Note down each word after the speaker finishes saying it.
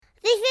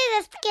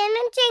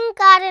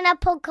Gardener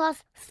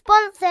podcast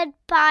sponsored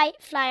by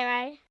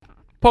Flymo.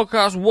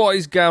 Podcast, what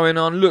is going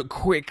on? Look,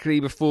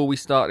 quickly before we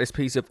start this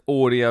piece of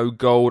audio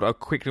gold, I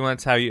quickly want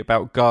to tell you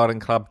about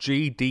Garden Club,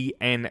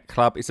 GDN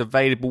Club. It's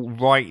available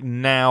right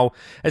now.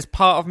 As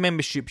part of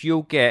membership,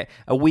 you'll get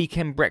a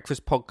weekend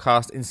breakfast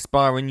podcast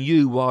inspiring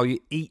you while you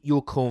eat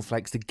your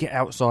cornflakes to get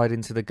outside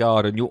into the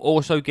garden. You'll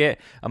also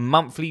get a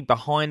monthly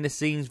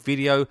behind-the-scenes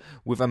video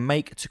with a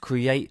make to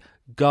create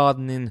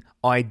gardening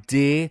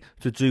idea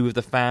to do with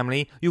the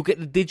family. You'll get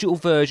the digital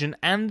version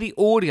and the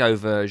audio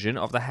version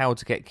of the How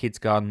to Get Kids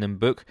Gardening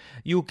book.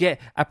 You'll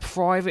get a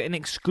private and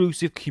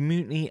exclusive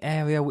community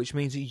area, which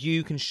means that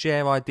you can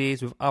share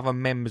ideas with other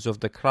members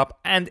of the club,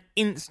 and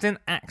instant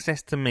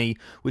access to me,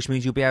 which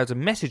means you'll be able to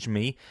message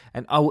me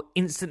and I will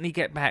instantly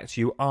get back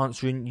to you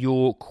answering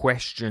your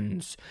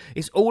questions.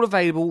 It's all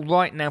available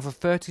right now for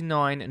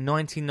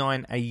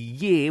 $39.99 a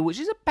year, which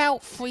is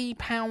about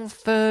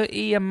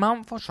 £3.30 a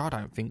month, which I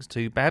don't think is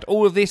too bad.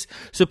 All of this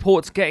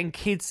supports getting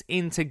kids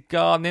into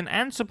gardening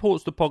and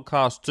supports the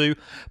podcast too.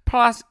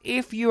 Plus,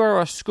 if you are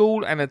a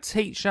school and a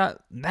teacher,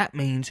 that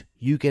means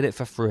you get it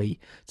for free.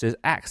 So there's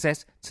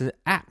access to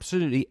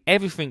absolutely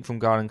everything from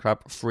Garden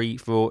Club, free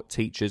for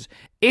teachers.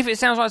 If it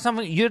sounds like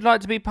something you'd like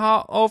to be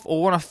part of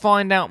or want to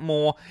find out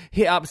more,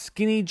 hit up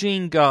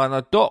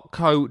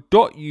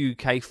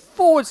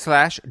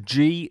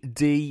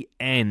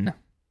skinnyjeangardener.co.uk/GDN.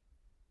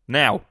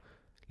 Now,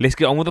 let's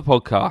get on with the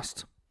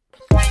podcast.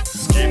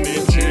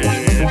 Skinny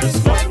Jean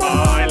is not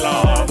my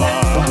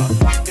lover.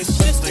 It's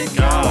just a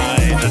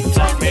guy that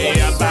taught me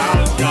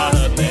about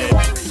gardening.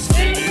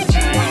 Skinny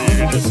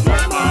Jean is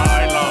not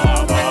my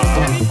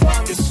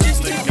lover. It's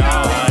just a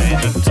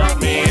guy that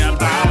taught me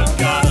about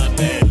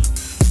gardening.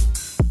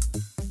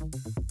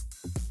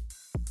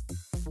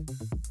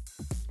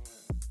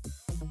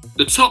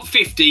 The top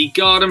 50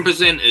 garden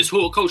presenters.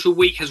 Horticultural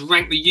Week has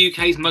ranked the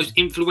UK's most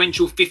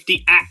influential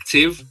 50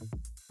 active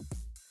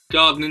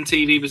gardening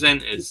TV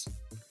presenters.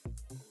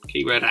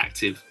 Keyword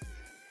active.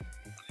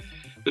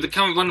 With the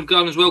current run of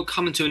Gardeners World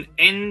coming to an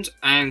end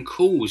and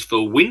calls for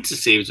a winter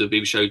series of the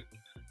BBC show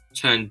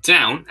turned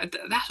down,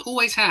 that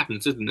always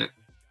happens, doesn't it?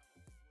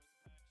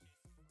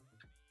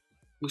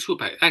 We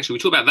talked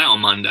about that on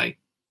Monday.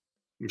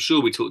 I'm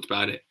sure we talked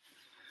about it.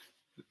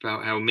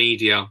 About how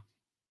media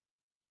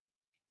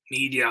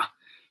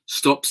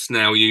stops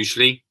now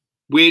usually.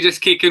 We're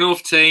just kicking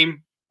off,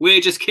 team.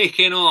 We're just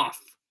kicking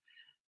off.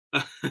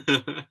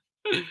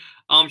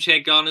 Armchair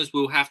gardeners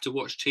will have to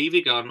watch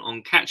TV Garden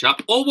on catch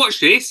up, or watch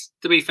this.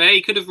 To be fair,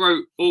 he could have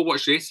wrote or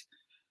watch this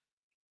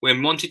when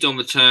Monty Don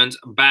returns,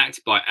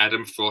 backed by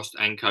Adam Frost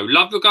and co.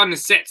 Love Your Garden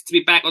is set to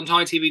be back on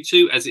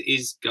ITV2 as it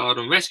is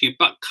Garden Rescue,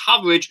 but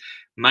coverage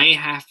may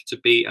have to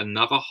be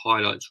another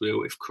highlights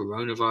reel if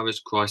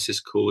coronavirus crisis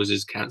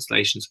causes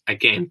cancellations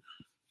again.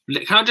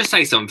 Can I just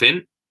say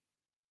something?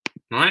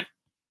 Right?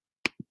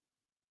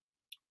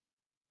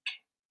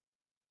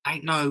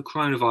 Ain't no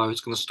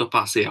coronavirus going to stop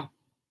us here.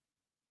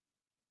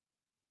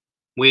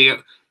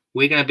 We're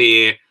going to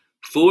be here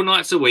 4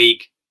 nights a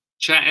week,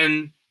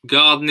 chatting,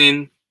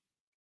 gardening.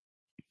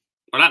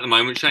 Well, at the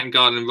moment, chatting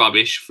gardening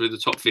rubbish for the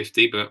top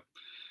 50, but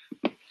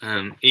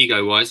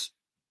ego-wise,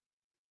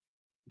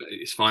 but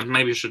it's fine.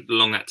 Maybe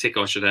along that tick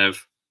I should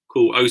have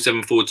call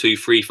 0742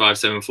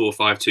 357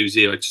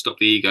 4520 to stop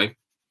the ego.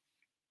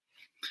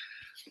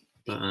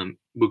 But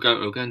we'll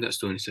go into that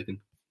story in a second.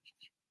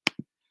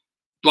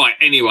 Right,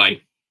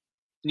 anyway,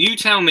 you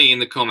tell me in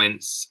the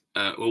comments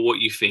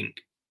what you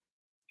think.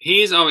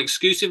 Here's our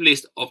exclusive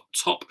list of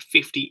top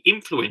 50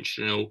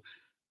 influential,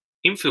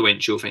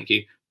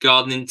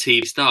 gardening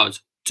TV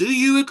stars. Do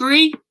you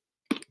agree?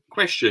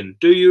 Question,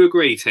 do you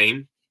agree,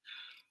 team?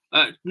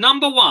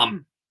 Number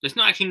 1, it's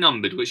not actually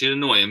numbered, which is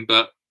annoying,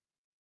 but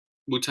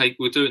we'll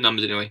do it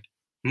numbers anyway.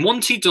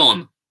 Monty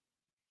Don,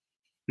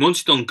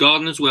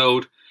 Gardener's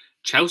World,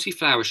 Chelsea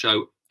Flower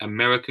Show,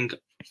 American.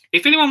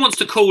 If anyone wants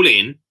to call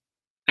in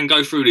and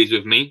go through these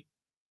with me,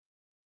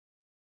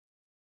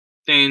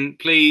 then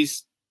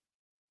please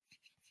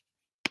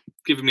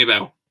give me a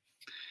bell.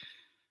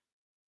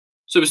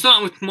 So we're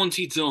starting with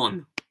Monty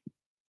Don.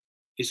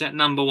 Is that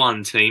number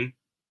 1, team?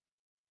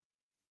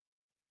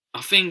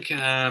 I think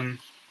as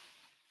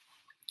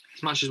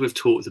much as we've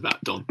talked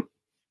about Don,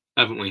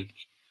 haven't we?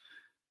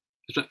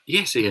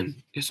 Yes,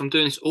 Ian. Yes, I'm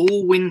doing this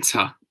all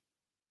winter.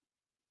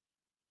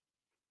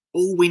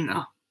 All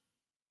winter.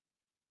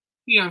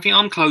 You don't think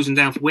I'm closing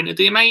down for winter,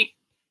 do you, mate?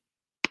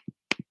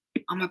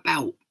 I'm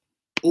about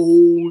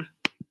all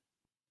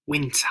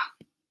winter.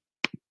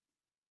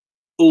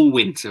 All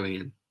winter,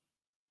 Ian.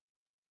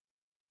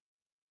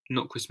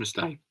 Not Christmas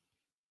Day.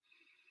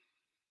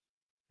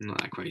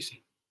 Not that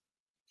crazy.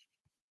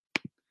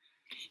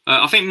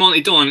 I think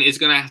Monty Don is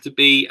going to have to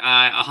be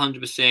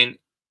 100%.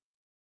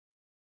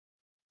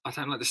 I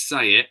don't like to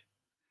say it,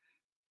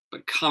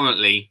 but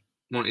currently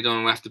Monty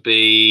Don will have to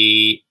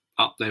be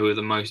up there with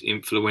the most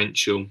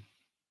influential,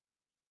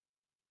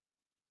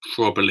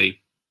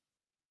 probably.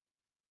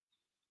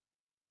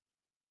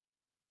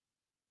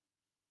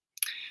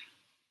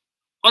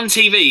 On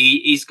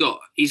TV, he's got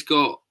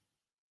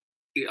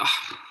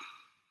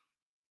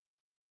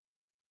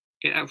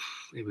here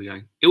we go.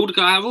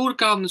 Out of all the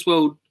Gardener's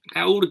World,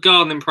 all the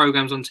gardening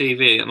programs on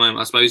TV at the moment,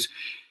 I suppose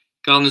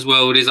Gardener's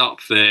World is up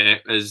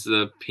there as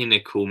the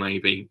pinnacle,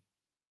 maybe.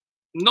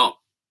 Not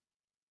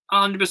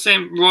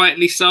 100%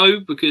 rightly so,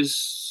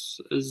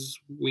 because as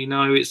we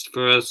know, it's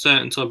for a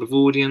certain type of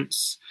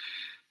audience,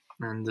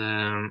 and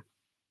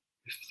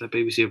if the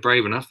BBC are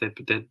brave enough,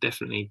 they'd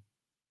definitely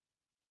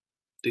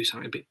do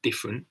something a bit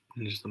different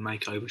than just a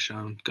makeover show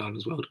on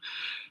Gardener's World.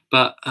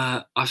 But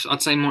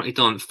I'd say Monty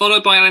Don,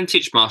 followed by Alan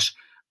Titchmarsh.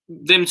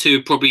 Them two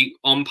are probably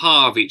on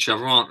par with each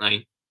other, aren't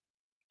they?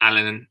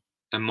 Alan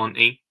and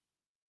Monty.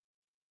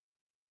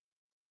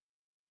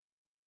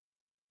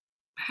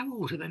 How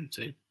old are them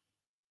two?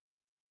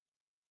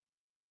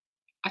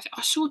 I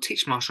saw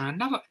Titchmarsh on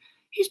another.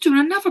 He's doing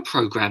another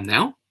programme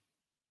now,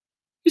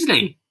 isn't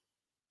he?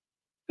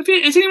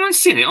 Has anyone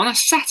seen it on a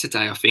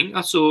Saturday? I think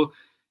I saw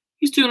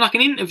he's doing like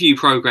an interview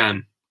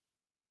programme.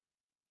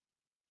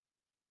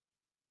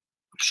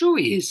 I'm sure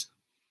he is.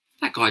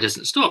 That guy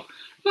doesn't stop.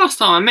 Last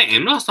time I met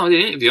him, last time I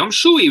did an interview, I'm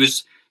sure he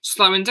was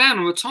slowing down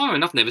and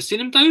retiring. I've never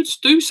seen him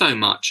do so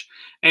much.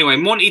 Anyway,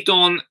 Monty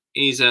Don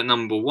is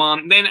number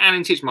one. Then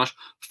Alan Titchmarsh,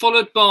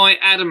 followed by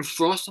Adam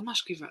Frost. I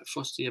must give that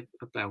Frosty a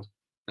bell,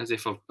 as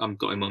if I've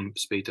got him on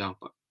speed dial.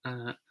 But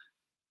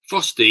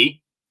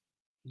Frosty,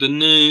 the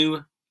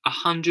new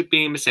 100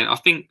 billion %. I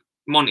think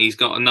Monty's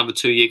got another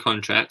 2-year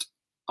contract.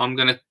 I'm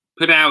going to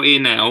put it out here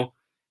now.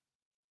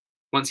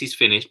 Once he's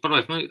finished. By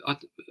the way, I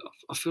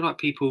feel like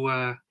people.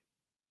 I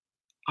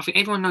think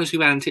everyone knows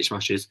who Alan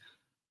Titchmarsh is.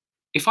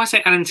 If I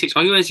say Alan Titchmarsh,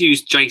 I always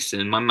use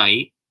Jason, my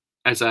mate,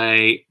 as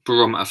a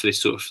barometer for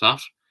this sort of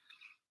stuff.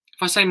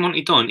 If I say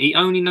Monty Don, he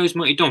only knows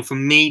Monty Don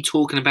from me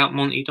talking about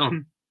Monty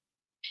Don.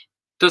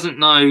 Doesn't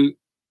know.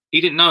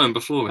 He didn't know him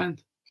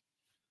beforehand.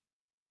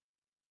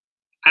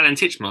 Alan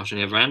Titchmarsh, on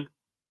the other hand,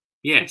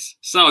 yes.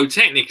 So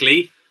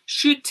technically,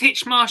 should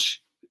Titchmarsh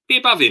be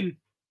above him?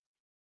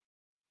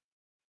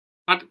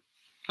 I don't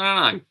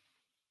know.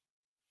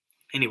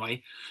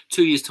 Anyway,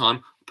 2 years' time,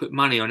 I'll put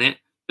money on it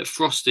that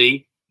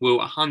Frosty will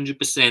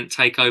 100%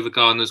 take over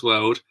Gardener's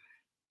World.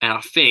 And I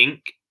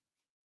think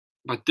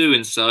by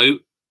doing so,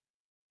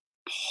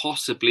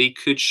 possibly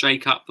could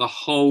shake up the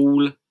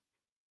whole.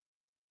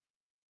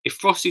 If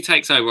Frosty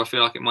takes over, I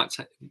feel like it might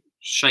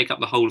shake up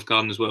the whole of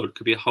Gardener's World. It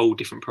could be a whole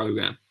different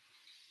programme.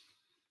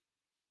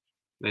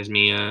 There's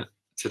me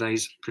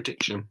today's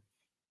prediction.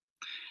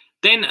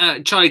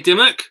 Then Charlie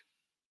Dimmock.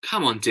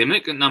 Come on,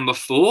 Dimmock at number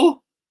 4.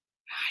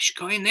 She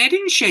got in there,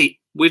 didn't she?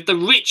 With the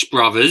Rich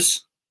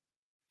Brothers.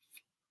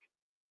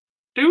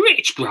 The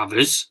Rich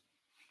Brothers?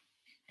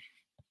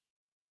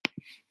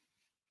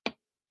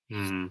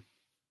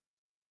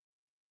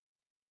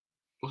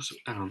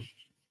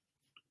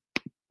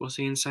 What's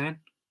Ian saying?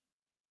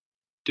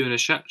 Doing a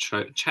chat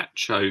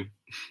show.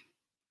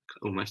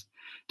 Almost.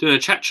 Doing a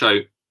chat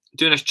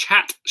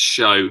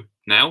show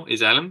now,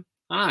 is Alan.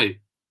 I know.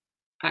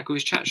 Back with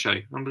his chat show.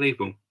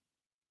 Unbelievable.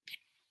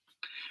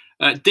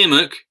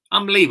 Dimmock.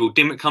 Unbelievable.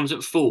 Dimmock comes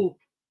at 4.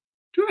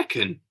 Do you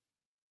reckon? I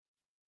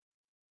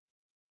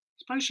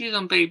suppose she is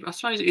on BBC. I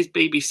suppose it is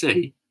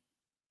BBC.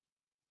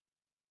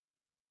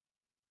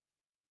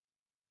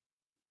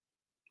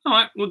 All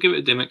right, we'll give it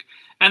a Dimmock.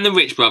 And the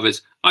Rich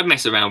Brothers. I'd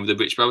mess around with the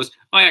Rich Brothers.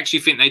 I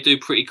actually think they do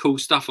pretty cool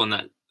stuff on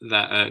that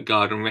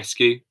garden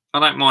rescue. I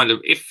don't mind them.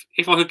 If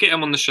I could get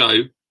them on the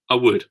show, I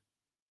would.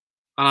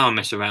 I know I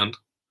mess around,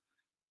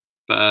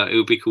 but it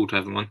would be cool to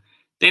have them on.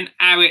 Then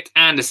Harriet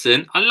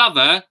Anderson. I love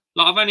her.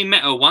 Like, I've only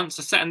met her once.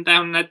 I sat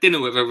down and had dinner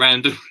with her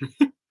randomly.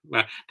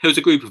 Well, there was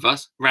a group of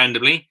us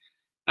randomly.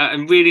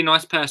 And really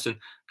nice person.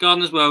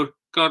 Gardener's World,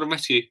 Garden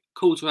Rescue.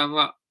 Cool to have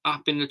her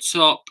up in the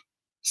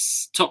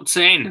top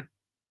 10.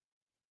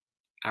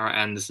 Harriet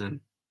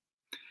Anderson.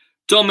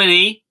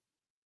 Dominique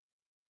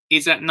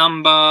is at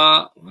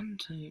number 1,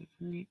 2,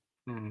 3,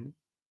 4,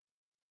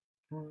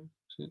 5,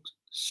 6,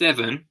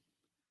 7.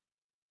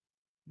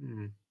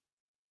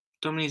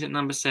 Dominique's at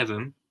number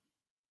 7.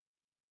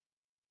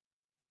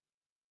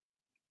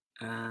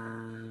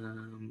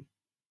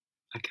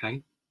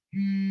 Okay.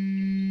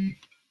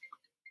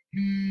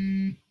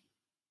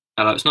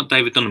 Hello, it's not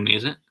David Donnelly,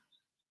 is it?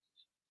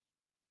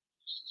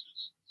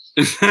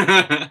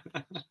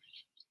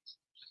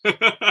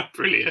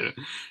 Brilliant.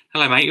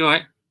 Hello, mate. You all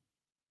right?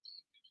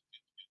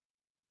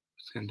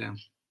 It's going down.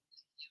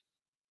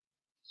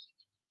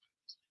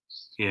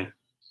 Yeah.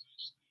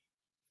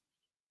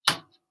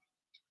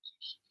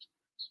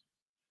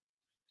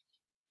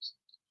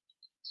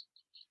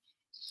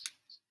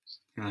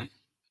 Right.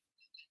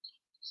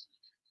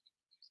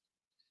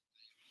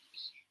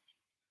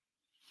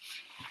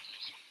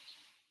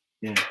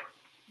 Yeah.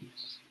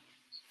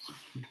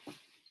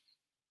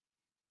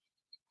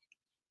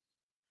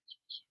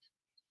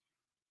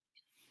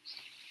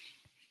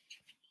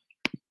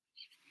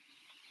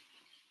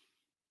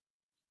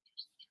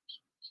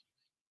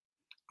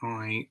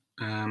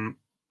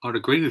 I'd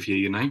agree with you,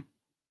 you know.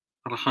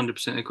 I'd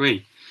 100%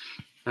 agree.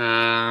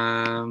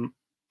 I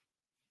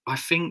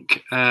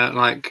think,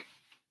 like,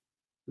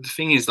 the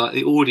thing is, like,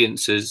 the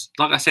audiences,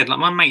 like I said, like,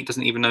 my mate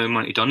doesn't even know who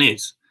Monty Don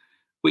is,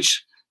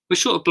 which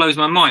which sort of blows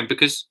my mind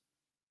because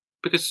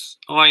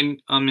I'm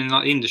in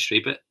like the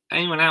industry, but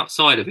anyone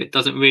outside of it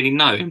doesn't really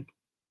know him.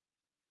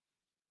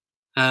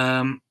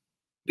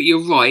 But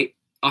you're right.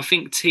 I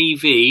think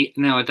TV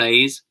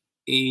nowadays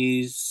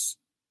is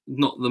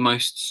not the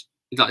most,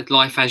 like,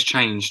 life has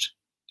changed,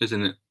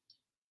 isn't it?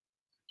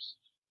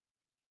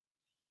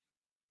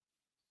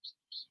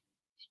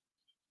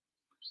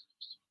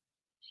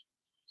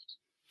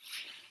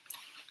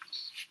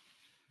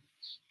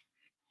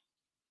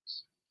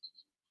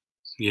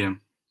 Yeah.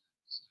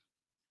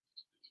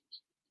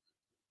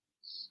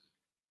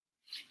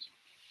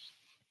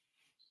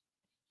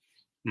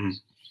 Mm.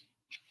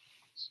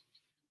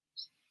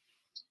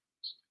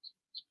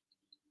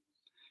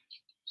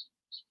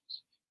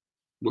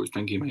 Well,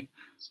 thank you, mate.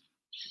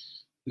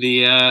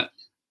 The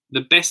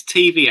best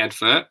TV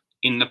advert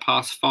in the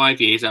past 5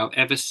 years I've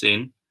ever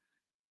seen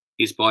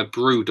is by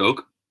Brewdog.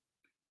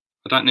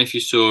 I don't know if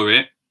you saw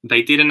it.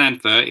 They did an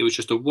advert. It was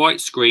just a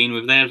white screen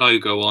with their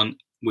logo on,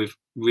 with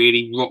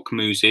really rock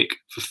music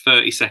for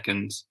 30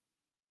 seconds.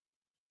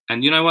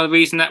 And you know why the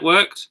reason that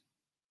worked?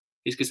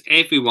 Is because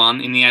everyone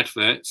in the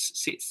adverts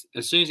sits,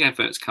 as soon as the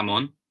adverts come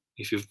on,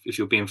 if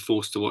you're being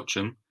forced to watch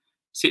them,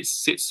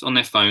 sits on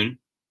their phone.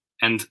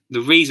 And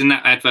the reason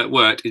that advert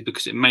worked is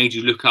because it made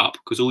you look up,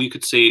 because all you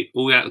could see,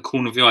 all out the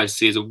corner of your eyes,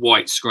 see is a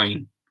white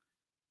screen.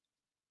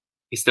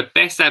 It's the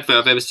best advert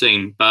I've ever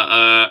seen,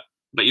 but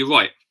you're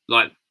right.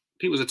 Like,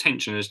 people's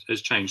attention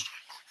has changed.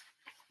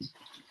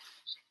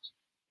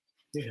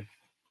 Yeah.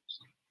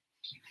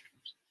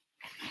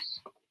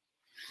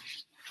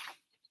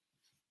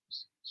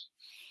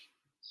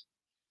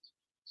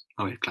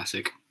 Oh yeah,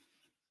 classic.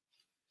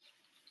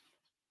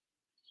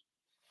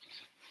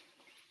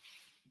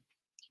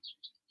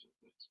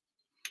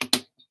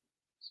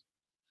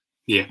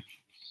 Yeah.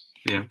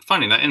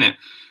 Funny that, isn't it?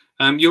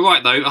 You're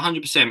right though,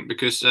 100%.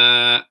 Because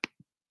I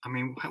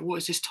mean, what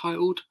is this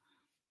titled?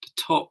 The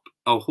top.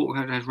 Oh, Hawk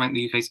has ranked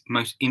the UK's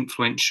most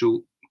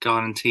influential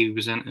garden TV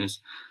presenters.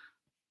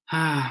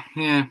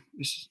 Yeah.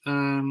 It's,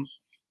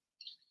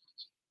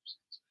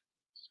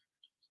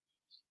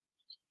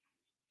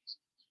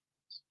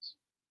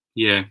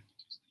 yeah.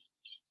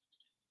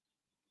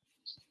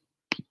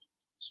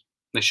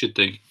 They should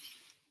do.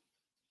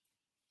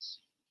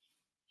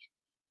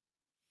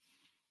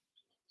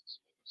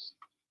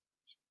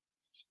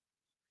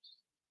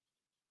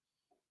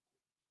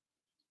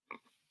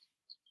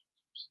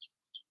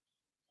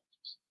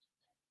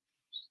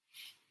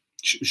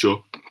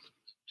 Sure.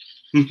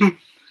 With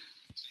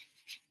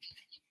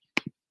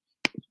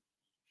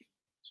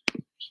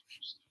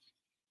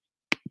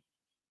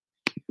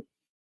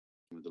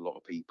a lot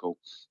of people,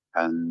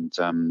 and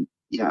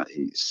yeah,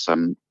 it's I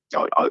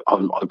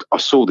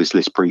saw this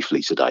list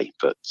briefly today,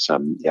 but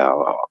yeah,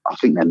 I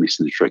think they're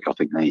missing the trick. I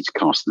think they need to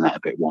cast the net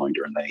a bit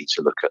wider, and they need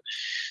to look at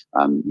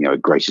a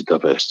greater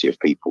diversity of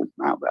people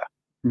out there.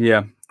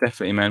 Yeah,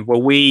 definitely, man.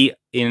 Well, we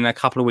in a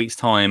couple of weeks'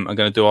 time are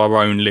going to do our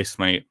own list,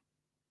 mate.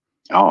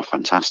 Oh,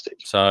 fantastic!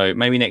 So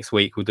maybe next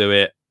week we'll do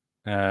it.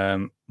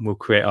 We'll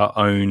create our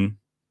own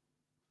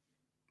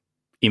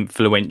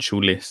influential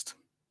list.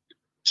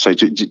 So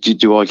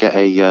do I get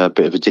a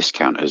bit of a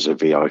discount as a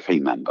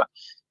VIP member,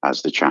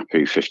 as the chap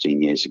who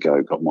 15 years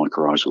ago got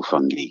mycorrhizal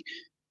fungi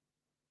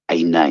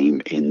a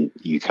name in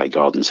UK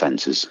garden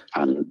centres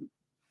and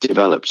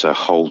developed a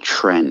whole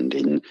trend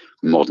in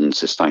modern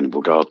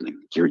sustainable gardening?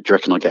 Do you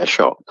reckon I get a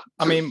shot?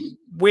 I mean,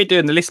 we're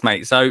doing the list,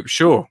 mate, so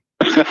sure.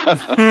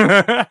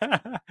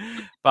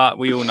 But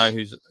we all know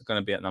who's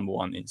going to be at number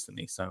one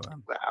instantly. So,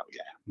 wow,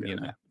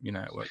 yeah, you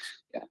know it works.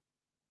 Yeah,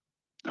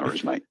 no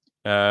worries, mate.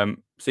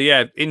 So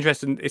yeah,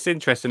 interesting. It's an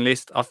interesting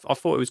list. I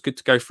thought it was good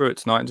to go through it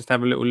tonight and just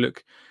have a little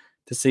look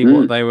to see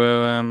what they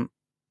were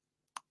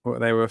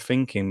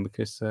thinking,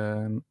 because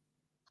there's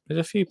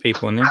a few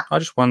people in there. I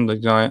just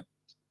wondered, like,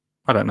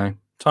 I don't know.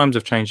 Times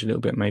have changed a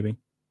little bit, maybe.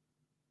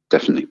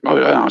 Definitely.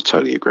 I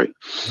totally agree.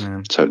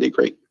 Totally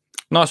agree.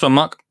 Nice one,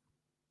 Mark.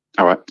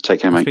 All right.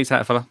 Take care, mate. Speak to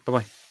that fella. Bye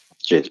bye.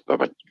 Cheers. Bye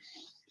bye.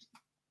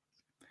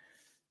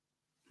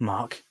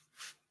 Mark.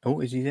 Oh,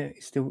 is he there?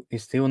 He's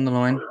still on the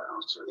line.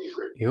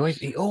 He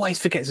always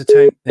forgets to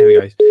turn. There he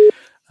goes.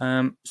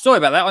 Sorry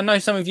about that. I know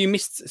some of you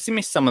missed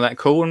some of that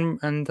call,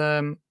 and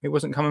it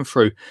wasn't coming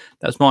through.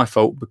 That's my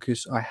fault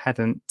because I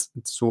hadn't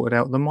sorted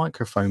out the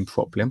microphone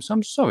properly. So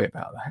I'm sorry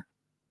about that.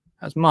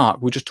 That's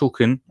Mark. We're just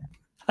talking.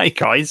 Hey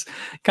guys,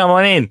 come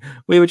on in.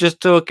 We were just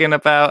talking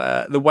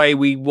about the way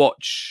we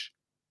watch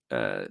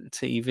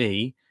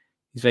TV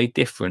is very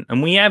different,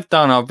 and we have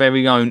done our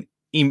very own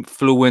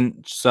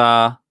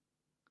influencer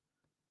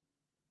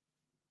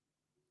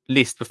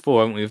list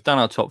before, haven't we? We've done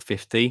our top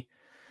 50.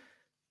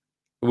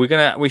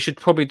 We should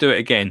probably do it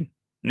again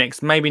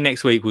maybe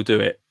next week. We'll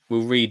do it.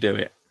 We'll redo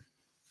it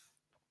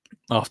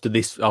after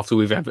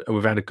we've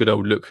had a good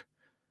old look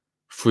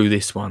through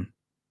this one.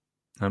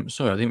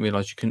 Sorry, I didn't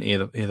realise you couldn't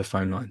hear the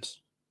phone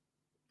lines.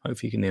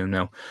 Hopefully you can hear them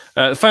now.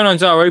 The phone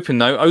lines are open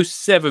though.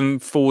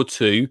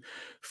 0742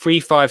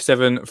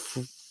 357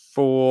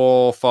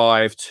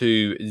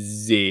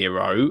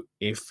 4520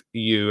 if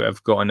you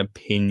have got an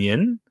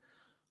opinion.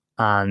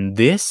 And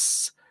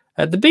this,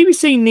 the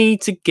BBC need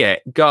to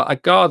get a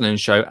gardening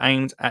show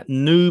aimed at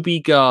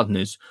newbie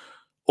gardeners.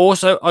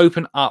 Also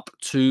open up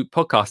to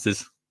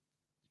podcasters.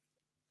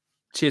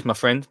 Cheers, my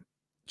friend.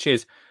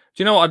 Cheers. Do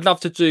you know what? I'd love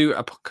to do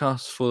a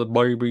podcast for the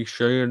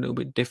BBC, a little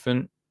bit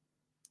different.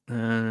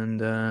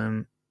 And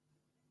I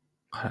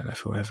don't know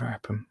if it'll ever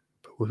happen,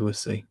 but we will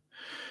see.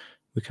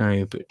 We can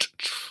only but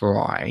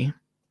try.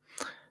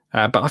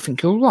 But I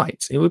think you're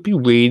right. It would be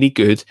really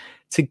good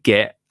to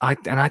get. I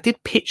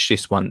did pitch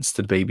this once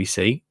to the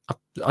BBC.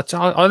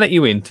 I'll let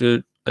you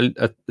into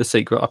the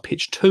secret. I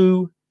pitched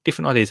 2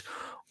 different ideas.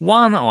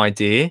 One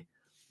idea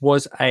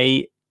was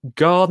a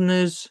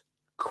gardener's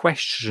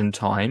question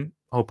time.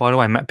 Oh, by the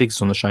way, Matt Biggs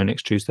is on the show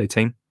next Tuesday,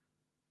 team.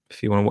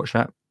 If you want to watch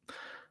that.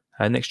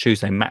 Next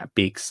Tuesday, Matt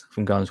Biggs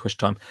from Gardener's Question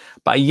Time.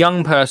 But a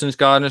young person's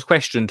Gardener's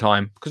Question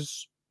Time.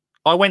 Because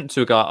I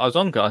was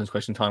on Gardener's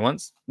Question Time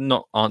once.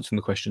 Not answering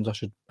the questions, I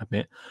should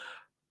admit.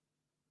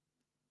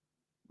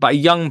 But a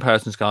young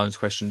person's Gardener's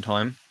Question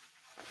Time.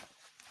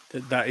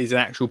 That is an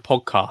actual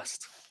podcast.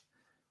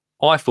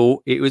 I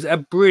thought it was a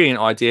brilliant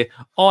idea.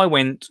 I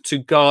went to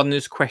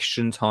Gardener's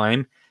Question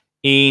Time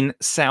in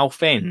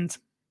Southend.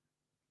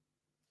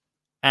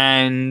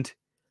 And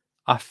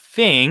I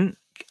think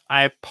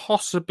I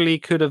possibly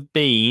could have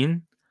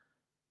been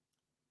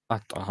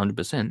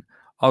 100%.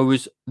 I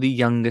was the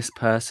youngest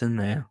person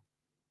there.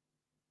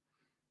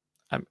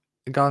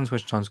 Garden's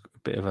Question Time's a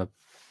bit of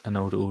an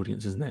older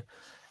audience, isn't it?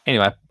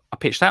 Anyway, I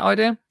pitched that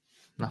idea.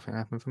 Nothing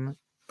happened from it.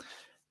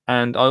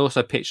 And I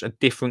also pitched a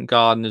different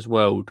Gardener's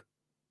World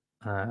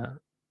to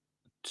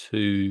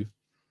the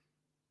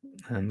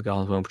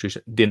Gardener's World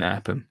producer. Didn't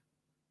happen.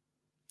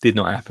 Did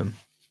not happen.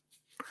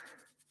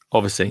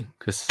 Obviously,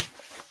 because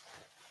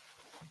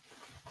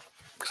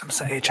I'm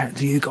sat here chatting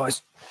to you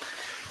guys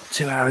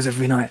 2 hours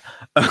every night.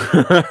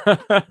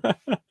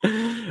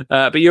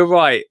 But you're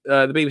right.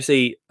 The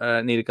BBC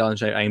need a garden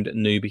show aimed at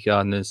newbie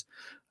gardeners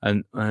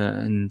and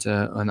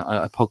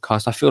a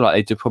podcast. I feel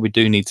like they probably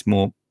do need some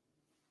more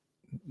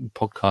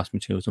podcast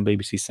materials on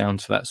BBC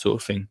Sounds for that sort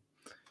of thing.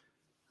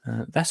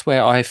 That's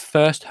where I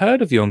first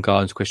heard of you on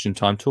Garden's Question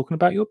Time, talking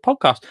about your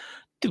podcast.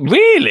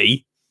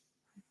 Really?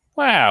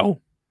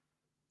 Wow.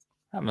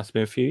 That must have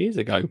been a few years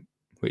ago,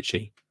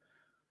 Richie.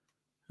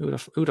 Who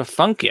would have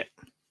thunk it?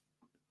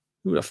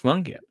 Who would have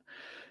thunk it?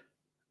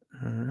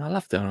 I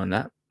love doing on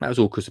that. That was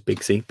all because of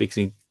Bigsy.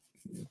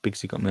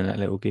 Bigsy got me in that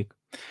little gig.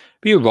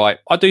 But you're right.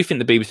 I do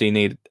think the BBC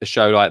need a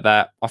show like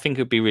that. I think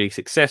it would be really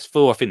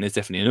successful. I think there's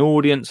definitely an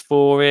audience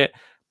for it.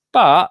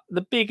 But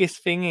the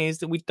biggest thing is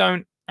that we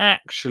don't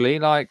actually,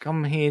 like,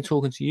 I'm here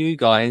talking to you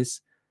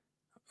guys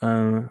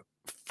 4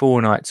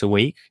 nights a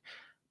week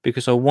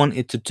because I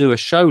wanted to do a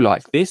show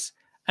like this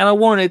and I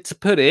wanted to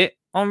put it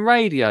on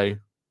radio.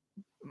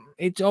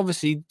 It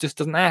obviously just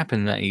doesn't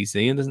happen that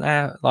easy. It doesn't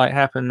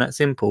happen that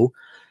simple.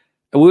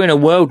 We're in a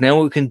world now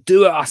where we can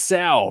do it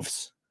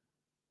ourselves.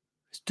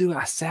 Let's do it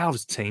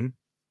ourselves, team.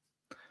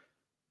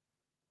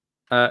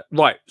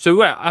 Right.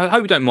 So I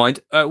hope you don't mind.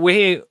 We're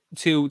here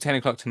till 10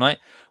 o'clock tonight.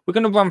 We're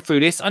going to run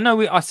through this. I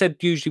know I said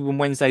usually on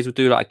Wednesdays we'll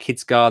do like a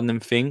kids gardening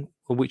thing,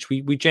 which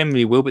we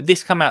generally will, but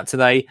this come out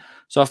today.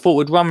 So I thought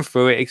we'd run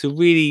through it. It's a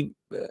really,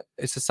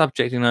 it's a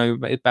subject,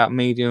 about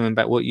media and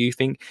about what you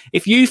think.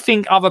 If you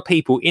think other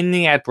people in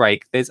the ad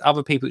break, there's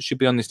other people that should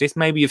be on this list.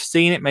 Maybe you've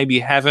seen it, maybe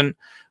you haven't.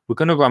 We're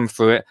going to run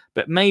through it,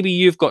 but maybe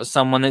you've got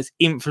someone that's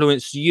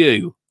influenced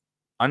you.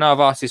 I know I've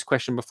asked this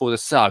question before the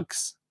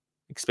Suggs,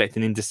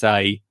 expecting him to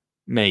say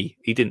me.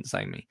 He didn't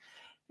say me.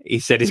 He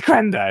said his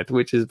granddad,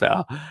 which is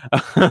better.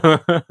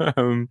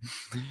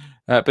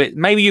 But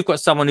maybe you've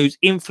got someone who's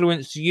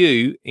influenced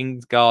you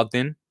in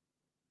gardening.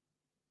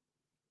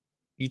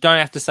 You don't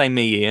have to say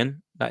me,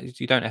 Ian.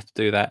 You don't have to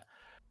do that.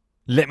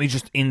 Let me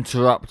just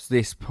interrupt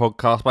this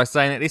podcast by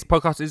saying that this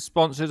podcast is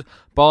sponsored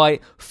by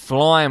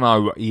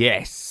Flymo.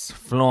 Yes,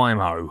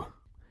 Flymo.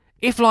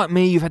 If, like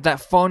me, you've had that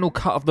final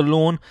cut of the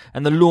lawn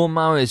and the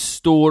lawnmower is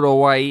stored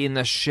away in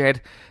the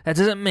shed, that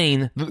doesn't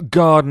mean that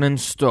gardening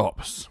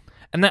stops.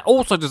 And that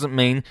also doesn't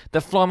mean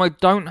that Flymo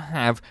don't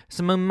have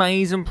some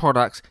amazing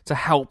products to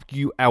help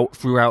you out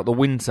throughout the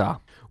winter.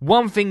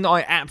 One thing that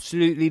I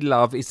absolutely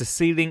love is the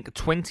C-Link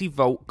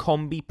 20-volt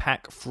Combi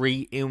Pack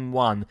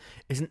 3-in-1.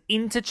 It's an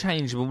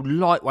interchangeable,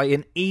 lightweight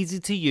and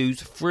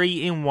easy-to-use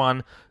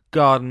 3-in-1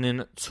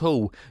 gardening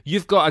tool.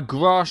 You've got a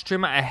grass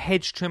trimmer, a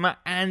hedge trimmer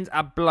and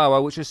a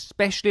blower, which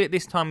especially at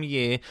this time of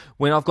year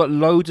when I've got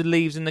loads of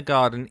leaves in the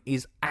garden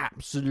is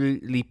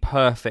absolutely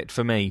perfect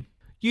for me.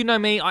 You know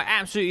me, I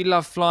absolutely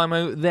love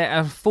Flymo. They're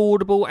an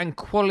affordable and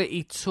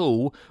quality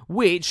tool,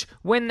 which,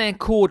 when they're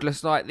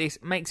cordless like this,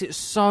 makes it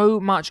so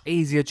much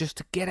easier just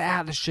to get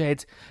out of the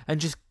shed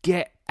and just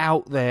get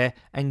out there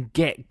and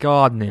get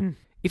gardening.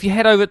 If you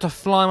head over to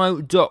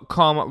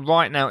flymo.com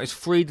right now, it's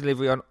free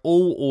delivery on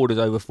all orders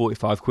over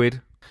 45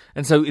 quid.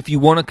 And so if you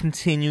want to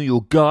continue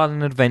your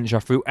garden adventure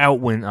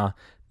throughout winter,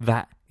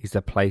 that is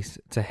the place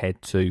to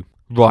head to.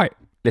 Right,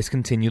 let's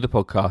continue the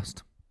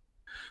podcast.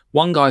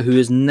 One guy who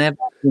has never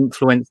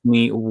influenced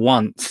me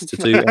once to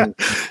do anything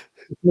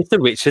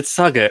Mr. Richard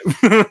Suggett.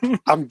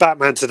 I'm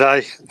Batman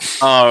today.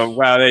 Oh,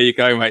 wow, there you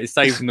go, mate.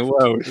 Saving the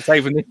world.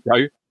 Saving this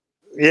show.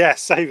 Yeah,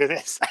 saving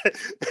this.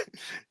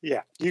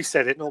 Yeah, you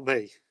said it, not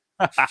me.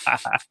 How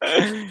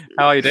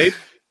are you, dude?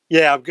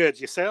 Yeah, I'm good.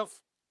 Yourself?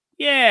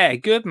 Yeah,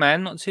 good,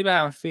 man. Not too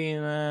bad. I'm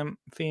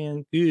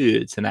feeling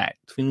good tonight.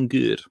 Feeling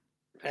good.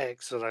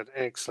 Excellent,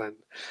 excellent.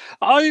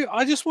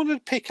 I just wanted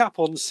to pick up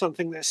on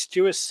something that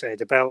Stuart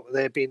said about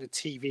there being a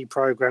TV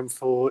program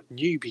for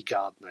newbie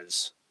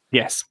gardeners.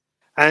 Yes.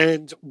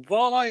 And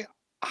while I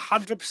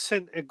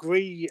 100%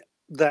 agree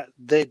that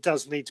there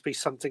does need to be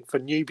something for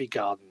newbie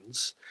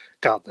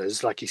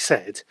gardeners, like he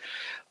said,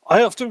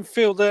 I often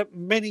feel that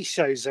many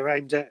shows are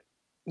aimed at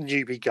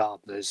newbie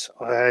gardeners,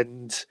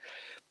 and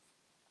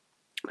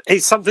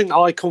it's something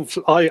I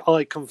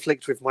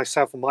conflict with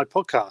myself on my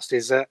podcast.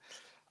 Is that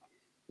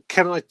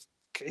can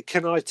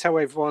I tell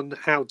everyone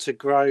how to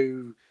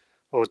grow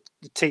or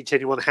teach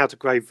anyone how to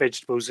grow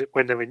vegetables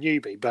when they're a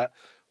newbie? But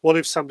what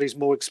if somebody's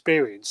more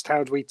experienced?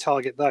 How do we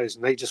target those?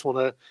 And they just want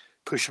to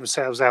push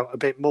themselves out a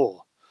bit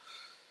more.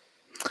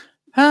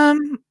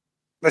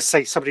 Let's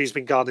say somebody who's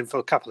been gardening for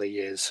a couple of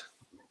years.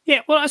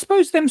 Yeah, well, I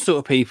suppose them sort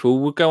of people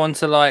would go on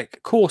to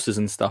like courses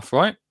and stuff,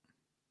 right?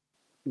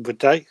 Would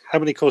they? How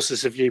many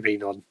courses have you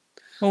been on?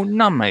 Well,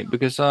 none, mate,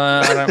 because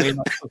I don't really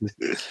like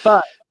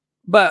courses.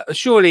 But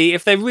surely,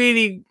 if they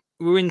really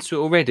were into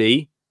it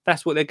already,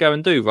 that's what they go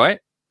and do, right?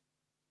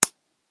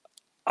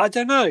 I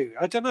don't know.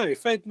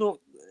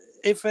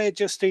 If they're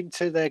just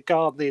into their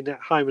gardening at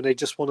home and they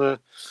just want to.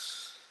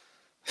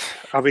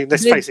 I mean,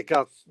 let's face it,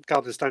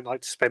 gardeners don't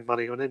like to spend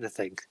money on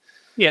anything.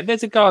 Yeah,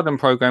 there's a garden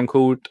program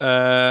called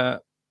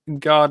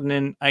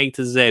Gardening A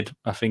to Z,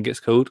 I think it's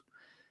called.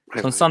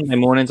 It's on Sunday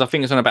mornings. I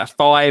think it's on about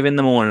 5 a.m.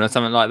 or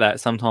something like that.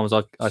 Sometimes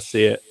I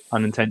see it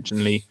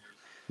unintentionally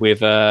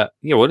with, well,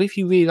 if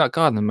you really like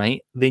gardening,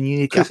 mate, then you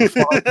need to get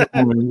up at 5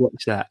 a.m. and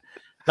watch that.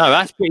 No,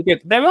 that's pretty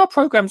good. There are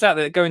programs out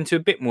there that go into a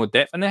bit more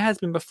depth, and there has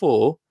been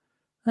before.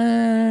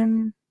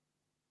 You're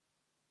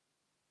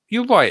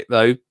right,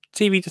 though.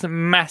 TV doesn't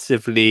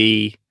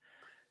massively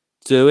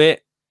do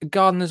it.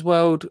 Gardener's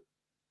World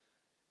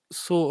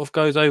sort of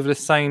goes over the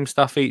same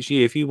stuff each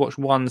year. If you watch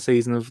one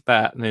season of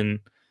that, then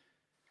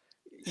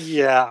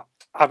yeah,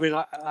 I mean,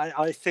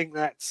 I think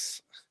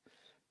that's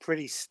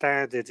pretty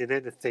standard in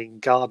anything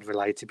garden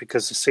related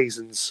because the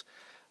seasons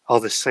are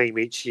the same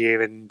each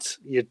year and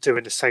you're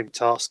doing the same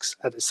tasks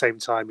at the same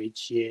time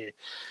each year,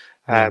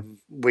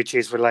 which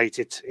is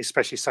related,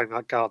 especially something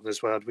like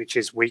Gardener's World, which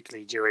is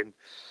weekly during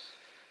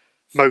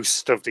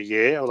most of the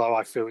year, although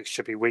I feel it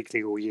should be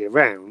weekly all year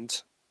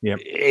round. Yeah,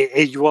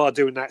 you are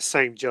doing that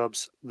same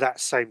jobs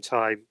that same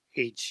time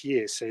each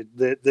year, so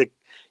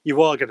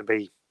you are going to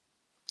be.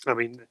 I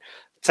mean,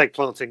 take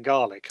planting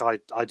garlic. I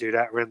do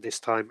that around this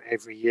time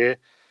every year.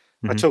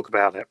 I talk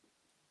about it,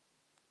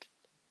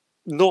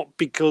 not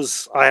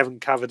because I haven't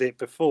covered it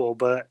before,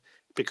 but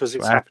because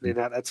it's happening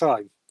at that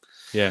time.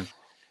 Yeah.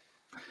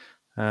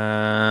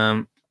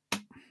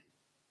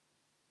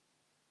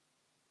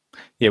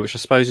 Yeah, which I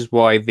suppose is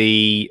why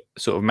the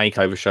sort of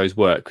makeover shows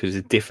work, because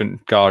it's a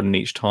different garden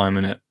each time,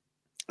 isn't it?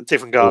 A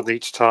different garden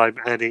each time,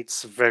 and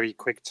it's a very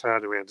quick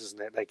turnaround,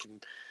 isn't it? They can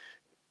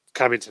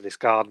come into this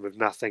garden with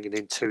nothing, and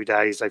in 2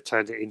 days they've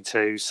turned it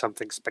into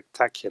something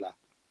spectacular.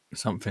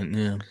 Something,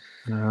 yeah.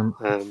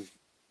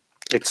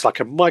 It's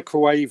like a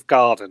microwave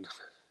garden.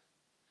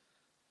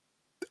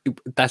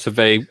 That's a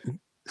very...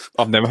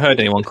 I've never heard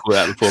anyone call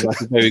that before, but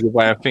that's a very good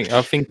way of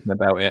thinking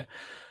about it.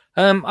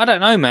 I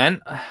don't know,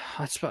 man.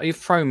 You've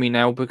thrown me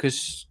now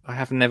because I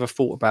have never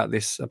thought about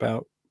this,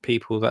 about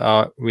people that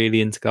are really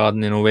into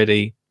gardening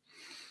already.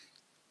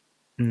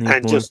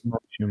 And just,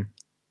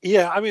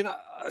 yeah, I mean,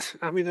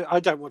 I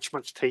don't watch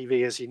much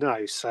TV, as you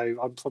know, so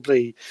I'm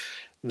probably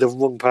the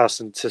wrong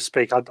person to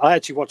speak. I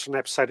actually watched an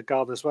episode of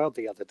Gardener's World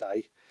the other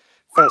day.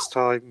 First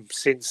time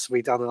since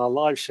we done our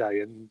live show,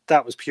 and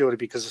that was purely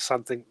because of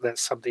something that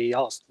somebody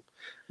asked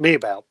me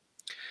about.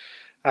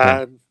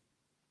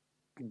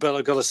 But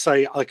I've got to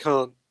say, I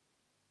can't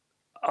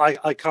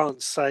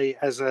say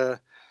as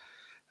a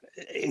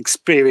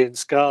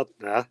experienced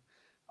gardener,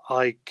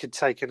 I could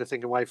take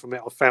anything away from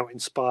it or felt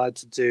inspired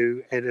to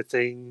do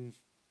anything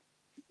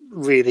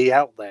really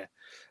out there,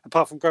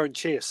 apart from growing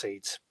chia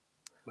seeds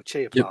or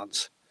chia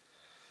plants.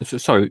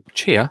 Sorry,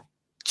 chia?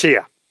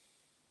 Chia.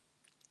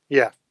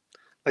 Yeah.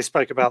 They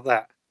spoke about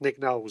that. Nick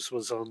Knowles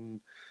was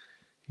on.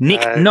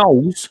 Nick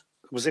Knowles?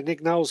 Was it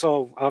Nick Knowles?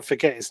 Oh, I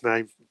forget his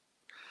name.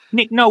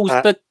 Nick Knowles,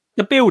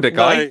 the builder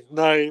guy?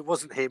 No, it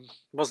wasn't him.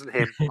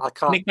 I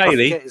can't. Nick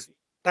Bailey?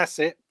 That's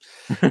it.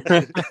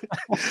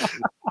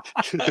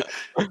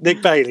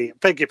 Nick Bailey.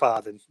 Beg your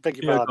pardon.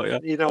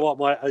 You know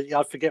what?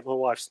 I forget my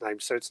wife's name,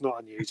 so it's not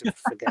unusual to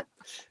forget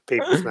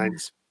people's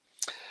names.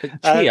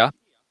 Chia?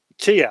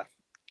 Chia,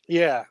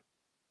 yeah.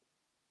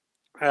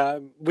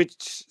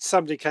 Which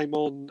somebody came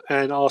on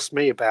and asked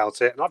me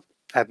about it, and I've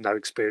had no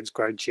experience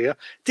growing chia.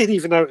 Didn't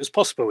even know it was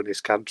possible in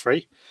this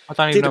country. I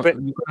don't even know. You're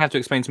going to have to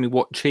explain to me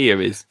what chia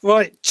is.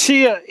 Right,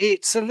 chia.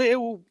 It's a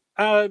little.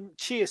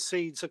 Chia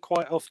seeds are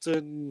quite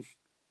often.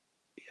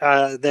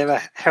 They're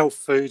a health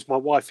food. My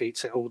wife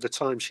eats it all the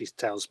time. She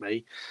tells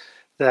me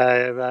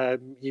they're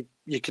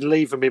you can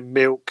leave them in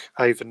milk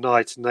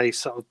overnight, and they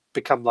sort of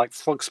become like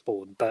frog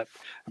spawn, but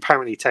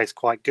apparently taste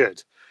quite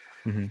good.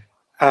 Mm-hmm.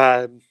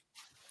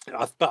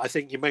 But I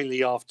think you're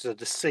mainly after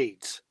the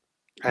seeds,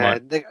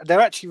 Right. and they're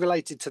actually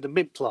related to the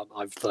mint plant.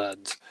 I've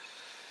learned.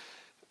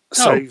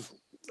 So,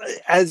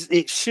 as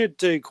it should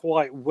do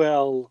quite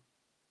well,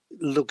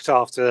 looked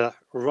after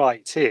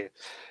right here.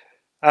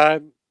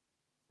 But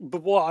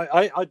what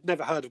I'd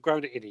never heard of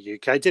growing it in the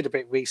UK. I did a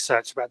bit of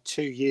research about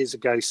 2 years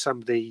ago.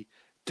 Somebody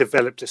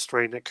developed a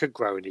strain that could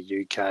grow in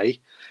the UK.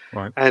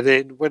 Right. And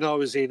then when I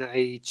was in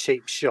a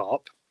cheap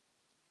shop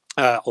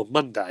on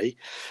Monday,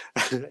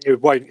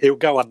 it'll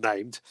go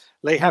unnamed.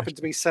 They happened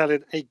to be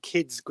selling a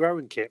kids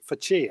growing kit for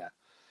chia.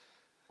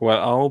 Well,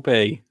 I'll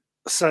be.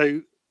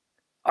 So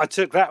I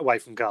took that away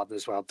from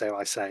Gardener's World, dare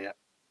I say it.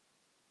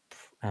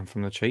 And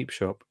from the cheap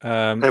shop.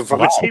 And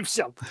from a cheap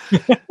shop.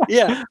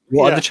 Yeah.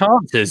 What are the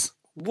chances?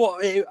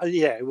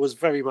 It was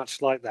very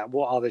much like that.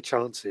 What are the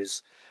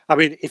chances? I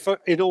mean, if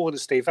in all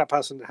honesty, if that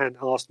person hadn't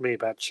asked me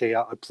about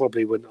chia, I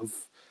probably wouldn't have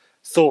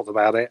thought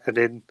about it. And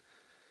then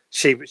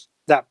she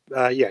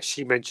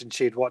mentioned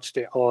she'd watched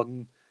it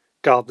on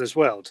Gardener's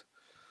World.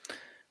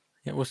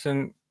 It was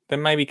then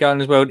maybe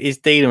Gardener's World is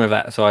dealing with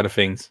that side of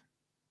things.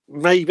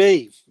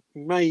 Maybe,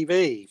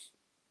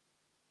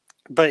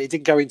 but it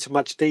didn't go into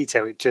much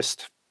detail. It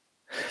just.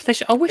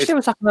 I wish there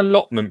was like an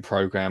allotment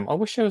program. I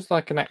wish there was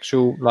like an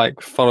actual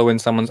following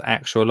someone's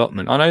actual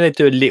allotment. I know they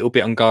do a little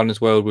bit on Gardener's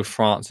World with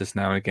Francis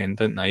now and again,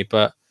 don't they?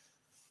 But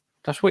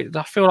that's weird.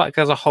 I feel like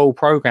there's a whole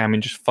program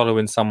in just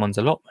following someone's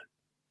allotment.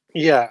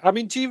 Yeah, I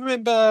mean, do you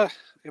remember?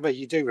 Well,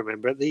 you do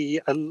remember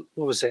the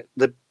what was it?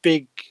 The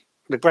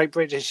Great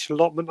British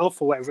Allotment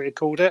Off, or whatever it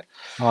called it.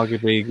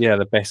 Arguably, yeah,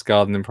 the best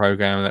gardening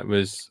program that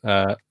was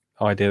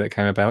idea that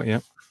came about.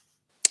 Yeah.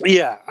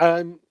 Yeah,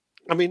 I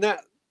mean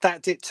that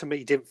to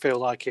me didn't feel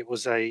like it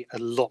was a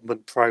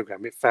allotment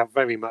program. It felt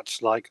very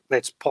much like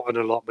let's put an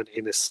allotment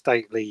in a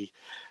stately,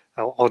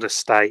 on a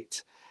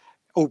state,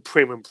 all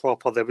prim and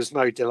proper. There was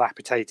no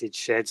dilapidated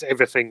sheds.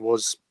 Everything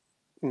was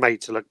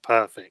made to look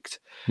perfect.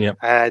 Yeah.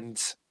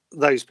 And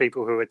those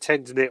people who were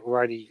attending it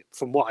were only,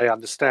 from what I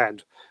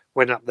understand,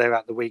 went up there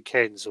at the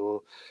weekends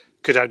or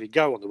could only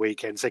go on the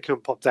weekends. They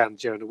couldn't pop down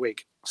during the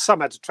week.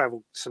 Some had to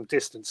travel some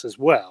distance as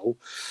well,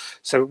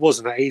 so it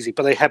wasn't that easy.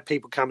 But they had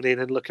people coming in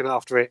and looking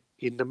after it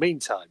in the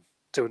meantime,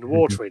 doing the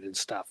watering and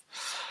stuff.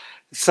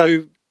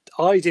 So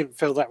I didn't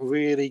feel that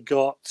really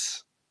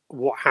got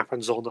what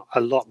happens on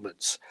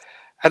allotments.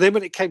 And then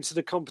when it came to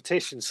the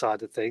competition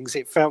side of things,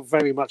 it felt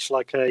very much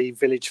like a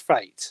village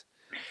fete.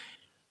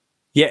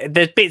 Yeah,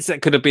 there's bits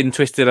that could have been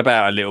twisted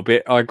about a little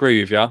bit. I agree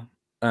with you.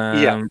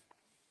 Yeah.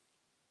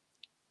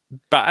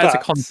 But as a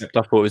concept,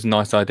 I thought it was a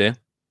nice idea.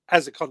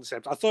 As a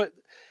concept, I thought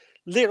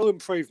little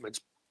improvements,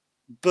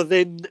 but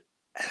then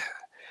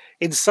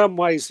in some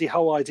ways, the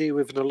whole idea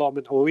with an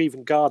allotment or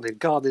even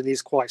gardening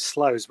is quite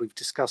slow, as we've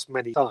discussed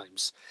many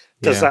times.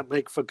 Does that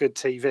make for good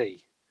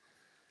TV?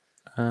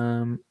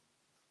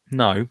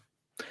 No.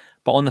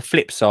 But on the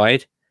flip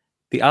side,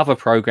 the other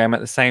program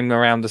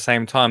around the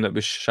same time that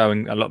was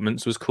showing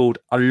allotments was called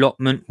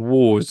Allotment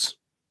Wars.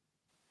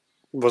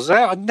 Was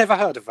there? I'd never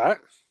heard of that.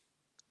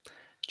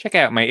 Check it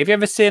out, mate. Have you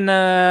ever seen?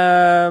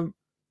 I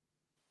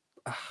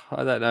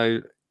don't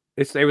know.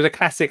 It was a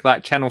classic,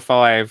 like Channel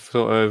 5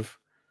 sort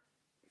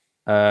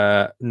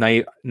of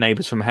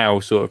Neighbours from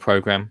Hell sort of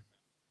program.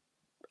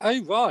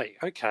 Oh right,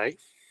 okay.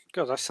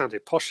 God, that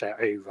sounded posh out.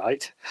 Oh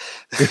right.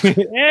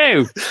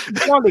 Oh,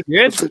 jolly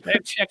good.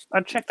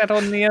 I checked that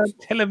on the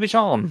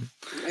television.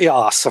 Yeah,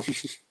 awesome.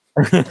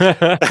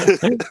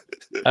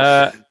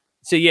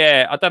 So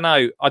yeah, I don't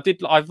know.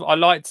 I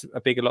liked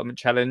a big allotment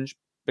challenge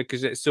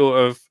because it's sort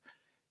of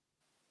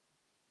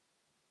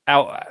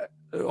out.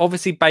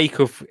 Obviously, Bake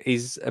Off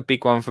is a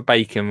big one for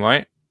bacon,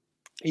 right?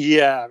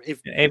 Yeah.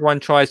 If everyone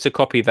tries to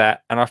copy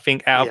that, and I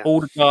think out of all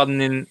the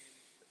gardening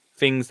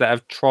things that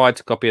have tried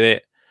to copy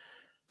it,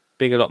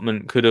 Big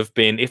Allotment could have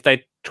been, if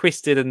they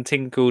twisted and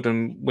tinkled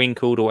and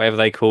winkled or whatever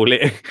they call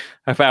it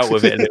about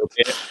with it a little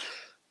bit,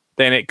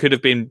 then it could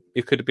have been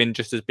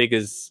just as big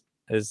as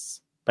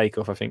Bake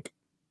Off, I think.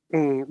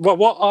 Well,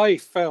 what I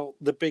felt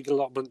the Big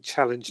Allotment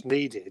challenge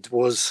needed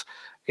was,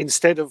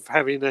 instead of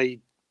having a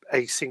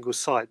single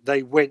site,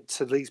 they went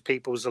to these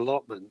people's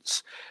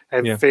allotments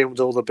and filmed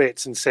all the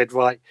bits and said,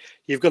 right,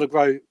 you've got to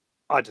grow,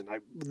 I don't know,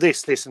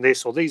 this and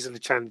this, or these are the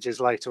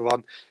challenges later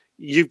on.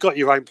 You've got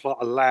your own plot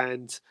of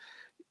land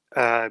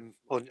on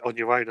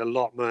your own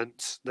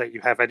allotment that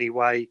you have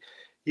anyway.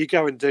 You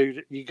go and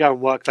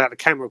work that. The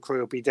camera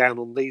crew will be down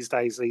on these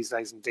days,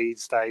 and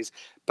these days.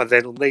 But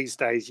then on these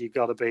days, you've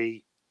got to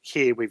be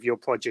here with your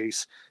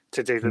produce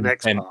to do the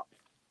next part.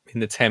 In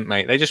the tent,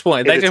 mate. They just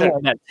wanted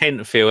that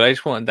tent feel. They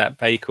just wanted that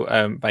bake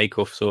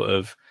off sort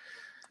of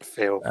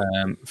feel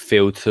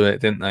to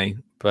it, didn't they?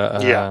 But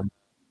I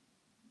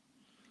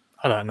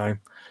don't know.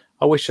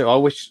 I wish I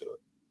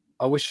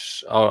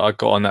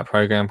got on that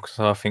program because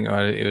I think it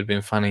would have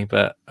been funny,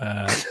 but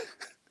it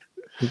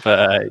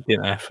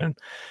didn't happen.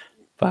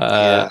 But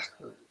Yeah.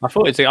 I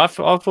thought I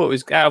thought it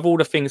was out of all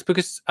the things,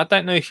 because I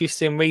don't know if you've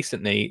seen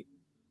recently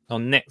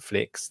on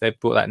Netflix, they've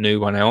brought that new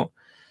one out.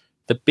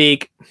 The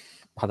big,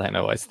 I don't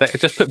know what it's. They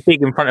just put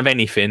big in front of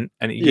anything,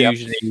 and it Yep.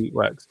 usually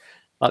works.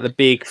 Like the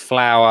big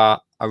flower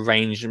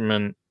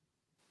arrangement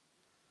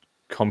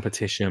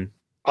competition.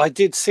 I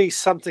did see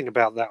something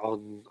about that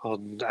on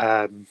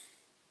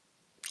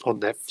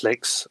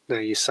Netflix. Now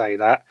you say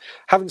that,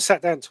 haven't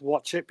sat down to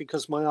watch it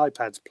because my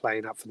iPad's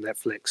playing up for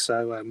Netflix.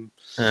 So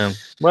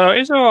Well,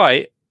 it's all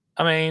right.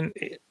 I mean,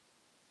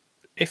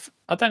 if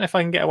I don't know if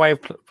I can get away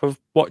with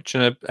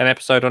watching an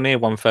episode on here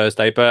one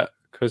Thursday, but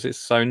because it's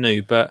so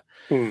new, but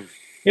it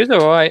was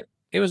all right.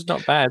 It was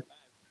not bad.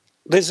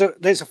 there's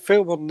a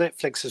film on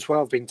Netflix as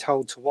well. I've been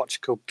told to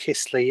watch called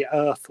Kiss the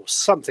Earth or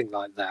something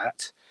like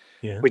that.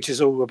 Yeah. Which is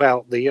all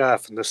about the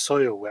earth and the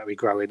soil where we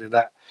grow in, and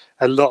that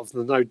a lot of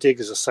the no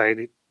diggers are saying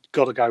it.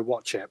 Got to go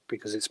watch it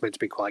because it's meant to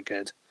be quite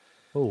good.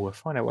 Oh, we'll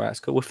find out what that's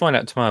called. We'll find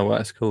out tomorrow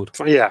what it's called.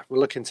 Yeah, we'll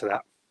look into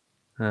that.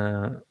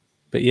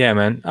 But yeah,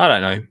 man, I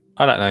don't know.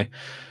 I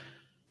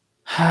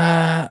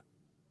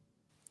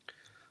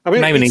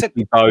mean, Maybe it it's needs to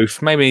be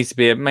both. Maybe it needs to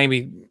be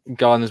maybe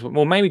Gardeners.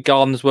 Well, maybe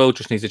Gardeners World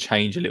just needs to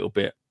change a little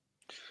bit.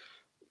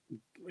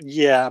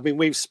 yeah. I mean,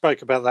 we've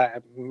spoke about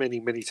that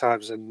many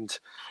times, and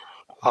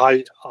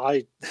I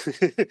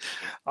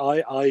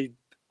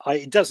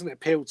it doesn't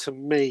appeal to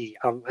me,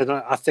 and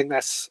I think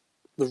that's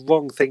the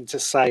wrong thing to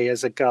say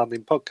as a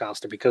gardening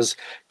podcaster, because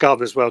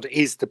Gardener's World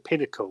is the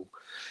pinnacle.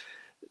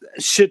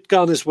 Should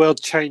Gardener's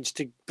World change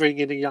to bring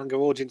in a younger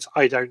audience?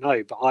 I don't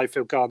know, but I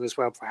feel Gardener's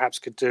World perhaps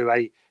could do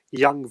a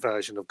young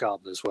version of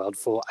Gardener's World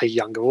for a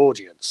younger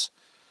audience.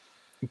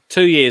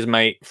 2 years,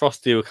 mate.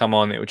 Frosty will come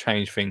on. It will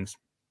change things.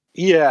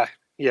 Yeah.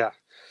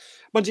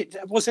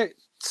 Was it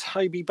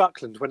Toby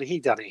Buckland when he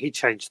done it? He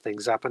changed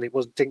things up, and it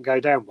didn't go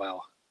down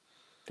well.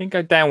 Didn't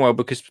go down well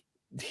because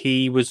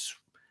he was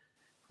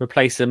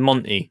replacing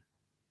Monty.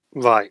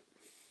 Right.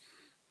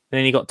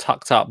 Then he got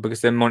tucked up because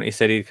then Monty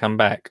said he'd come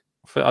back.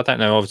 I don't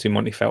know. Obviously,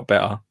 Monty felt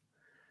better,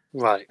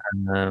 Right.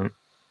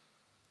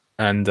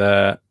 and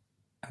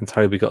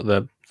Toby got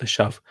the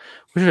shove,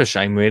 which is a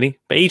shame, really.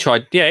 But he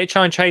tried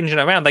changing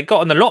it around. They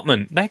got an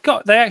allotment. They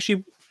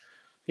actually,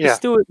 Yeah. it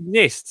still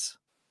exists.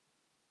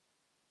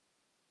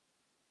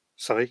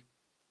 Sorry.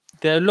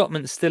 The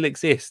allotment still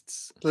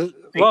exists.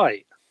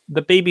 Right.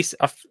 The BBC,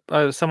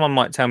 someone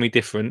might tell me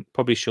different,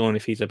 probably Sean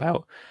if he's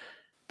about,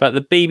 but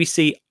the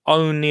BBC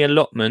own the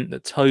allotment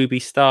that Toby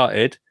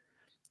started,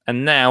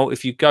 and now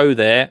if you go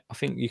there, I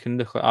think you can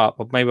look it up,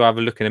 or maybe I'll have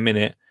a look in a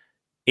minute.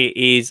 It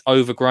is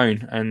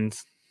overgrown and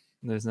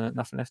there's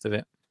nothing left of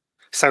it.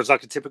 Sounds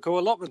like a typical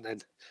allotment then.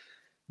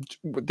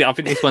 I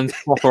think this one's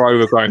proper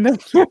overgrown.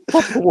 They've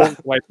walked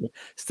away from it.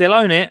 Still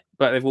own it,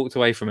 but they've walked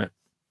away from it.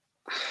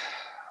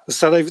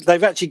 So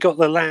they've actually got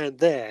the land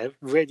there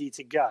ready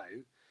to go.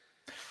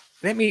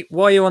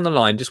 While you're on the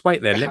line, just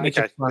wait there. Let me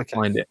Okay, just try and okay.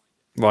 find it.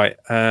 Right.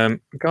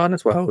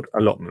 Gardener's World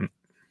allotment.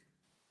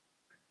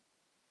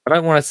 I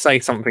don't want to say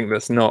something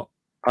that's not.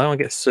 I don't want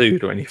to get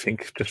sued or anything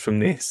just from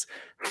this.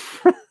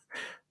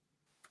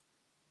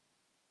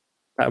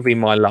 That would be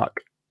my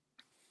luck.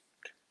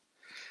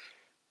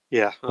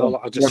 Yeah,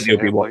 I'll just Monty will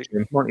be sit and wait.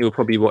 watching. Monty will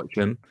probably watch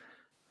them,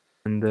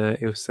 and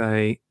he'll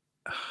say,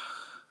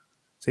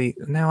 "See,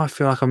 now I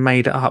feel like I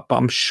made it up, but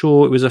I'm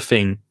sure it was a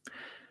thing."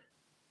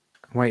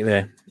 Wait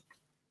there.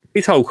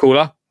 Please hold,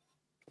 caller.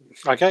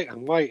 Okay,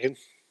 I'm waiting.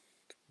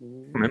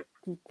 on.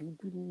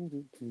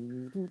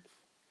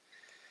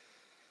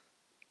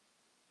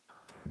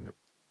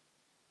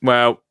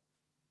 Well,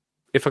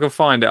 if I can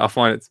find it, I'll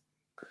find it.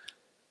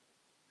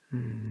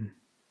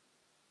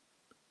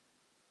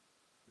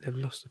 They've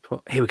lost the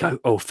plot. Here we go.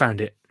 Oh, found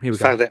it. Here we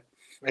go. Found it.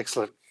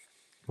 Excellent.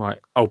 Right.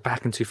 Oh,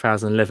 back in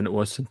 2011 it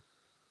was.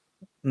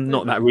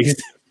 Not that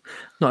recent.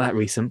 Not that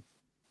recent.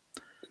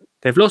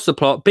 They've lost the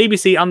plot.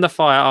 BBC under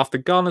fire after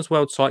Gardener's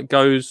World site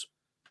goes...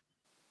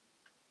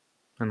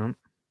 Hang on.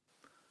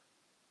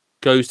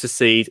 Goes to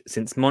seed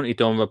since Monty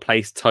Don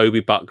replaced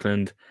Toby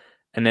Buckland.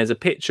 And there's a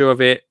picture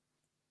of it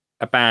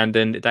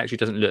abandoned. It actually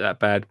doesn't look that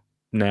bad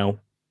now.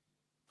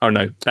 Oh,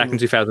 no. Back in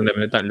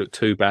 2011 it don't look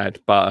too bad.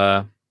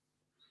 But...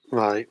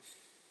 Right.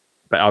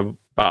 But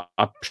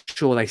I'm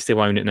sure they still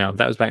own it now.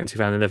 That was back in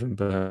 2011,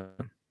 but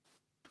I'm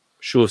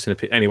sure it's in a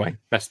pit. Anyway,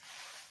 that's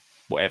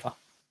whatever.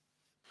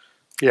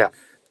 Yeah.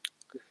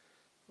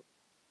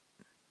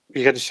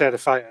 You're going to share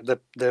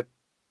the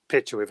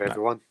picture with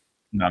everyone?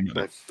 No, I'm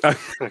not. No.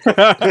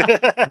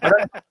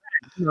 I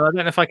don't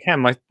know if I can.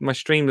 My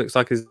stream looks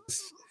like it's I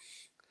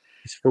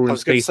falling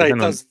was to going to pieces. say,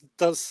 Hang on. it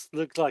does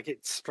look like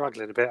it's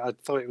struggling a bit. I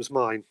thought it was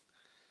mine.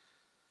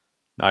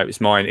 No,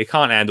 it's mine. It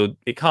can't handle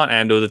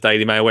the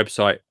Daily Mail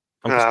website.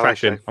 I'm just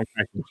crashing. Okay. I'm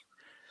crashing.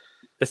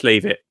 Let's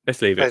leave it.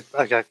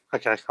 Okay.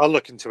 I'll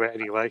look into it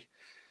anyway.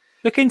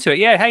 Look into it.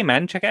 Yeah. Hey,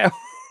 man, check it out.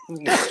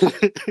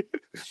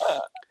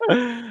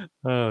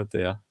 Oh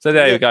dear. So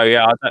there you go.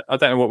 Yeah, I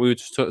don't know what we were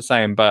just sort of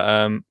saying,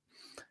 but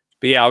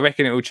yeah, I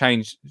reckon it will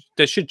change.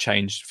 There should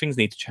change. Things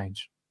need to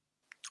change.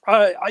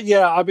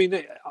 Yeah, I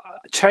mean,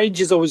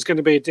 change is always going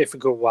to be a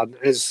difficult one,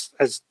 as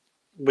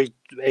we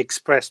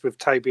expressed with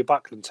Toby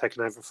Buckland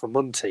taking over from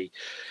Monty,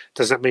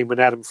 does that mean when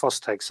Adam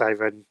Frost takes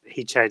over and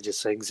he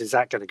changes things, is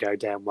that going to go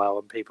down well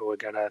and people are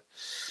going to...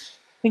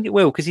 I think it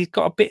will, because he's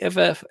got a bit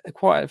of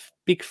quite a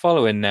big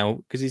following now,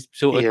 because he's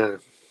sort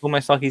of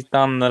almost like he's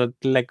done the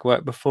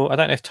legwork before. I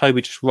don't know if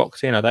Toby just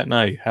rocked in. I don't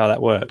know how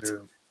that worked. Yeah,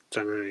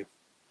 don't know.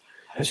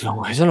 It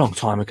was a long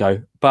time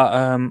ago.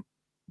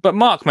 But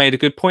Mark made a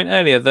good point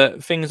earlier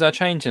that things are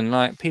changing.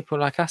 Like people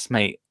like us,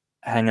 mate,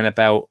 hanging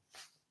about,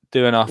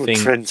 doing our thing.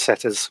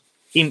 Trendsetters.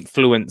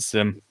 Influence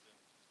them.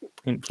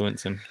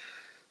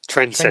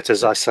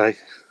 Trendsetters, I say.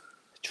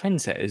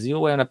 Trendsetters? You're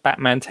wearing a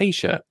Batman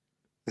t-shirt.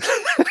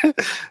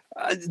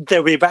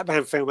 There'll be a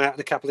Batman film out in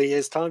a couple of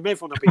years' time.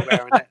 Everyone will be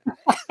wearing it.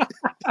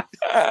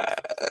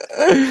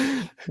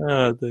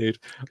 Oh, dude.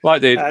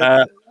 Right, dude.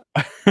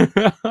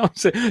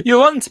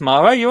 You're on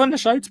tomorrow. You're on the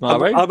show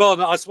tomorrow. I'm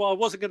on. I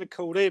wasn't going to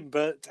call in,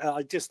 but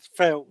I just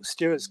felt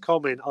Stuart's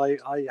comment. I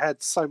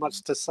had so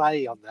much to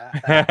say on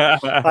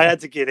that. I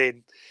had to get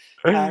in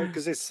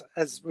because it's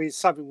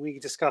something we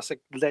discuss at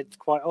length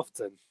quite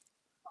often.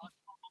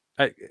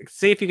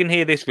 See if you can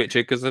hear this,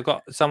 Richard, because I've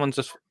got someone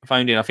just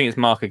phoned in. I think it's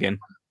Mark again.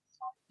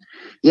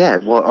 Yeah,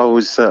 well, I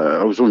was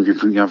wondering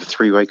if we can have a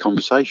three-way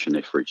conversation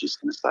if Richard's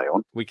going to stay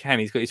on. We can.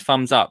 He's got his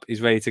thumbs up.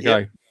 He's ready to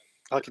go.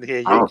 I can hear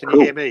you. Oh, can cool.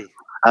 you hear me?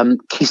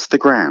 Kiss the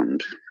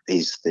Ground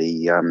is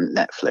the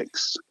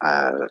Netflix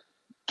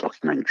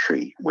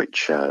documentary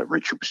which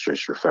Richard was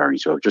just referring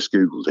to. I've just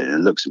Googled it and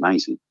it looks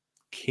amazing.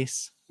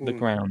 Kiss the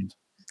Ground.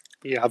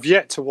 Yeah, I've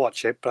yet to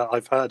watch it, but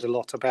I've heard a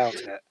lot about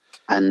it.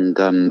 And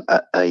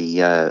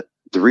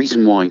the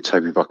reason why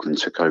Toby Buckland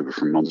took over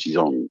from Monty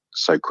Don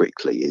so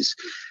quickly is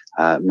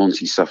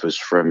Monty suffers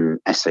from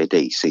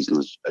SAD,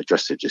 seasonal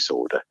adjustment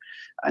disorder,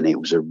 and it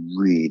was a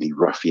really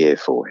rough year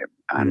for him.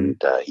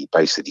 And he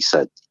basically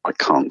said, I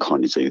can't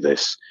kind of do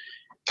this.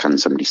 Can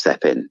somebody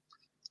step in?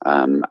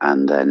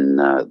 And then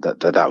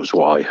that was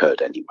what I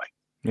heard anyway.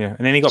 Yeah,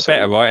 and then he got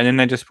better, right? And then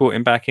they just brought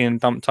him back in and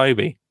dumped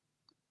Toby.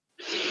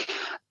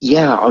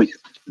 Yeah,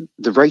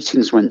 the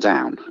ratings went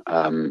down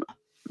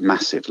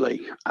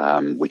massively,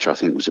 which I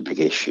think was a big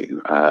issue.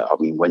 I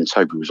mean, when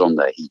Toby was on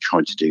there, he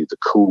tried to do the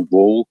cool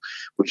wall,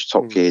 which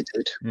Top Gear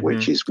did,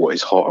 which is what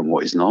is hot and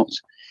what is not.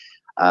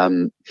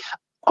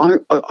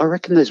 I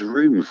reckon there's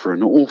room for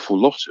an awful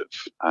lot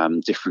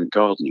of different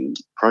gardening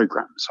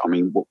programs. I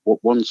mean,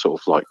 what one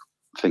sort of like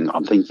thing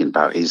I'm thinking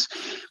about is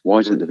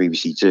why don't the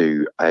BBC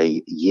do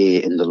a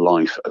year in the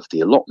life of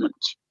the allotment?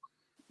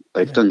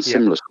 They've done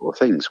similar sort of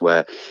things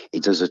where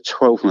it does a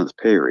 12-month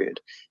period,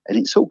 and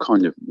it's all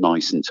kind of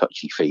nice and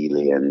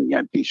touchy-feely and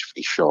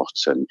beautifully shot,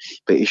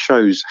 but it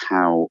shows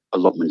how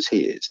allotment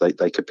is.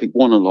 They could pick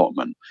one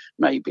allotment,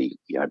 maybe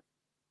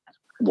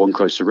one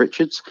close to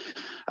Richard's,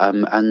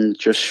 and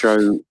just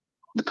show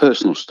the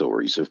personal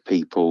stories of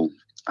people,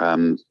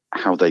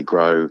 how they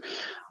grow.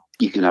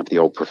 You can have the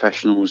old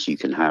professionals, you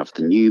can have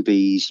the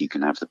newbies, you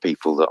can have the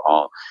people that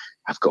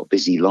have got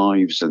busy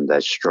lives and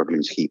they're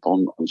struggling to keep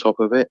on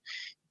top of it.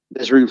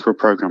 There's room for a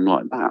program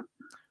like that.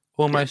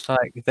 Almost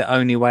like The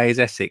Only Way is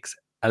Essex,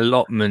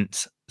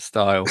 allotment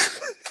style.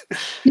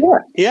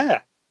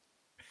 Yeah.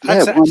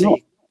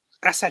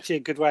 That's actually a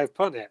good way of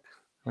putting it.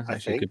 That's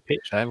actually a good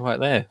picture right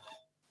there.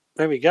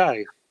 There we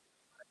go.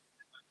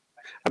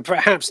 And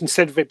perhaps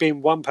instead of it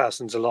being one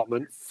person's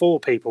allotment, 4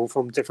 people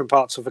from different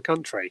parts of the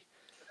country.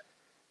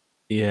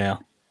 Yeah,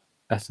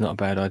 that's not a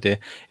bad idea.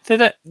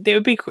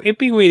 It'd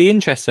be really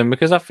interesting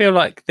because I feel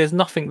like there's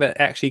nothing that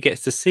actually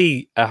gets to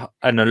see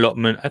an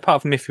allotment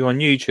apart from if you're on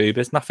YouTube.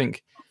 There's nothing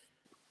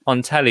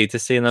on telly to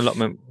see an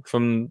allotment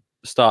from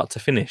start to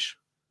finish.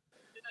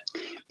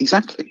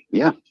 Exactly.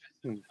 Yeah.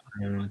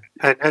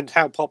 And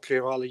how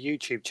popular are the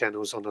YouTube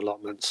channels on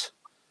allotments?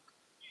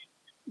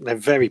 They're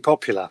very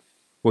popular.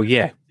 Well,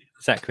 yeah,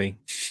 exactly.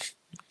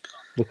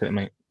 Look at it,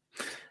 mate.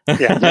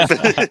 Yeah.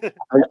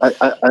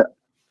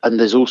 And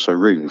there's also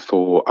room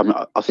for,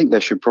 I think there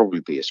should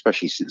probably be,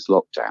 especially since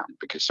lockdown,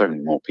 because so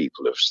many more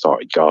people have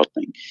started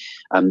gardening,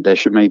 there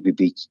should maybe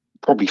be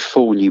probably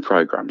 4 new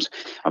programs.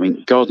 I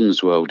mean,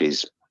 Gardeners World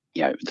is,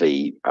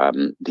 the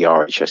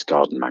RHS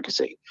Garden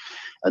magazine.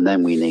 And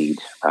then we need,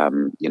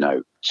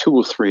 2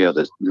 or 3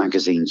 other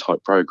magazine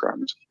type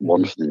programs,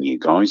 one for the new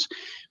guys,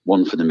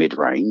 one for the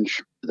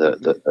mid-range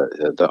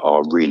that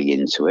are really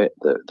into it.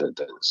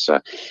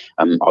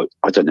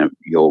 I don't know,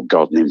 your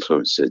garden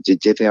influencer,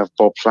 did they have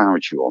Bob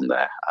Flowerdew on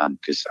there?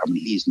 Because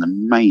he's an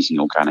amazing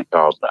organic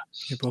gardener.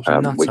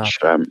 Which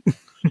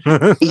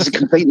he's a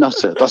complete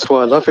nutter. That's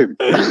why I love him.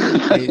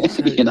 He's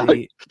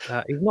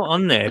not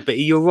on there, but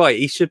you're right.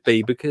 He should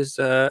be because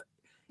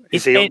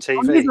is he on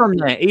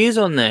TV? He is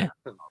on there.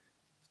 I was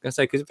gonna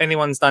say because if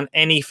anyone's done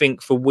anything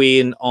for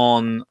Wien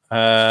on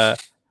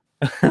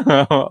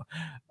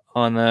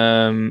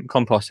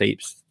compost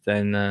heaps,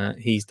 then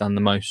he's done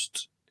the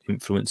most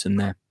influence in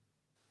there.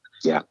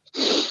 Yeah,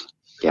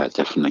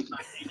 definitely.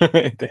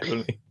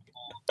 Definitely.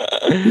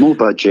 More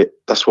budget.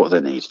 That's what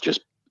they need.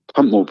 Just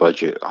pump more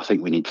budget. I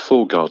think we need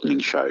 4 gardening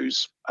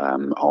shows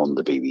on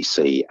the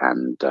BBC,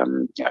 and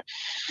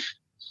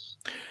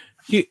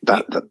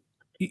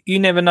you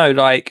never know.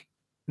 Like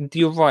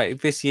you're right.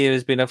 This year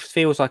has been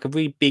feels like a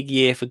really big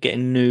year for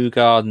getting new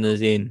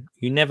gardeners in.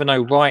 You never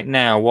know. Right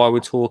now, while we're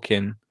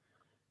talking,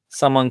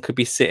 someone could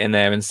be sitting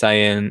there and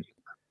saying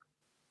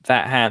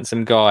that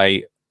handsome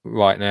guy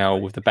right now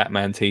with the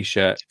Batman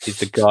T-shirt is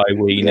the guy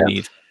we Yeah.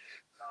 need.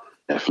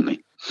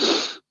 Definitely.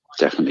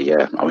 Definitely,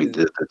 yeah. I mean,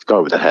 the guy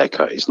with the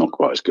haircut is not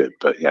quite as good,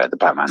 but yeah, the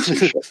Batman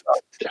T-shirt,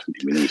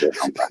 definitely, we need it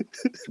on that.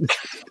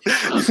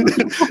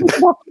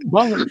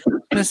 Well,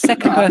 the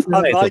second person.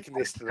 I'm liking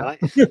this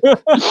tonight.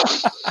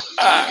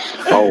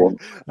 I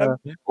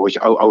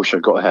wish I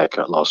got a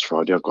haircut last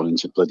Friday. I've gone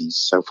into bloody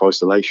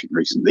self-isolation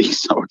recently,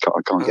 so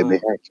I can't get my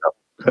haircut.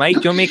 Mate,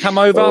 do you want me to come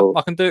over? Oh.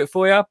 I can do it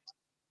for you.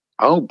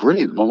 Oh,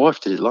 brilliant. My wife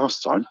did it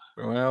last time.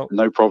 Well,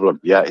 No problem.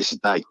 Yeah, it's a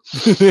day.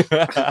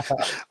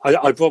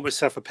 I brought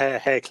myself a pair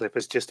of hair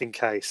clippers just in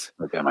case.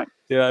 Okay, mate.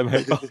 yeah,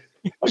 mate.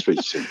 I'll speak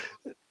to you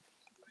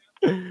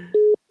soon.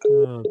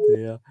 Oh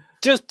dear.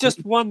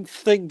 Just one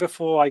thing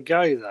before I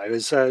go though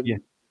is Yeah.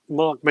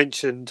 Mark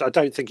mentioned. I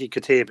don't think he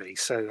could hear me,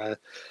 so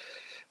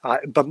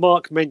but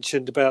Mark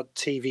mentioned about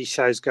TV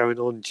shows going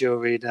on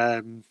during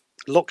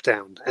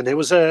lockdown, and there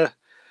was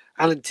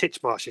Alan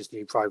Titchmarsh's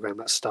new program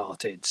that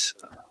started.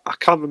 I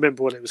can't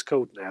remember what it was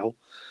called now.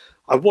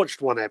 I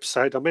watched one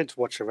episode. I meant to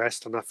watch the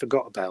rest, and I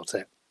forgot about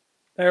it.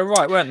 They were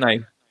right, weren't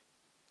they?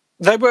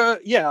 They were,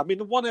 yeah. I mean,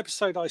 the one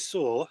episode I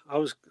saw, I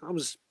was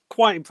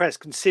quite impressed,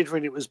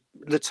 considering it was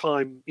the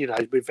time,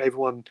 with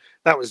everyone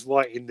that was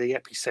right in the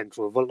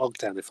epicenter of a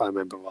lockdown, if I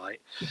remember right,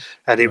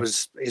 and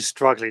is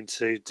struggling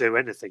to do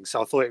anything.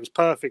 So I thought it was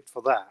perfect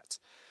for that.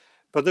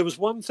 But there was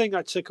one thing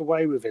I took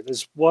away with it.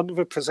 There's one of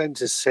the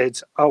presenters said,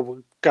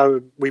 "Oh,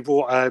 we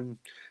bought a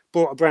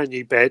brand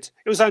new bed.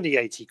 It was only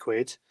 80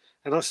 quid."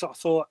 And I sort of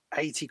thought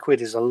 80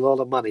 quid is a lot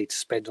of money to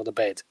spend on a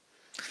bed.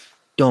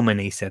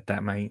 Domini said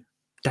that, mate.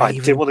 I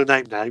didn't want to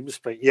name names,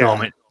 but yeah.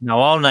 Dom it.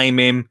 No, I'll name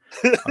him.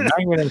 I'm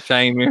naming and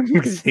shaming him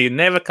because he's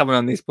never coming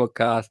on this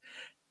podcast.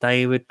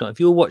 David,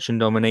 if you're watching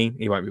Domini,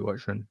 he won't be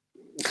watching.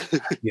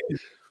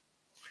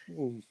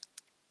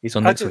 He's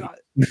on next week.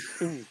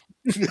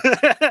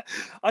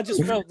 I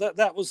just felt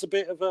that was a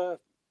bit of a.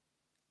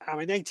 I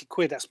mean, 80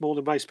 quid, that's more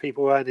than most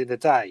people earn in a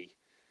day.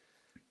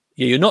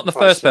 Yeah, you're not the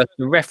first person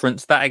to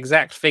reference that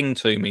exact thing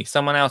to me.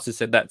 Someone else has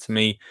said that to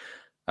me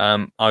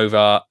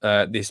over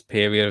this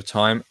period of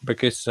time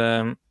because,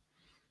 yeah,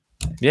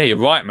 you're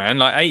right, man.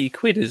 Like 80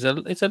 quid it's a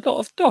lot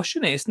of dosh,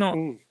 isn't it? It's not.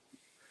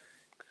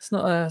 It's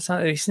not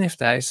something to be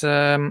sniffed at. It's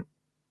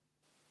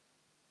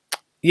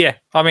yeah.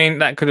 I mean,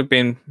 that could have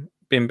been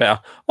better.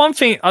 One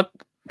thing I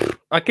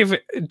give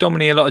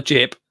Dominic a lot of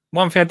jip.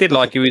 One thing I did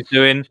like he was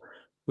doing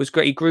was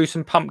great. He grew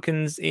some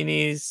pumpkins in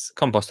his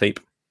compost heap.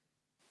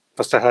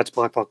 Must have heard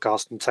my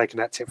podcast and taken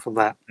that tip from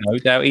that. No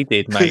doubt he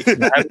did, mate.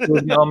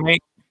 On me.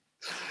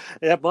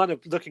 Yeah, mine are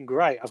looking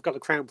great. I've got the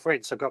Crown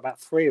Prince. I've got about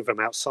 3 of them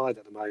outside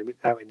at the moment,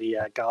 out in the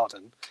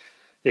garden.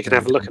 You can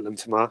have a look at them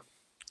tomorrow.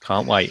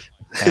 Can't wait.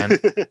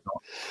 Can't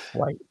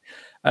wait.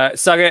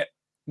 Sugget,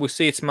 we'll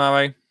see you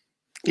tomorrow.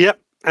 Yep.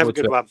 Have a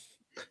good one.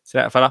 See you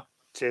later, fella.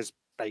 Cheers.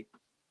 Bye.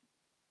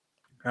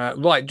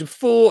 Right,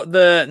 before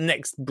the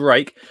next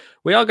break,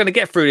 we are going to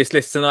get through this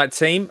list tonight,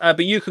 team.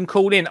 But you can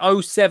call in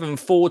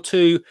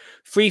 0742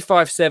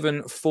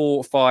 357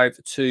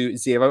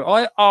 4520.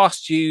 I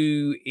asked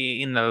you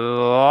in the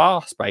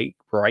last break,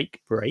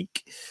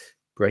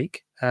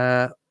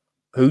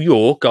 who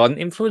your garden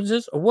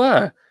influencers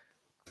were.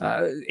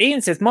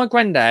 Ian says, my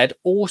granddad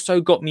also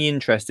got me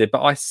interested,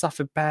 but I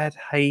suffered bad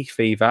hay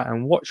fever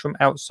and watched from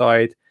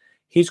outside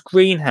his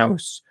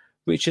greenhouse.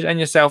 Richard and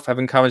yourself have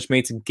encouraged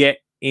me to get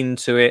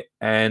into it,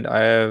 and I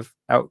have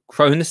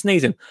outgrown the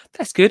sneezing.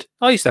 That's good.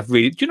 I used to have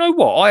do you know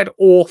what? I had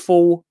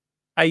awful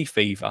hay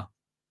fever,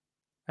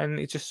 and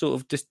it just sort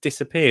of just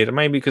disappeared.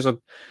 Maybe because I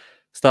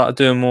started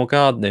doing more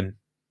gardening.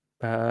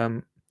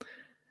 But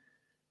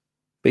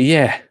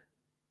yeah,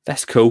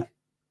 that's cool.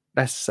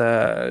 That's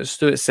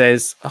Stuart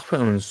says. I'll put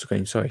it on the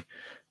screen. Sorry,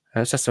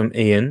 that's from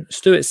Ian.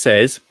 Stuart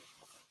says,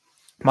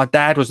 my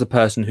dad was the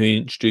person who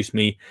introduced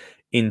me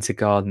into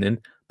gardening,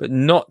 but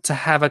not to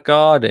have a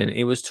garden.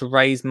 It was to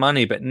raise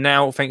money. But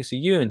now, thanks to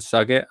you and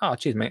Sugget,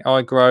 cheers, mate.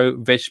 I grow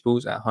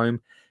vegetables at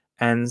home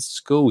and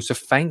school. So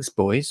thanks,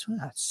 boys.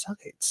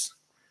 Sugget.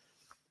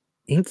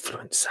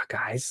 Influencer,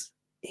 guys.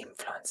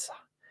 Influencer.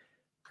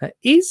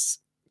 Is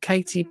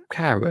Katie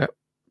Carrot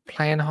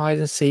playing hide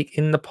and seek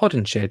in the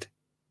podding shed?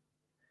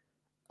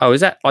 Oh,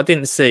 is that? I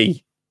didn't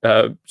see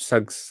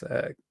Sug's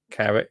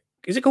Carrot.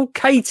 Is it called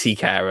Katie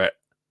Carrot?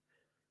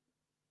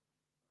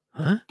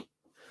 Huh?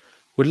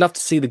 Would love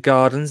to see the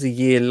gardens a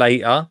year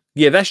later.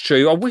 Yeah, that's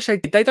true. I wish they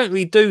did. They don't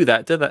really do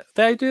that, do they? Do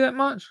they do that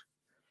much?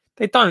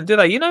 They don't, do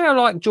they? You know how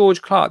like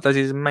George Clark does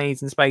his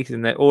amazing spaces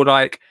in there, or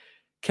like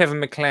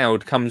Kevin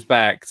McLeod comes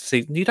back to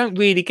see. You don't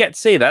really get to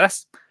see that.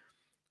 That's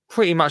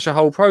pretty much a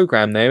whole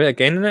program there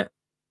again, isn't it?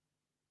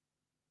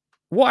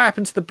 What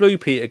happened to the Blue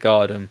Peter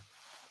Garden?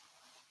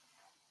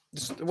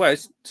 Well,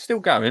 it's still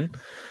going,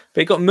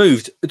 but it got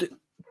moved.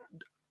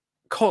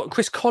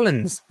 Chris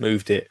Collins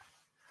moved it.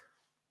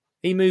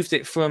 He moved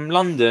it from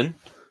London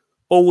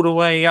all the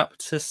way up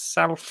to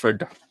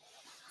Salford.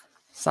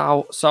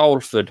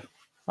 Salford.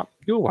 Up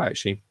your way,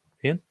 actually,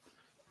 Ian.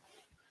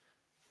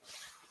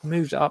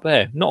 Moved it up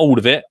there. Not all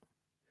of it,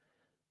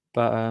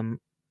 but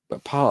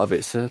part of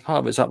it's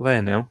up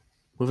there now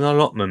with an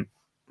allotment,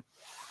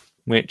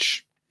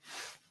 which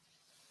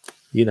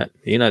you know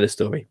the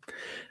story.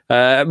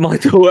 My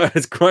daughter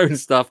has grown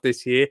stuff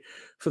this year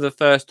for the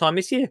first time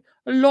this year.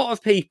 A lot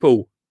of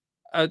people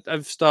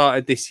have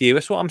started this year.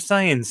 That's what I'm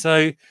saying.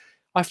 So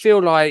I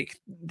feel like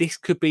this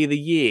could be the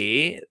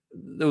year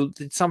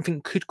that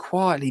something could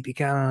quietly be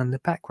going on in the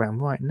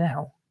background right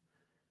now.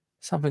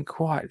 Something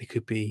quietly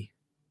could be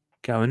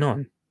going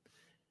on.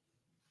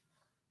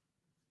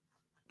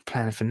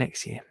 Planning for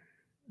next year.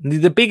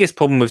 The biggest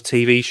problem with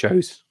TV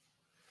shows,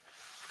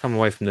 come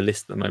away from the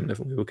list at the moment,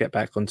 we will get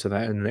back onto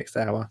that in the next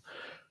hour.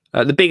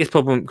 The biggest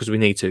problem, because we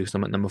need to, because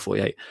I'm at number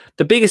 48.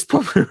 The biggest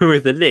problem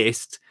with the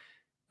list,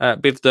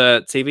 with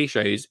the TV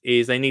shows,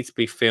 is they need to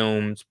be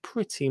filmed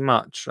pretty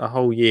much a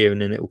whole year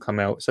and then it will come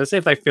out. So say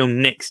if they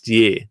film next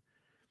year,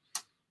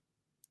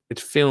 they'd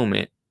film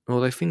it.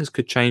 Although things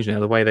could change now,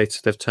 the way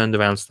they've turned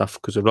around stuff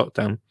because of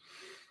lockdown.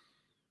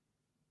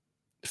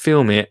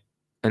 Film it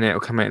and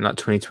it'll come out in like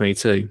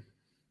 2022.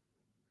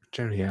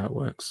 Generally how it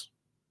works.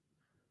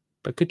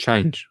 But it could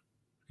change.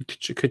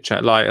 It could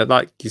change.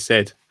 Like you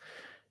said,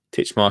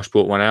 Titchmarsh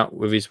brought one out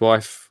with his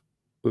wife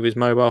with his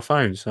mobile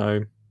phone.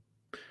 So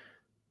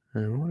I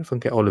wonder if I can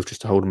get Olive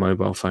just to hold a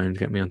mobile phone to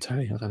get me on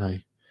telly. I don't know.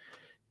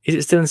 Is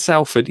it still in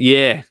Salford?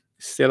 Yeah,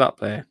 it's still up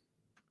there.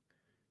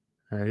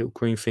 Little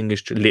green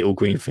fingers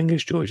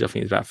George. I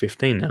think it's about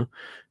 15 now.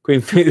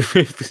 Green fingers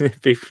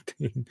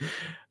 15.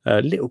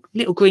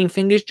 Little green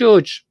fingers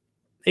George.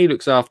 He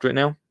looks after it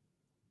now.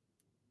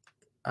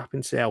 Up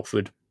in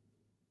Salford.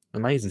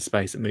 Amazing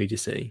space at Media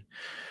City.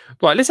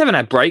 Right, let's have an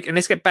ad break and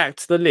let's get back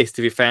to the list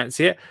if you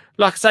fancy it.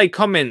 Like I say,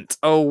 comment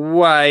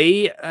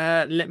away.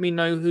 Let me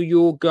know who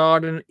your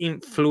garden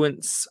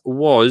influence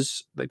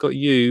was that got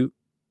you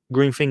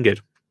green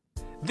fingered.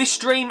 This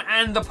stream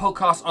and the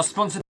podcast are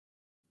sponsored.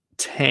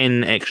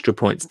 10 extra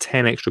points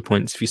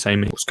if you say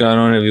me. What's going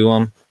on,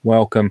 everyone?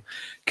 Welcome.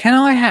 Can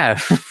I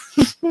have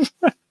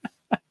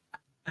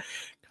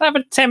a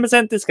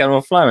 10% discount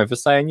on Flomo for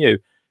saying you?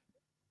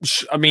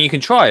 I mean, you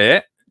can try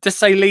it. Just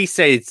say Lee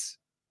said,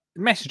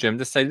 message him.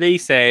 Just say Lee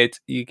said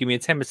you give me a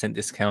 10%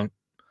 discount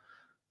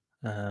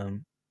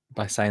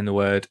by saying the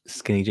word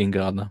Skinny Jean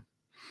Gardener,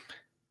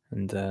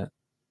 and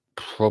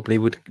probably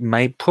would.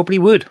 They probably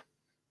would.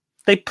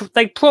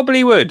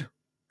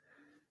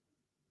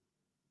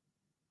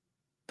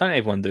 Don't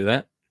everyone do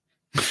that?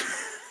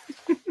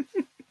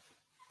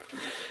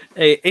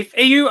 If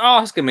are you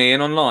asking me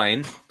and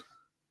online,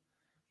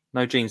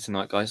 no jeans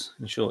tonight, guys,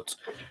 in shorts.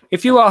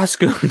 If you ask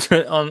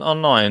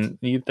online,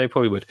 they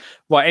probably would.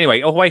 Right,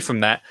 anyway, away from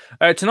that.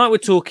 Tonight we're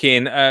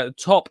talking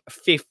top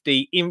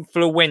 50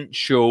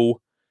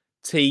 influential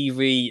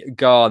TV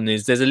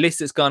gardeners. There's a list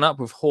that's gone up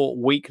with Hort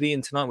Weekly,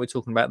 and tonight we're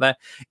talking about that.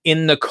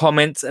 In the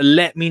comments,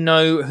 let me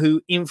know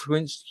who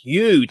influenced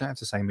you. You don't have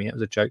to say me, it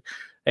was a joke.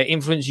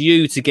 Influenced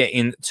you to get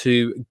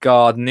into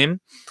gardening.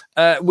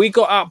 We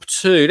got up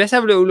to, let's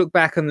have a little look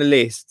back on the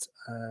list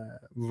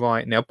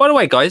right now. By the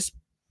way, guys,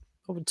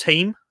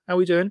 team, how are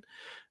we doing?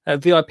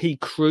 VIP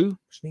crew,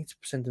 just need to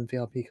send them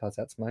VIP cards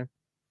out tomorrow.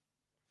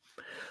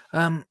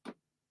 If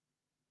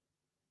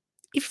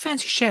you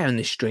fancy sharing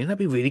this stream, that'd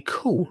be really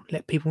cool.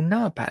 Let people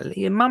know about it. Let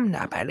your mum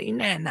know about it. Your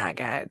nan know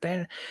about it.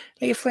 Let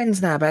your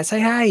friends know about it.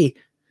 Say, hey,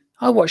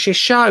 I watch this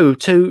show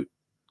 2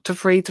 to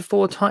 3 to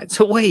 4 times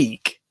a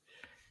week.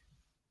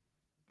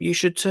 You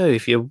should too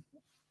if you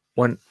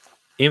want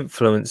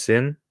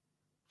influencing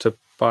to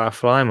buy a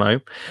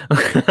Flymo.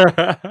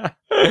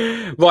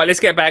 Right, let's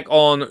get back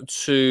on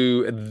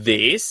to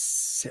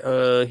this.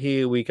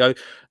 Here we go.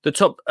 The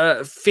top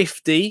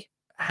 50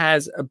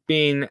 has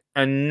been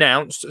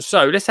announced.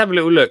 So let's have a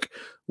little look.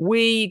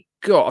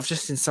 I've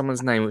just seen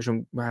someone's name, which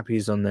I'm happy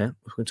is on there.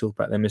 We're going to talk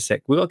about them in a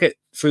sec. We've got to get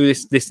through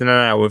this in an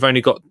hour. We've only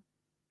got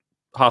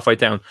halfway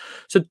down.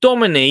 So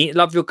Dominique,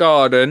 Love Your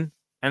Garden,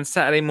 and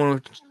Saturday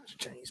Morning...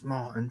 James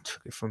Martin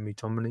took it from me,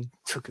 Dominique.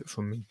 Took it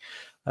from me.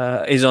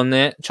 Is on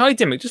there. Charlie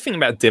Dimmock, just thinking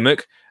about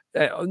Dimmock.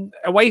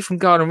 Away from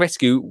Garden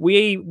Rescue,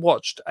 we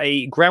watched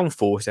a Ground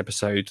Force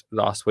episode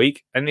last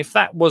week, and if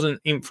that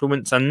wasn't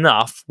influence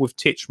enough with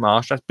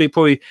Titchmarsh, that's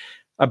probably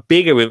a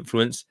bigger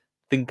influence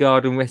than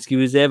Garden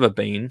Rescue has ever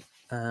been.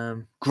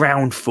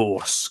 Ground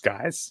Force,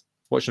 guys.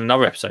 Watching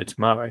another episode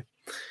tomorrow.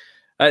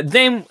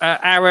 Then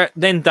Ara,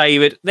 then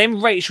David,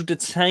 then Rachel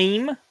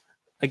DeTame,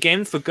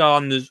 again for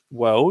Gardener's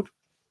World.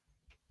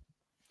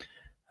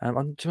 To be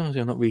honest,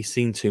 I've not really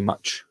seen too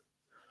much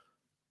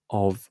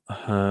of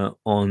her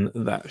on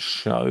that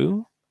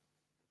show.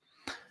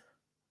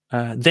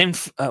 Then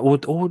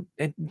or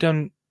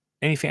done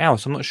anything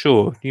else? I'm not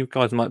sure. You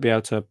guys might be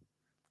able to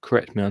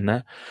correct me on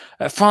that.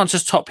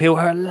 Frances Tophill,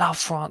 I love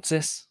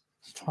Frances.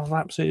 I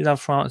absolutely love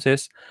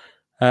Frances.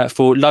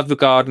 For Love the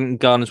Garden and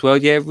Gardener's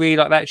World, yeah, really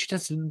like that. She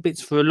does some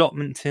bits for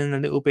Allotmenton a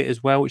little bit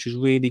as well, which is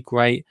really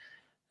great.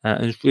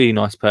 And is a really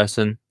nice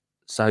person.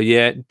 So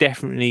yeah,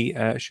 definitely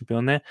should be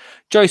on there.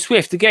 Joe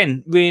Swift,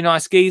 again, really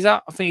nice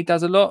geezer. I think he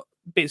does a lot.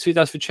 bits he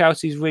does for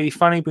Chelsea is really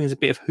funny, brings a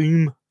bit of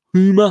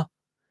humour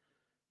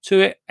to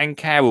it. And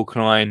Carol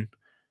Klein,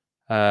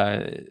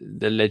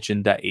 the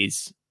legend that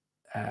is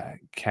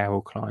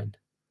Carol Klein,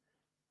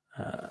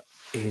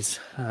 is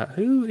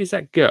who is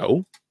that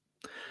girl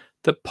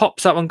that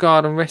pops up on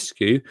Garden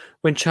Rescue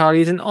when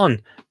Charlie isn't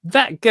on?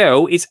 That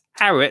girl is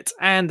Arrett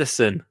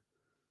Anderson.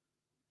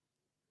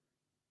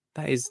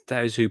 That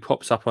is who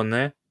pops up on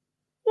there.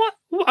 What?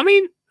 I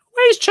mean,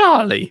 where's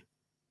Charlie?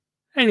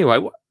 Anyway,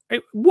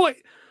 what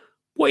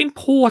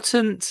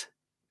important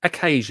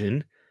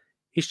occasion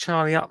is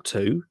Charlie up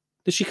to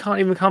that she can't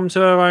even come to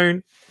her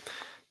own?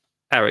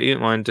 Arrett, you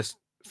don't mind just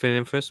filling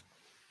in for us?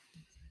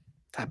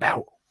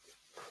 About.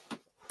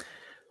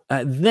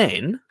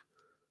 Then,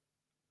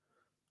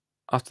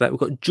 after that, we've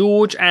got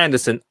George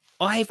Anderson.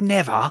 I've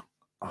never...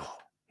 Oh,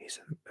 here's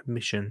an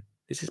admission.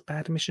 Is this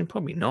bad admission?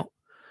 Probably not.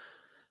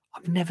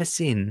 I've never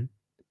seen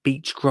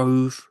Beech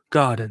Grove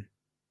Garden.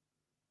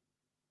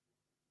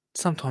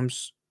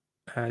 Sometimes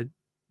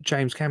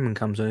James Cameron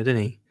comes on it,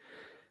 doesn't he?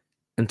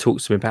 And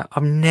talks to me about...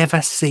 I've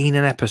never seen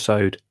an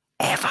episode.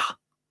 Ever.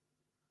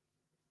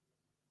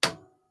 I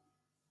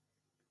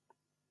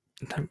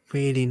don't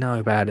really know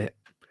about it.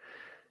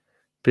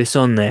 But it's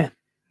on there,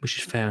 which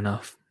is fair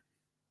enough.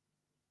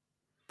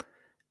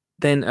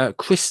 Then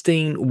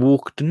Christine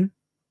Walkden,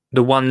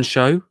 The One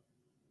Show.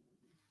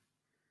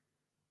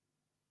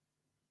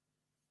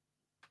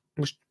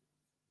 Which...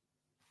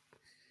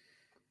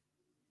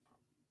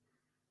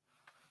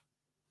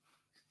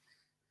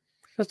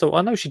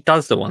 I know she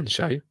does The One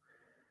Show.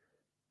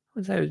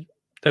 What's that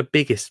the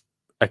biggest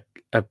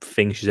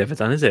thing she's ever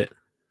done, is it?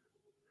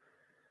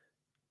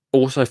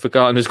 Also for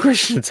Gardener's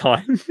Question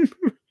Time.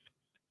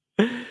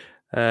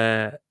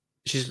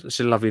 She's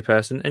a lovely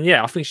person. And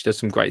yeah, I think she does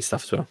some great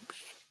stuff as well.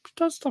 She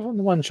does stuff on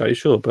The One Show,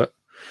 sure, but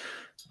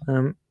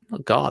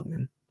not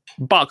gardening.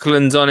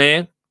 Buckland's on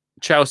here.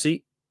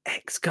 Chelsea.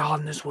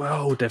 Ex-Gardener's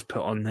World they've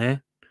put on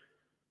there.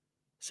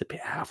 It's a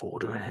bit out of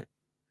order, isn't it?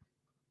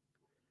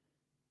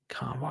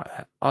 Can't write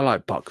that. I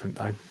like Buckland,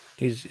 though.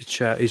 He's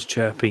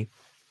chirpy.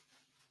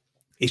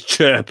 He's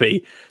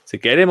chirpy. So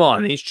get him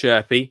on. He's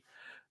chirpy.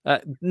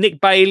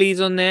 Nick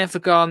Bailey's on there for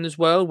Gardener's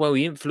World. Well,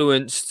 he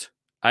influenced...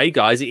 Hey,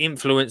 guys, he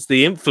influenced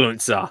the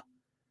influencer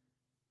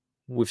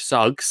with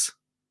Suggs.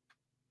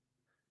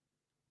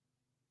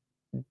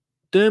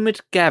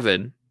 Dermot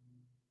Gavin.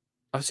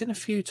 I've seen a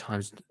few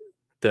times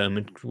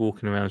Dermot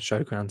walking around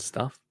Showground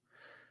stuff.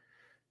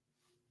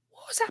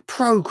 What was that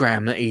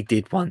program that he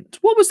did once?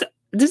 What was that?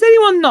 Does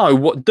anyone know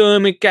what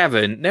Dermot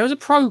Gavin? There was a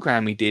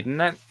program he did, and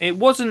that it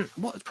wasn't.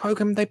 What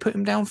program did they put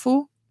him down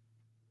for?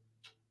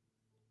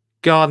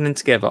 Gardening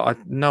Together. I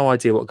have no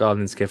idea what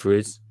Gardening Together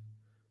is.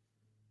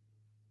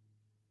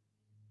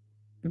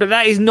 But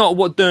that is not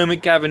what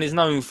Dermot Gavin is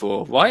known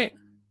for, right?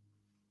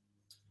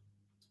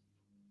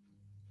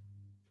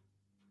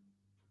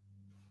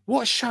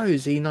 What show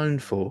is he known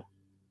for?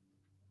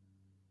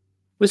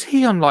 Was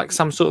he on like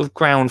some sort of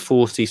ground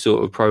forcey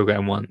sort of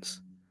program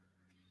once?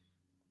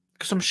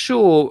 Because I'm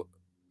sure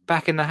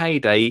back in the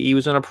heyday he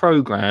was on a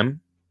program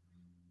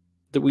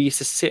that we used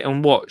to sit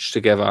and watch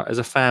together as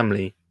a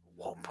family.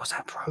 What was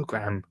that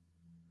program?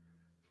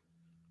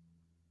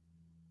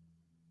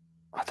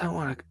 I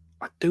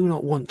do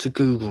not want to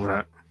Google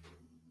that.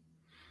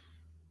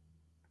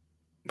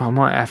 But I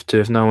might have to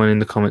if no one in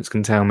the comments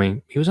can tell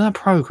me. He was on a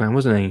program,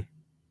 wasn't he?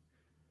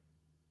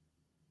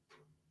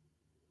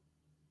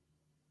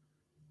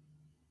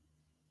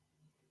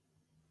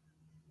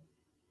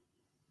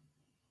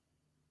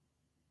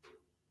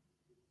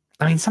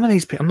 I mean, some of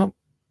these people, I'm not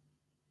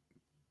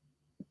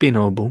being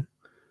horrible.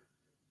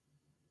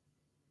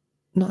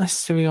 Not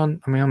necessarily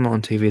on, I mean, I'm not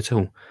on TV at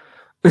all.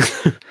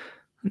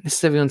 Not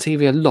necessarily on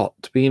TV a lot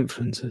to be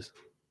influencers.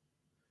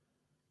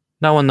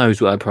 No one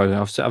knows what that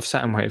program is. I've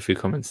sat and waited for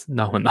your comments.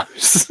 No one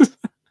knows.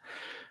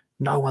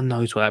 No one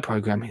knows what that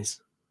program is.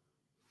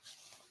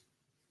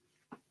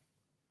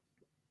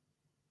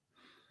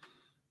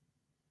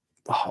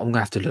 Oh, I'm going to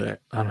have to look at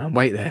it. I don't know.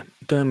 Wait there.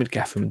 Dermot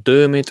Gavin.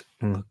 Dermot.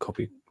 I'm going to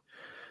copy.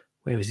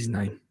 Where was his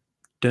name?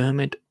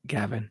 Dermot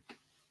Gavin.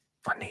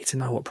 I need to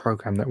know what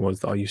program that was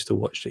that I used to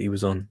watch that he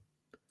was on.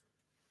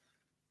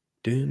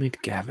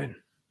 Dermot Gavin.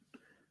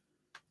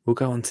 We'll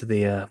go on to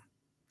the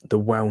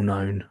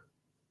well-known.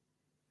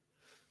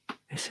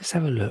 Let's just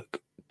have a look.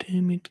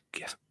 Dermot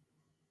Gavin.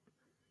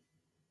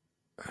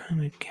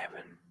 Dermot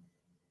Gavin.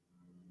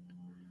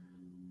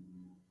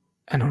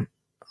 Hang on.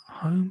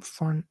 Home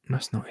front.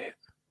 That's not it.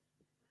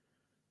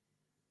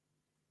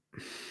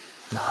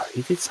 No,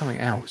 he did something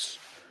else.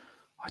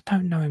 I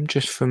don't know him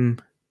just from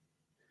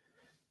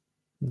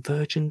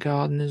Virgin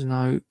Gardeners,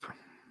 nope.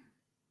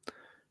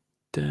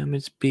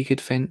 Dermot's Big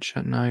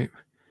Adventure, nope.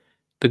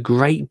 The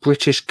Great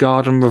British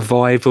Garden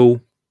Revival,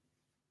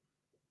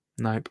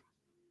 nope.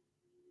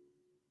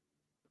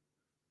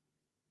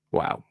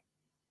 Wow,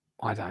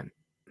 I can't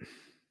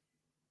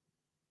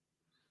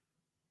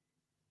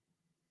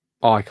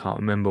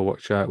remember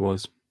what show it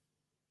was.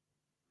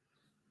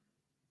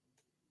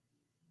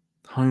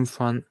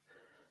 Homefront,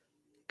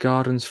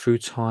 Gardens Through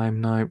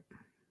Time, nope.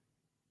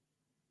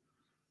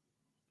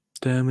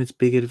 Dermot's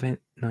Big Advent.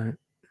 No.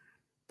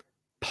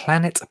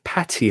 Planet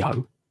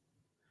Patio.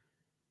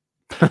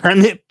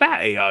 Planet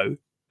Patio.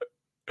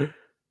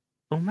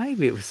 Or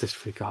maybe it was just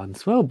for Garden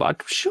as well, but I'm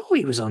sure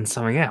he was on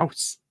something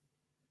else.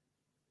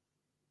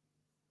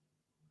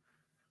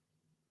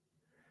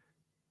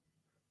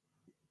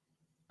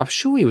 I'm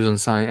sure he was on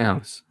something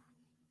else.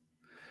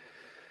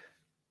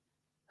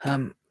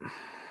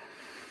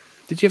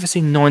 Did you ever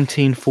see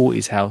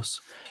 1940s House?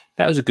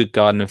 That was a good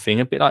gardener thing,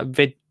 a bit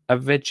like a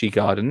veggie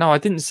garden. No, I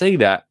didn't see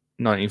that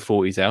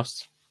 1940s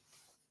House.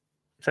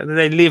 So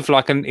they live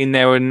like in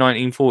their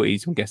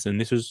 1940s. I'm guessing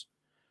this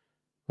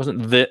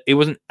it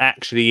wasn't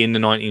actually in the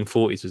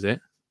 1940s, was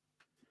it?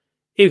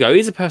 Here we go.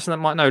 Here's a person that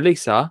might know,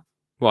 Lisa.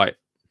 Right.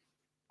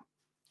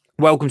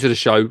 Welcome to the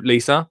show,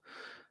 Lisa.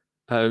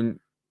 You're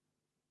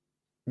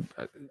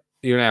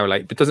an hour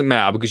late, but it doesn't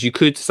matter because you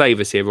could save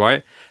us here,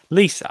 right?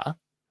 Lisa,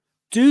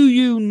 do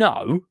you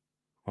know,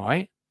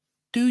 right?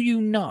 Do you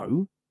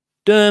know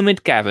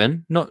Dermot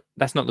Gavin?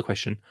 That's not the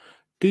question.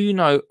 Do you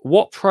know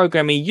what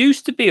program he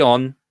used to be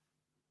on?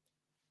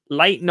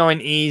 Late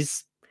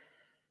 90s,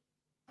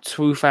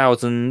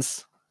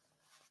 2000s.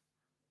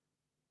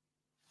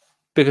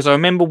 Because I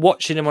remember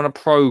watching him on a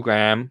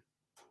program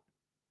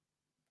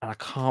and I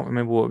can't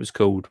remember what it was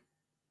called.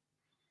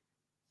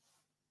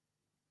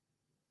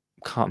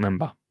 Can't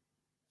remember.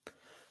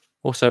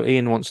 Also,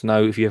 Ian wants to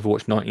know if you ever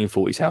watched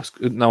 1940s House.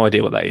 No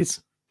idea what that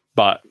is.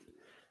 But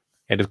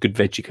it had a good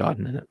veggie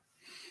garden in it.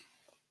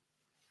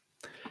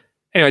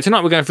 Anyway,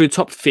 tonight we're going through the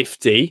top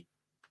 50.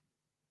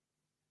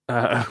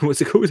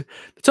 What's it called?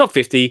 The top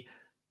 50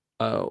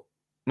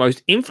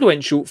 most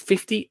influential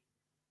 50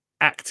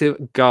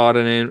 active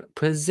gardening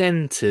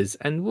presenters.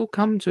 And we'll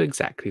come to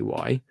exactly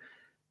why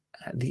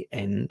at the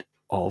end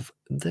of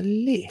the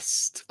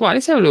list. Right,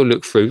 let's have a little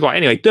look through. Right,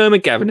 anyway,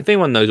 Dermot Gavin, if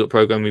anyone knows what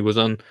programme he was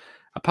on,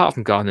 apart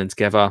from Gardening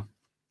Together,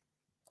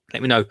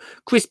 let me know.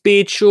 Chris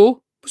Beardshaw.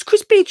 Was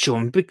Chris Beardshaw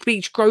in Big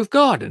Beach Grove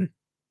Garden?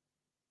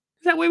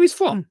 Is that where he's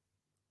from?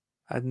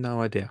 I had no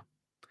idea.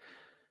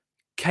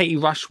 Katie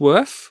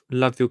Rushworth,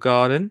 Love Your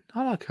Garden.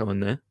 I like her on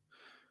there.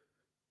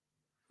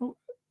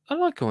 I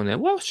like her on there.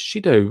 What else does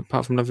she do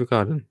apart from Love Your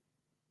Garden? I'm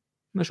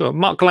not sure.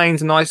 Mark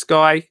Lane's a nice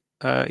guy.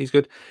 He's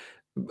good.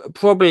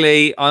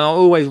 Probably, I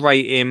always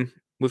rate him.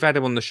 We've had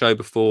him on the show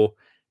before.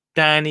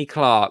 Danny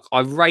Clark.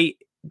 I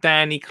rate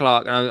Danny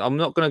Clark. And I'm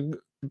not going to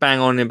bang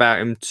on about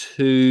him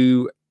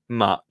too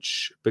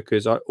much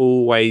because I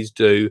always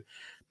do.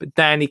 But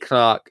Danny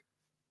Clark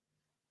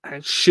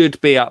should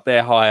be up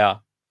there higher.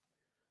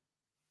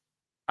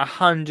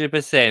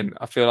 100%.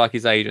 I feel like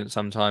his agent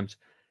sometimes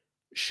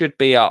should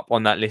be up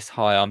on that list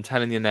higher. I'm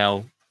telling you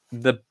now,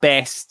 the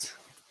best.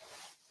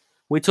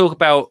 We talk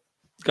about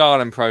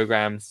garden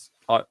programs.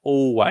 I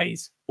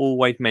always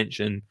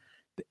mention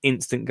the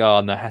Instant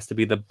Gardener has to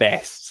be the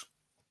best.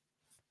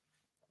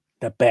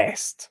 The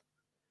best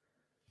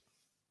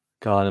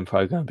garden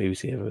program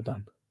BBC ever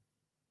done.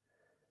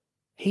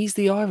 He's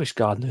the Irish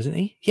gardener, isn't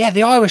he? Yeah,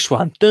 the Irish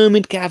one,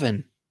 Dermot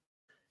Gavin.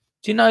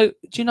 Do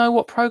you know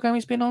what program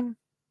he's been on?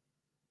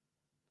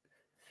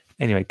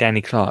 Anyway,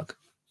 Danny Clark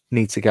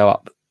needs to go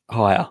up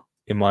higher,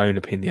 in my own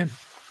opinion.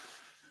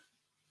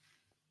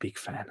 Big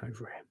fan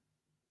over him.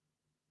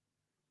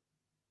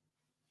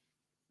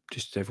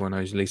 Just so everyone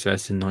knows, Lisa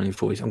Edson,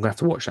 1940s. I'm going to have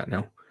to watch that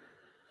now.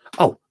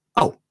 Oh,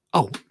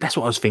 that's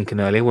what I was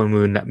thinking earlier when we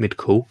were in that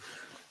mid-call.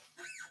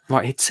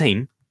 Right, hit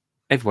team.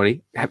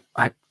 Everybody,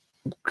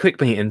 quick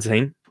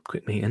meeting.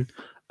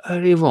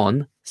 Earlier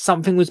on,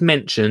 something was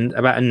mentioned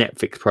about a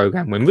Netflix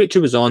program. When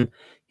Richard was on,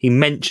 he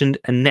mentioned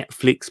a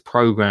Netflix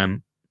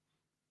program.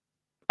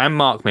 And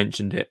Mark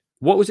mentioned it.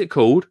 What was it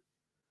called?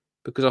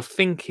 Because I'm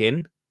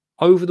thinking,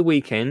 over the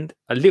weekend,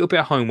 a little bit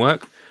of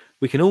homework,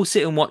 we can all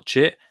sit and watch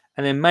it.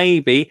 And then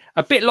maybe,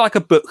 a bit like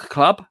a book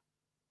club,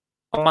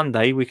 on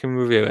Monday we can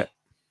review it.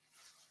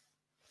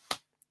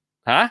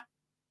 Huh?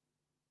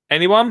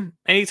 Anyone?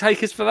 Any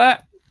takers for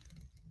that?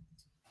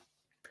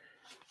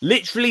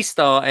 Literally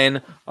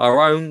starting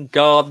our own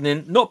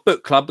gardening, not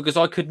book club, because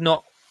I could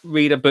not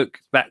read a book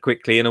that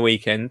quickly in a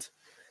weekend,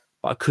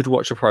 but I could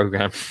watch a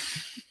program.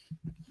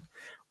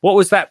 What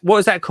was that? What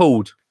was that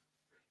called?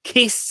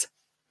 Kiss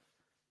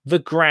the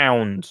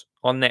Ground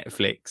on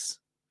Netflix.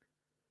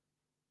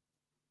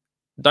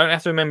 Don't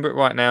have to remember it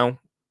right now.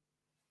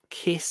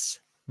 Kiss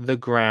the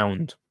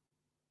Ground.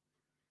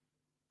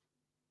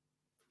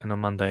 And on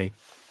Monday,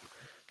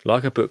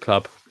 like a book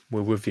club,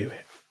 we'll review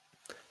it.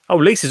 Oh,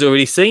 Lisa's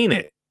already seen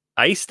it.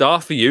 A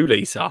star for you,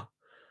 Lisa.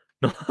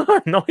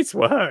 Nice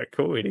work.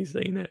 Already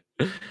seen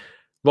it.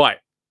 Right.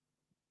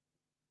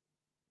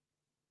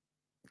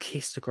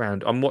 Kiss the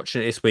Ground. I'm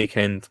watching it this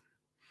weekend.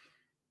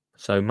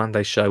 So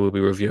Monday's show, we'll be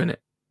reviewing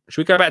it.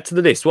 Should we go back to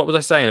the list? What was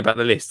I saying about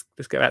the list?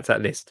 Let's get back to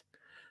that list.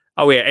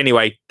 Oh, yeah.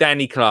 Anyway,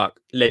 Danny Clark,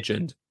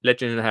 legend.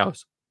 Legend in the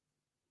house.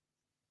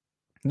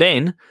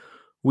 Then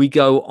we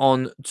go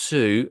on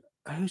to...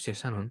 Who's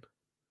this? Hang on.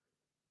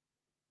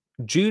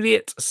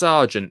 Juliet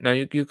Sargent. Now,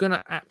 you're going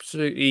to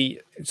absolutely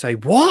say,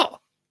 what?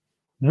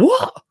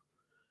 What?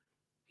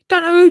 You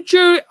don't know who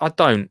Juliet... I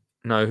don't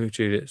know who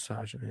Juliet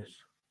Sargent is.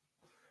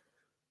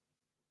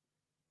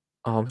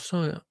 Oh, I'm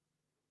sorry.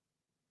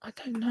 I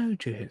don't know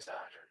Judith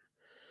Sargent.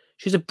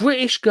 She's a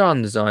British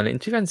garden designer. In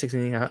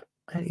 2016,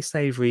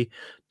 Anti-Slavery,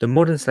 The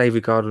Modern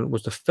Slavery Garden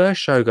was the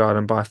first show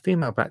garden by a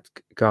female black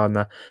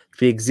gardener to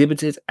be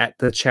exhibited at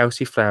the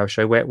Chelsea Flower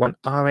Show, where it won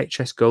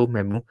RHS Gold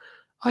Medal.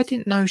 I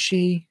didn't know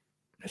she...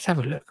 Let's have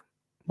a look.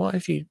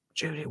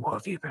 Julie, what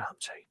have you been up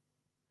to?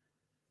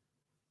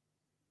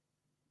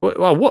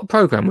 What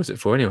programme was it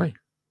for, anyway?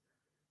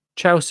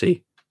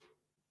 Chelsea.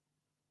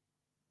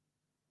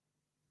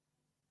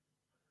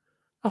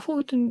 I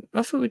thought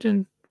we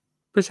did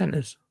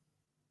presenters.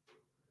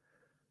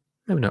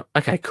 Maybe not.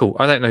 Okay, cool.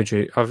 I don't know,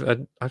 Julie.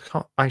 I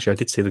can't... Actually, I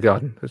did see the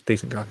garden. It was a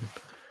decent garden.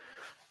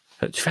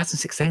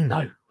 2016,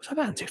 though. Was that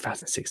about in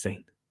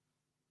 2016?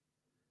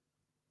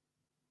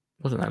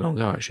 Wasn't that long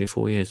ago, actually.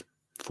 4 years.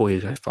 4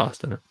 years goes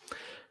fast, doesn't it?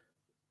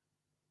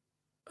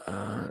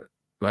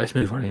 Right, let's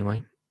move on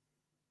anyway.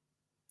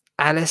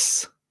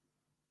 Alice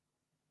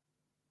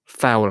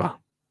Fowler.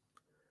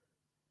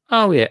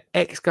 Oh, yeah.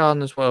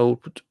 Ex-Gardeners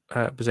World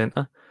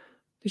presenter.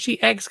 Did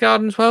she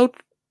ex-Gardeners World?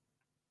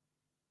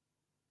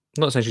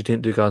 I'm not saying she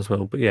didn't do Gardeners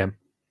World, but yeah.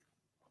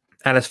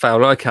 Alice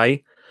Fowler,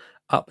 okay.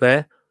 Up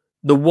there.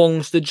 The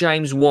Wongster,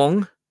 James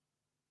Wong,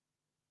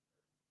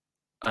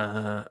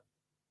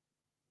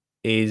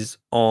 is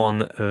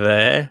on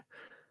there.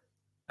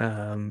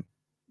 I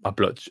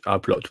blocked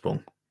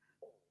Wong.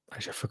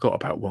 Actually, I forgot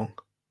about Wong.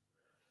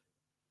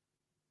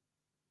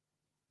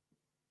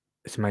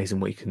 It's amazing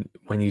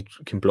when you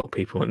can block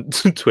people on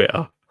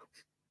Twitter.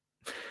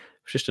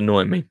 It's just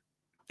annoying me.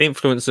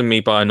 Influencing me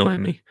by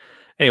annoying me.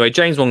 Anyway,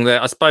 James Wong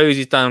there. I suppose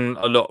he's done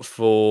a lot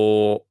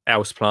for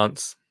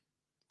houseplants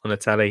on the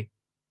telly.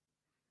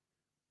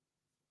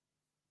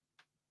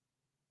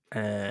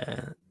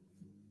 Any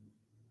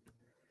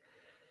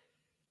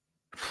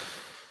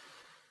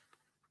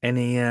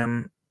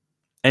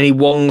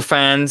Wong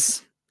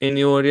fans in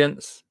the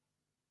audience?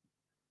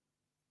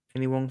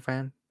 Any Wong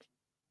fan?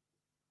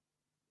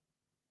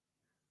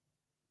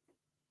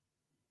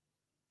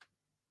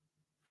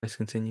 Let's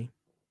continue.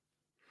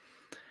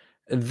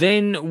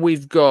 Then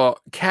we've got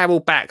Carol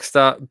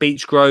Baxter,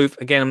 Beech Grove.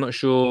 Again, I'm not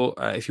sure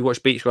if you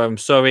watch Beech Grove. I'm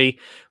sorry.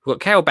 We've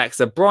got Carol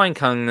Baxter, Brian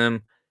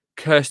Cunningham,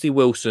 Kirsty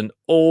Wilson,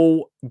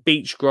 all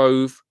Beech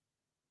Grove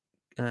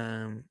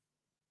garden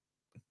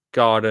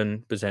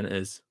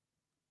presenters.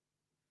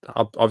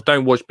 I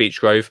don't watch Beech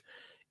Grove.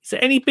 Is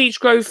there any Beech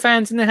Grove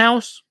fans in the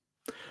house?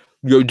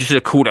 Yo, this is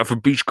a call out for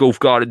Beech Grove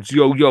Gardens.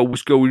 Yo,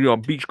 what's going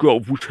on? Beech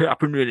Grove, what's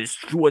happening?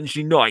 It's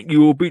Wednesday night.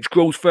 You a Beech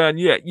Grove fan?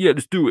 Yeah,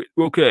 let's do it.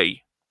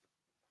 Okay.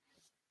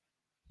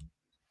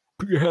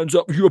 Put your hands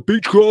up if you're a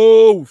Beech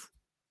Grove.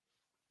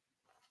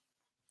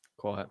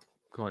 Quiet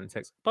in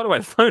text. By the way,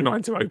 the phone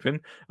lines are open.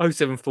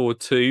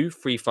 0742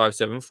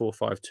 357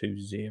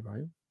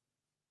 4520.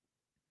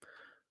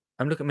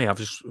 And look at me. I've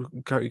just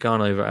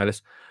gone over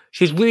Alice.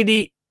 She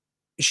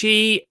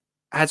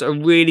has a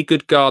really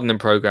good gardening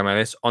program,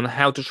 Alice, on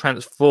how to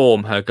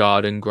transform her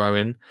garden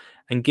growing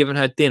and giving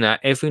her dinner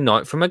every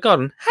night from her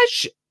garden. Has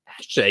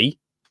she?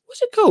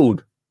 What's it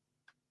called?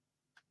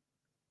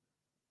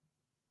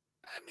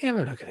 Let me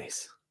have a look at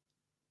this.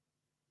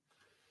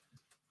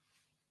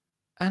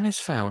 Alice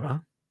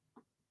Fowler.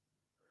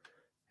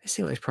 Let's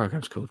see what this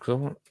program's called.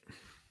 Because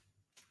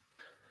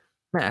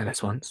met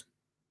Alice once.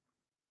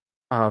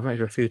 Oh, I've met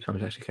her a few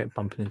times. Actually, kept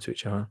bumping into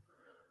each other.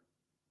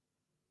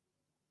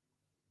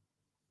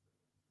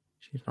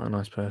 She's not a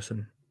nice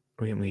person.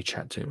 We didn't really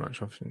chat too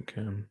much. I think.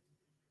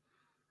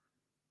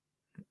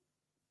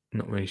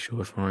 Not really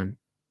sure if our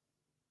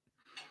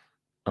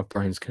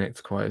brains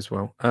connect quite as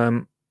well.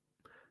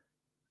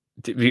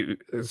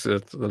 There's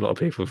a lot of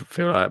people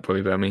feel like that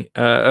probably about me.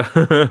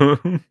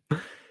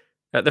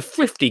 The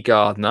Thrifty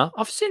Gardener.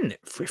 I've seen it.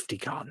 Thrifty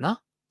Gardener.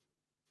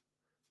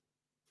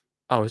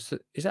 Oh, is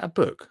that a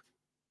book?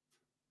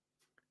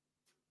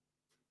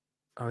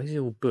 Oh, these are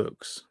all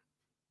books.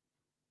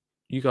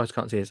 You guys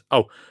can't see this.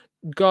 Oh,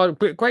 Great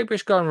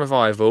British Garden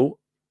Revival.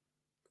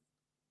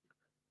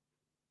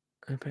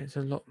 I bet it's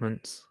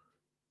allotments.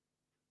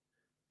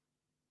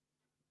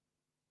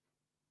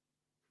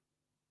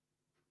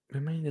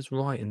 Ramina's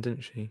writing,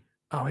 didn't she?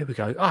 Oh, here we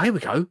go.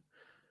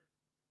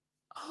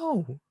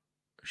 Oh,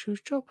 she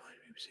was job by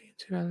BBC in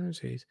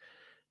 2006.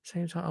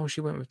 Same time. Oh,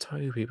 she went with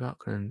Toby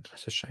Buckland.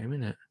 That's a shame,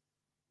 isn't it?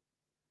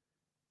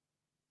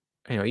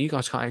 Anyway, you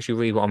guys can't actually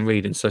read what I'm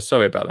reading, so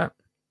sorry about that.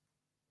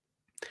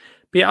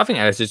 But yeah, I think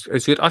Alice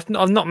is good. I've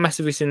not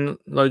massively seen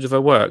loads of her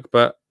work,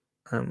 but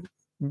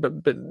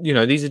you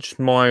know, these are just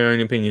my own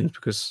opinions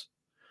because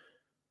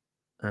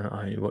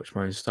I watch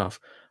my own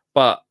stuff.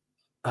 But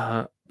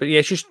yeah,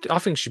 I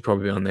think she'd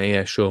probably be on there.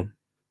 Yeah, sure.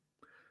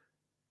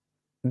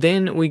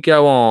 Then we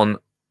go on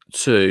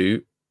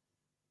to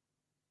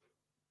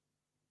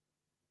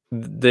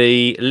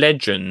the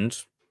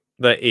legend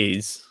that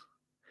is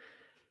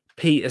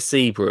Peter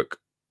Seabrook.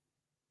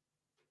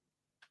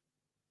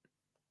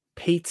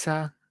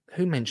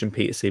 Who mentioned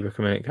Peter Seabrook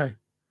a minute ago?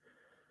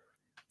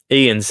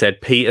 Ian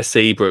said Peter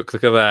Seabrook.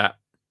 Look at that.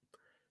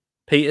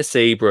 Peter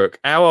Seabrook.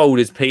 How old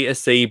is Peter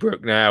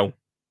Seabrook now?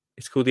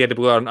 It's called the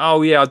Edible Garden.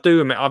 Oh yeah, I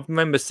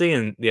remember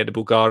seeing the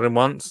Edible Garden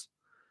once.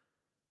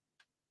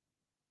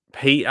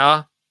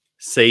 Peter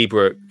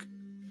Seabrook.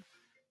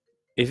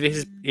 If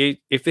this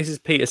is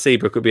Peter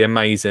Seabrook, it would be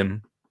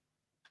amazing.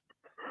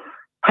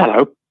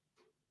 Hello,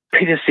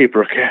 Peter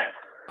Seabrook here.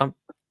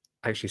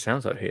 Actually,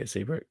 sounds like Peter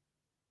Seabrook.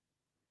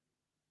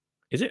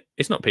 Is it?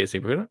 It's not Peter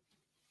Seabrook, is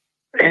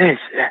it? It is,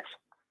 yes.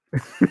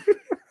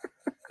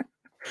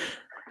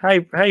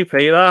 Hey,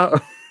 Peter.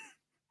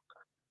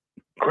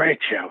 Great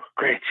show,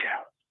 great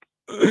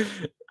show.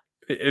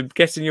 I'm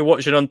guessing you're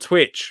watching on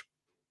Twitch.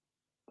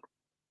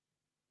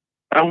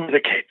 Down with the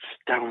kids,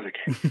 down with the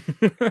kids.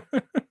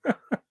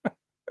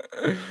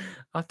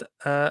 I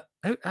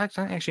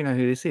don't actually know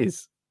who this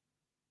is.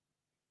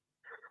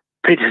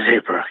 Peter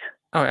Seabrook.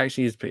 Oh, it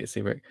actually is Peter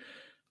Seabrook.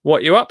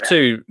 What you up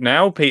to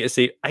now, Peter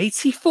Seabrook?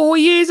 84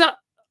 years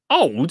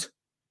old?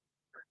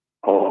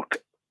 Oh,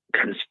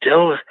 can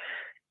still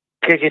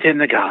kick it in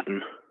the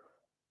garden.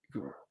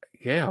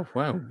 Yeah,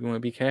 well, you want to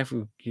be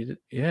careful.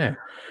 Yeah.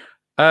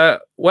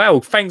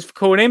 Well, thanks for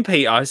calling in,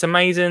 Peter. It's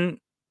amazing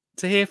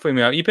to hear from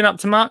you. You been up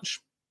to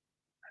much?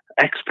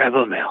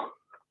 Ex-Pebble Mill.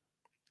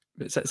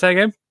 Say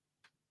again?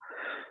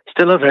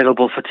 Still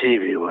available for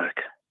TV work.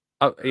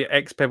 Oh, yeah,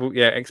 ex-Pebble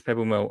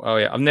Mill. Oh,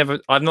 yeah.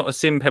 I've not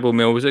seen Pebble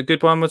Mill. Was it a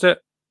good one, was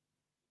it?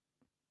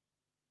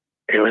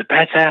 It was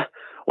better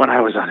when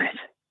I was on it.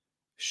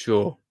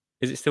 Sure.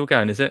 Is it still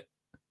going, is it?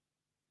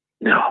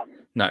 No.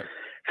 No.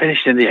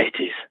 Finished in the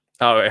 80s.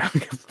 Oh, yeah.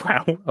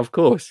 Wow. Of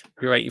course.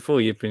 You're 84.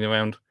 You've been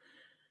around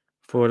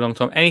for a long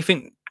time.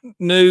 Anything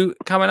new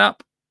coming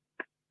up?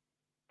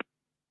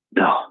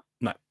 No.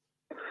 No.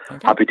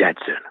 Okay. I'll be dead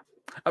soon.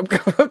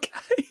 Okay.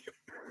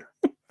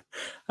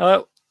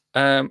 Hello.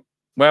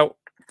 Well,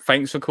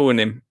 thanks for calling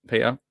in,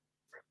 Peter.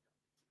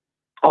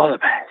 All the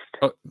best.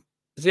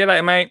 See you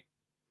later, mate.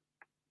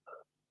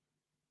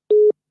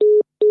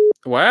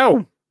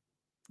 Well,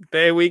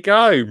 there we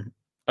go.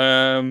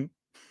 I'm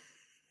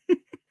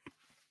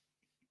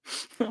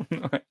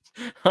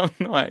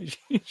not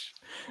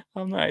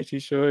actually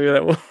sure who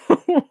that was.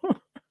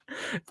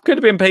 Could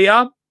have been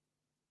Peter.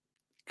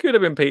 That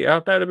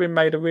would have been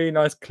made a really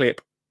nice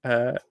clip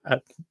at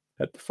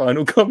the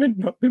final comment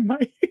not been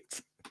made.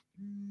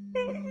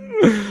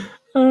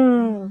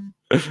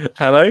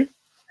 Hello.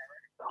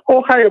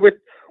 Oh, hi. We're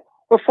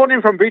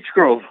phoning from Beech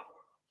Grove.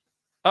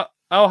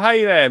 Oh,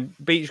 hey there,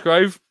 Beech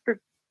Grove.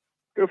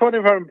 We're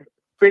phoning from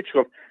Beech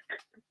Grove.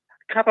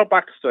 Carol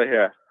Baxter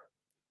here.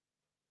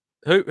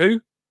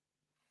 Who?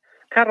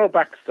 Carol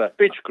Baxter,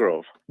 Beech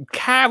Grove.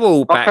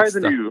 Carol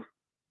Baxter. How are you?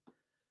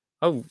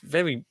 Oh,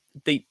 very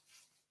deep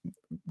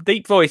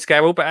voice,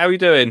 Carol. But how are you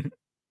doing?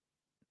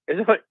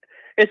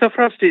 It's a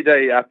frosty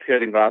day up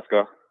here in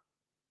Glasgow.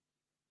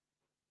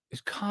 You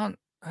can't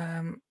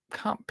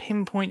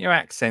pinpoint your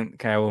accent,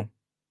 Carol.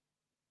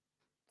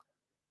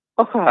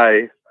 Oh,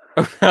 hi.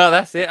 Oh,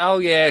 that's it. Oh,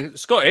 yeah,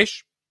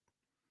 Scottish.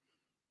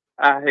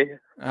 Aye.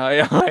 Oh,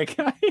 yeah,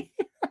 okay.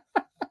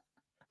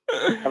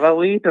 Have a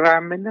wee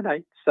dram in the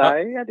night.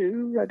 Aye, I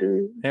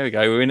do. There we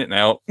go. We're in it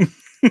now.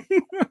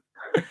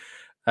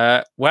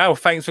 Wow,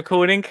 thanks for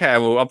calling in,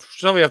 Carol. I'm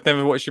sorry I've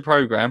never watched your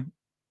programme.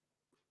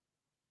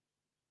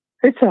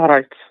 It's all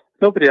right.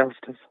 Nobody else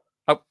does.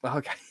 Oh,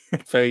 okay.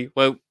 Very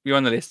well. You're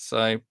on the list,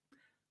 so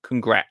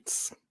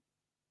congrats.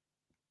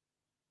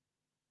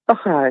 Oh,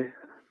 hi.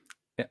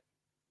 Yeah.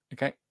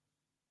 Okay.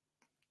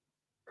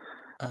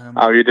 How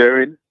are you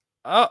doing?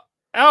 Oh,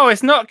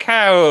 it's not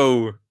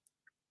Carol.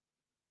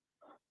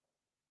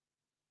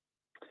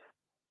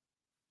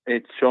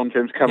 It's Sean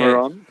James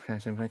Cameron. Yeah,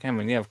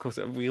 Cameron. Yeah, of course.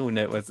 We all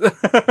know it was.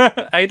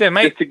 How you doing,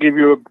 mate? Just to give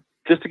you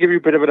a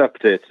bit of an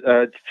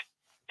update.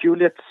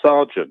 Juliet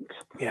Sargent.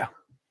 Yeah.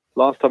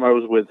 Last time I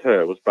was with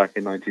her was back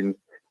in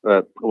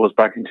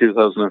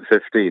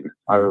 2015.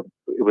 It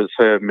was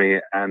her, me,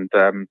 and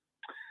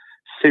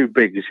Sue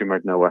Biggs, you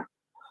might know her,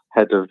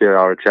 head of the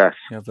RHS.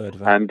 Yeah, I've heard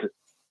of her. And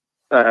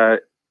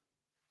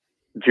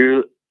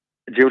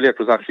Juliet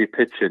was actually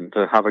pitching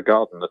to have a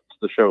garden at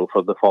the show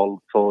for the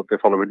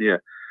following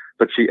year,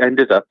 but she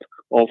ended up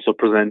also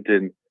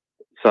presenting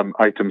some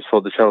items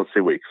for the Chelsea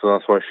week, so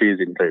that's why she's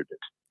included.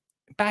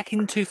 Back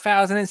in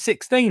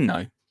 2016,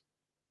 though.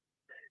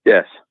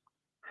 Yes.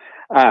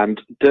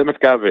 And Dermot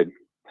Gavin,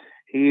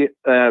 he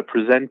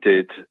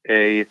presented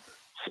a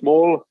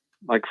small,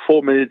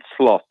 4-minute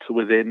slot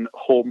within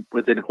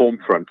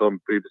Homefront on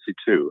BBC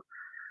Two,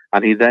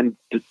 and he then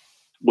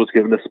was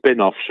given a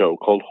spin-off show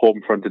called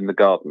Homefront in the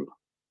Garden.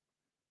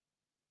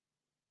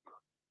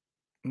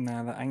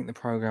 No, that ain't the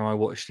program I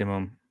watched him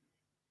on.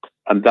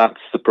 And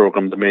that's the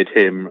program that made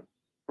him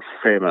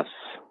famous.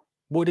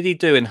 What did he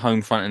do in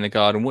Homefront in the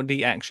Garden? What did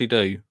he actually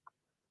do?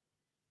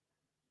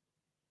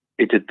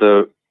 He did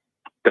the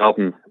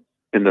garden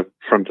in the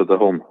front of the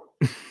home.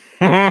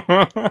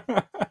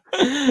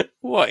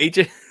 What he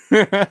just?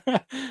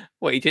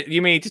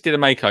 You mean he just did a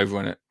makeover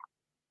on it?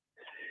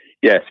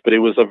 Yes, but it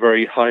was a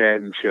very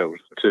high-end show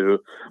to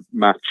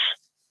match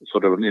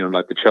sort of,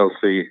 the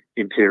Chelsea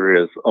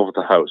interiors of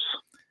the house.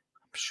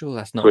 sure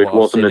that's not So it what I've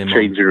wasn't seen a him on.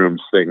 changing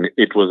rooms thing.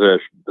 It was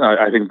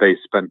I think they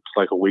spent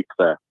like a week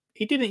there.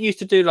 He didn't used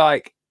to do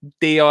like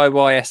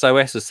DIY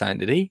SOS or something,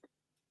 did he?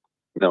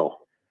 No,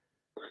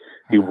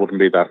 he wouldn't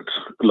be that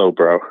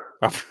lowbrow.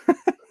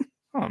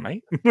 Oh,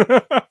 mate.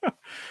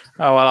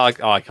 Oh, well, I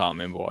can't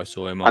remember what I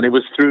saw him on. And it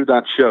was through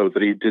that show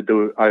that he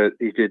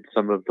did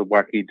some of the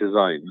wacky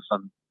designs,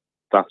 and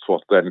that's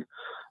what then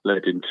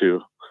led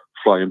into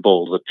flying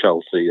balls at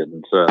Chelsea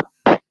and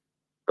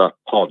that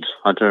pod.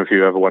 I don't know if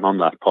you ever went on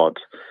that pod,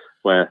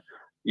 where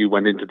you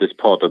went into this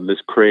pod and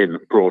this crane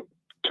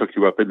took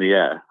you up in the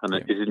air, and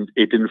it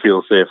didn't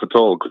feel safe at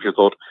all, because you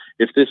thought,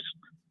 if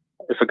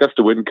a gust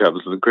of wind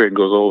comes and the crane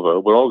goes over,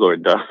 we're all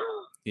going down.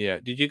 Yeah.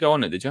 Did you go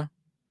on it, did you?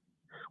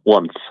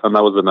 Once, and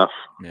that was enough.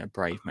 Yeah,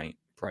 brave, mate.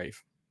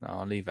 Brave. No,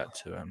 I'll leave that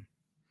to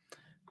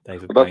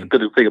David But that's Bain. the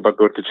good thing about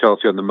going to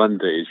Chelsea on the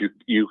Monday is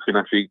you can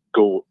actually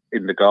go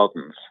in the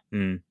gardens.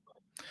 Mm.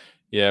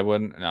 Yeah, well,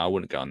 no, I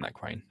wouldn't go on that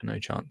crane. No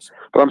chance.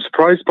 But I'm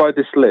surprised by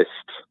this list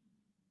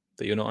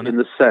That you're not on in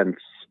it? the sense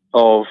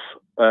of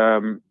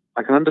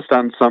I can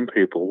understand some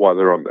people why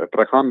they're on there,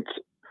 but I can't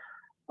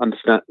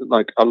understand,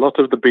 like, a lot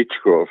of the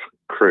Beechgrove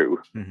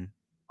crew Mhm.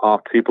 are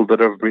people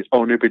that have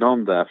only been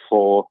on there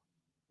for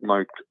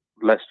like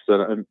less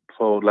than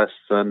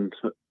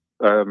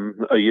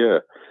a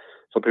year.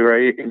 So I'd be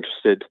very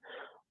interested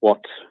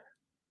what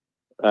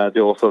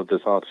the author of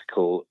this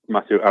article,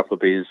 Matthew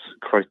Appleby's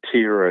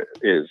criteria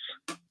is.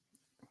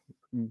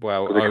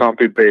 Well, Because it can't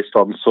be based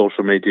on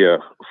social media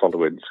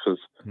followings, because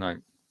no.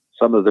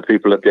 some of the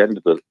people at the end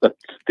of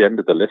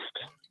the list.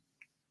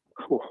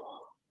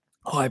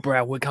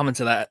 Highbrow. We're coming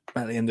to that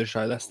at the end of the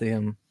show. That's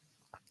the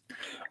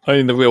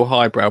only the real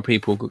highbrow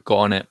people got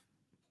on it.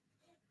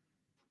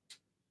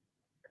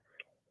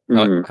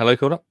 Hello,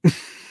 called up.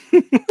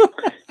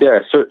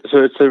 Yeah, so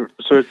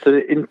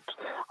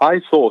I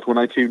thought when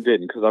I tuned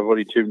in, because I've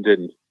already tuned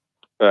in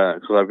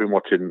because I've been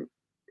watching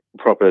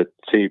proper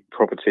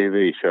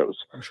TV shows.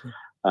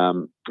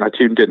 I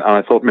tuned in and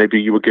I thought maybe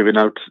you were giving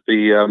out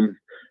the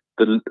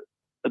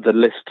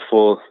list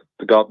for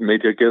the Garden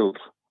Media Guild.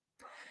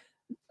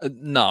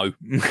 No,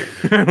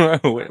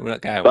 we're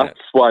not going. That's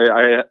why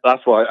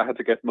I had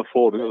to get my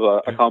phone,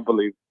 because I can't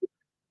believe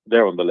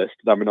they're on the list.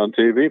 I've been on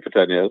TV for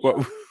 10 years.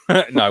 Well,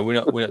 no, we're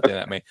not doing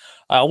that, mate.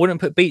 I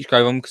wouldn't put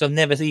Beechgrove on because I've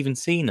never even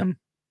seen them.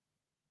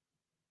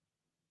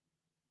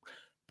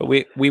 But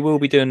we will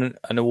be doing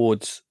an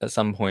awards at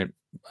some point,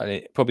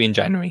 probably in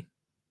January.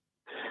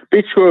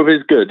 Beechgrove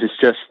is good. It's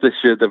just this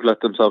year they've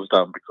let themselves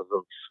down because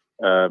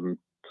of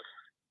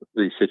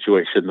the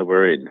situation that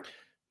we're in.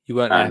 You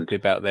weren't happy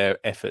about their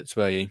efforts,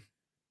 were you?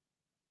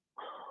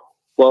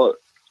 Well,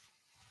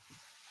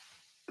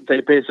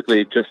 they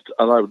basically just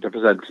allowed the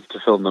presenters to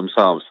film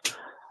themselves.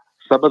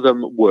 Some of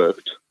them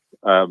worked.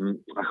 I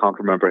can't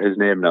remember his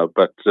name now,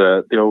 but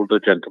the older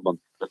gentleman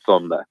that's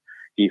on there,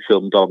 he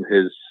filmed on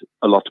his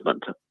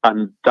allotment,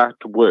 and that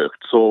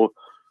worked so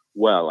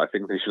well. I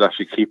think they should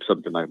actually keep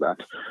something like that.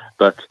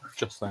 But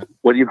just that,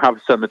 when you have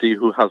somebody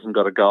who hasn't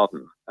got a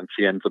garden and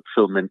she ends up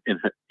filming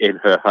in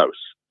her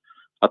house,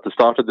 at the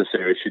start of the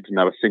series, she didn't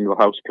have a single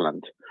house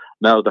plant.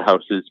 Now the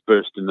house is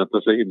bursting at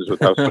the seams with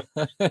house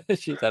plants.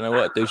 She don't know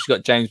what to do. She's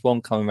got James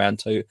Bond coming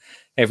around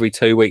every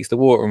 2 weeks to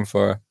water them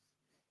for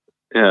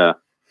her.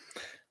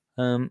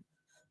 Yeah.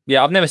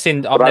 Yeah, I've never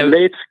seen. I'm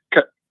late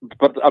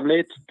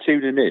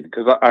tuning in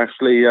because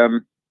actually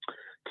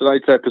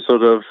tonight's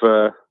episode of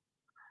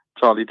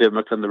Charlie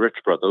Dimmock and the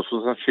Rich Brothers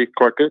was actually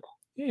quite good.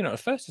 Yeah, you're not the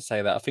first to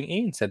say that. I think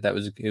Ian said that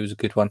it was a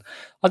good one.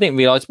 I didn't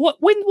realise what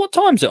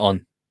time's it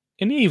on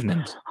in the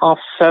evenings.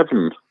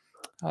 7:30.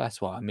 Oh, that's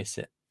why I miss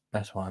it.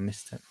 That's why I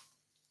missed it.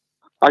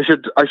 I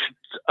should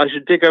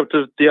dig out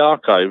the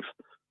archive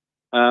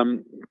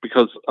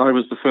because I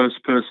was the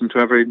first person to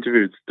ever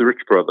interview the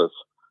Rich Brothers.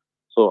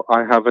 So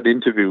I have an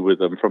interview with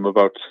them from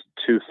about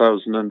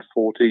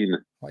 2014.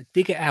 Right,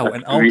 dig it out,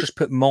 and I'll just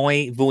put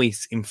my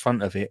voice in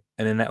front of it,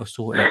 and then that'll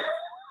sort it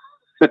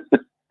out.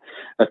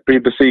 At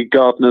BBC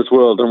Gardener's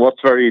World, and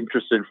what's very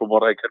interesting from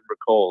what I can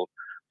recall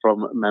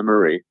from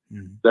memory,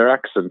 their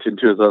accent in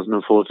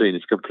 2014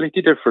 is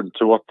completely different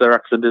to what their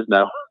accent is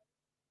now.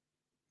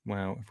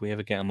 Well, if we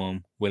ever get them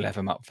on, we'll have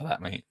them up for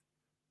that, mate.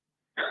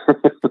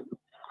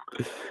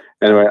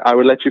 Anyway, I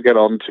will let you get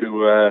on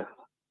to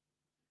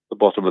the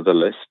bottom of the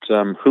list.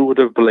 Who would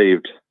have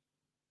believed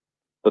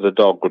that a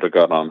dog would have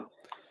gone on?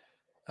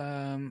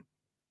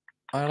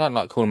 I don't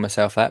like calling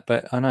myself that,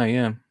 but I know,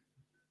 yeah.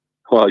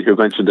 Well, you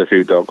mentioned a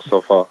few dogs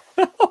so far.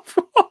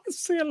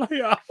 See you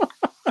later.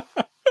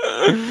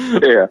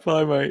 Yeah.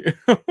 Bye, mate.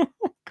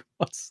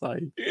 God's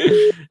sake.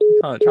 You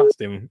can't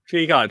trust him.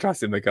 You can't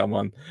trust him to come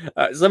on.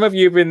 Some of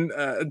you have been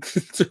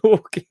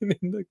talking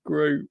in the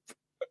group.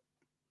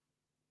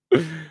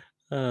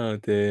 Oh,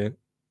 dear.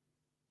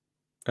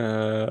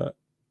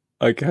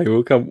 Okay,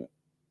 we'll come.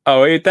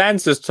 Oh, yeah,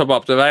 Dan's just top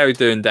up. How are you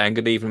doing, Dan?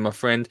 Good evening, my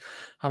friend.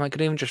 Oh, mate,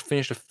 good evening. Just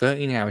finished a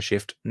 13-hour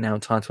shift. Now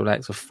time to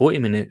relax for 5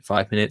 minutes,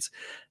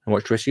 and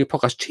watch the rest of your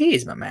podcast.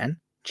 Cheers, my man.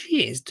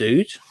 Cheers,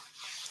 dude.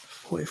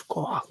 We've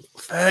got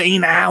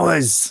 13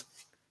 hours.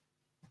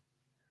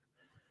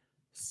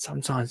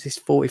 sometimes this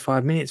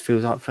 45 minutes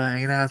feels like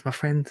 13 hours, my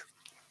friend.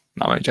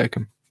 No, I'm only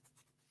joking.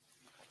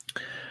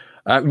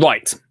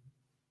 Right.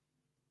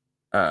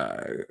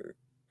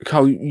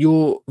 Carl,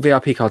 your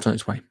VIP card's on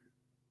its way.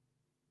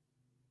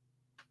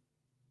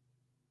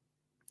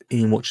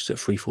 Ian watches at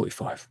 3:45.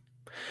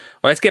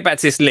 Well, let's get back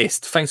to this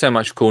list. Thanks so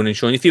much for calling in,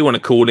 Sean. If you want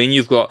to call in,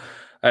 you've got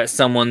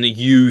someone that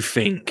you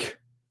think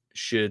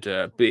should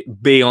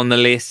be on the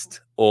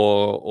list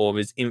or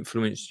has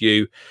influenced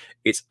you.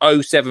 It's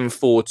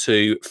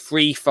 0742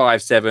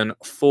 357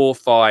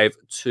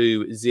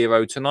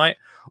 4520 tonight.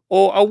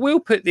 Or I will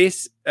put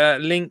this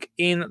link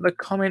in the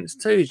comments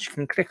too. You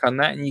can click on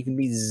that and you can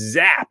be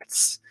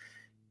zapped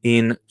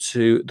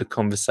into the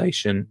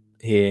conversation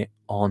here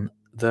on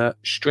the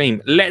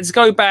stream. Let's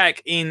go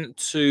back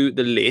into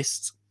the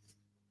list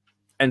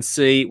and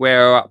see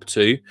where we're up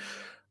to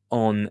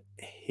on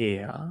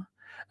here.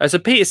 So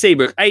Peter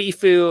Seabrook,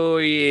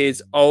 84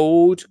 years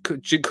old,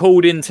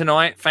 called in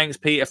tonight. Thanks,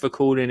 Peter, for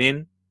calling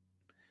in.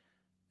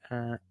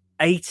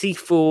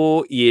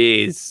 84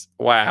 years.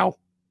 Wow.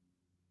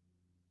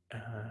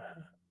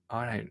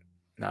 I don't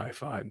know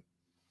if I'd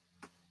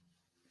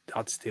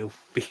still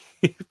be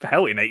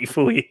about in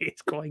 84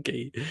 years.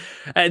 Crikey.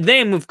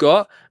 Then we've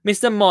got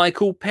Mr.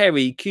 Michael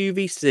Perry,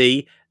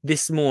 QVC,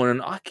 this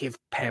morning. I give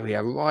Perry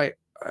a right...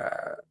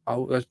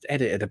 I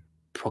edited a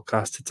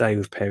podcast today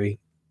with Perry.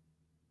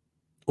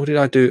 What did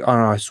I do? Oh,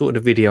 no, I sorted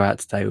a video out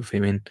today with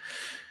him in.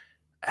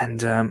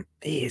 And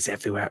he is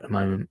everywhere at the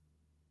moment.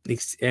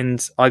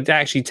 And I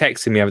actually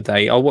texted him the other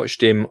day. I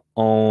watched him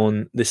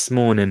on this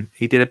morning.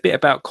 He did a bit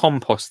about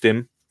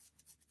composting.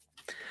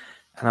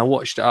 And I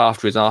watched it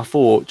afterwards. And I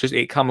thought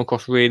it come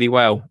across really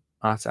well.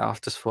 I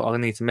just thought I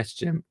need to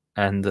message him.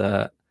 And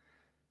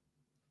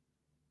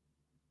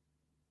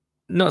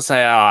not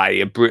say,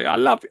 you're brilliant. I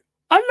love it.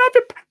 I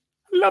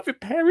love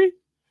it, Perry.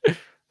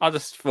 I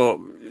just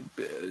thought,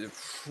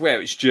 where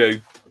it's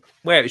due,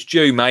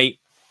 mate.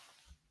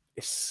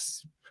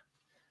 It's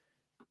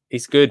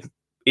good.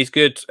 It's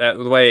good.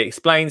 The way he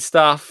explains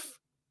stuff.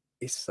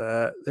 It's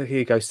here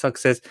you go. Sug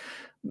says,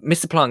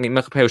 Mr. Plant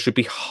Michael Perry should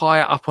be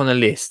higher up on the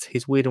list.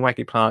 His weird and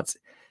wacky plants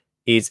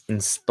is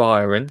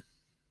inspiring.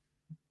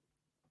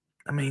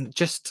 I mean,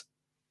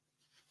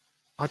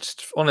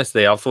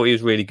 honestly, I thought he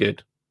was really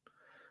good,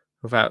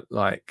 without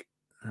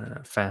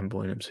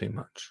fanboying him too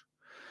much.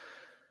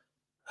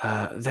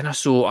 Then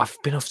I've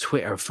been off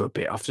Twitter for a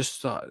bit. I've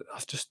just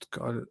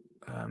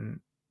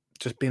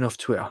been off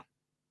Twitter.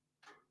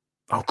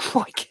 Oh,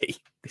 crikey.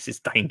 This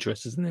is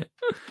dangerous, isn't it?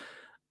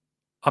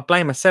 I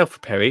blame myself for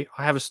Perry.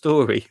 I have a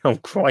story. Oh,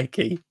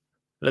 crikey.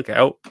 Look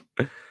out.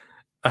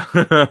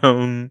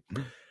 Then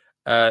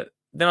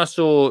I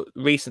saw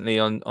recently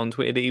on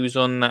Twitter that he was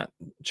on that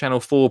Channel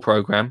 4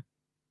 program.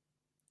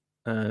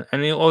 And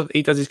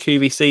he does his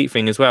QVC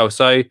thing as well.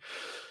 So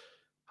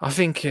I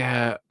think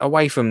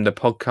away from the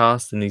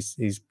podcast and his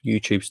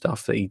YouTube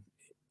stuff that he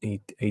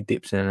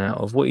dips in and out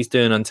of, what he's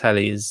doing on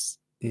telly is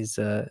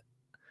it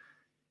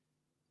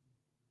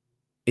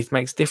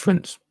makes a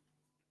difference.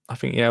 I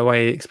think the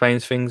way he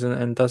explains things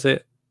and does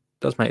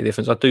make a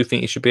difference. I do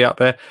think he should be up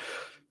there.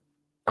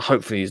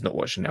 Hopefully he's not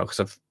watching now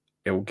because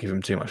it will give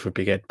him too much for a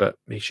big head, but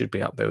he should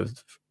be up there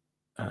with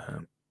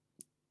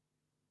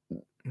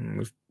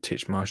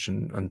Titchmarsh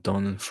and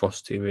Don and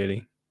Frosty,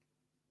 really.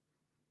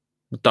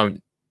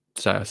 Don't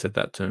say I said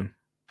that to him.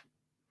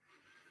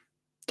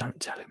 Don't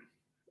tell him.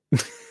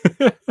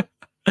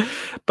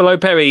 Below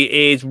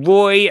Perry is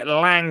Roy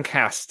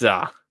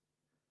Lancaster,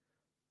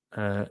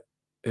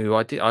 who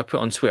I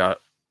put on Twitter.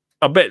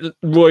 I bet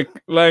Roy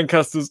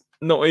Lancaster's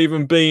not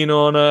even been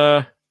on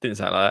didn't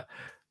say it like that.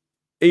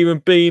 Even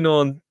been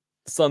on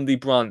Sunday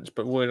Brunch,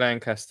 but Roy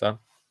Lancaster.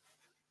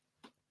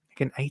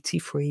 Again,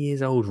 83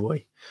 years old,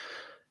 Roy.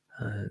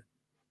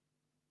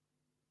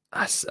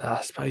 I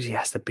suppose he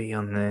has to be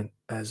on there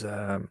as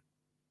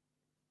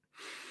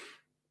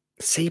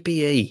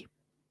CBE,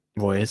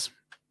 Roy is.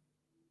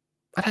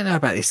 I don't know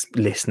about this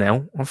list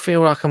now. I feel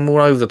like I'm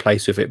all over the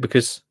place with it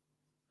because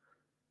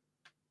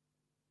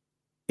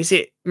is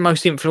it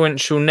most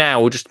influential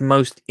now or just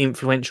most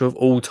influential of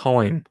all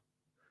time?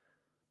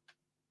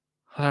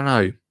 I don't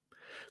know.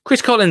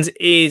 Chris Collins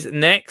is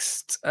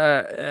next.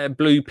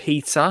 Blue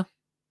Peter.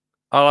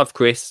 I love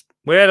Chris.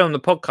 We had on the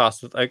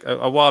podcast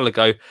a while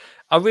ago.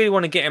 I really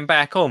want to get him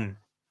back on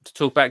to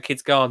talk about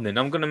kids gardening.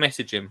 I'm going to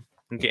message him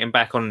and get him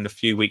back on in a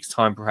few weeks'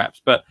 time,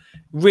 perhaps. But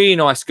really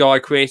nice guy,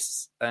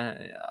 Chris.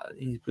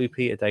 He's Blue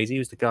Peter days. He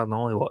was the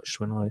gardener I watched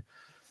when I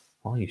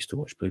used to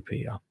watch Blue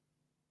Peter.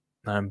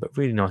 But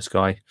really nice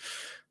guy.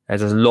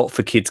 Does a lot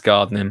for kids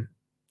gardening.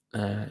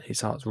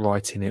 His heart's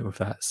right in it with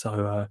that.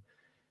 So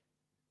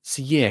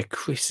yeah,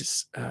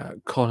 Chris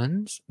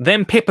Collins.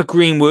 Then Pippa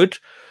Greenwood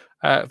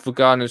for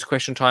Gardener's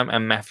Question Time,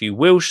 and Matthew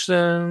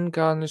Wilson,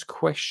 Gardener's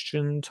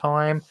Question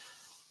Time.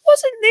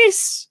 Wasn't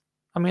this?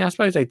 I mean, I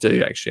suppose they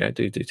do actually. I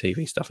do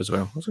TV stuff as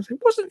well.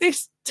 Wasn't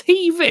this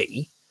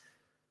TV?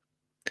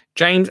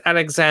 James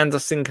Alexander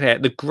Sinclair,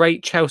 The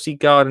Great Chelsea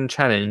Garden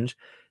Challenge,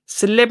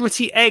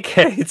 Celebrity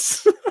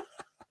Eggheads.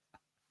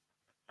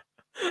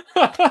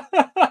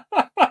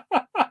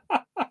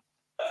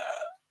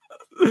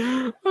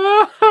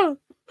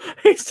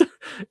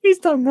 He's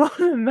done more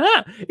than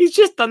that. He's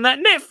just done that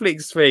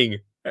Netflix thing.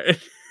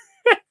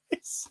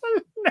 It's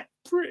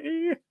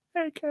celebrity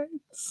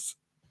eggheads.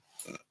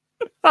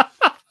 I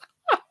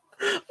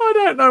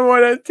don't know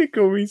why that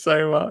tickled me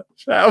so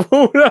much. Out of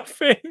all the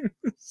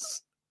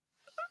things.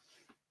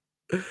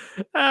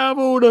 Out of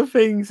all the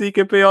things he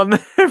could be on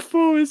there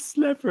for is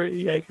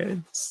celebrity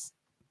eggheads.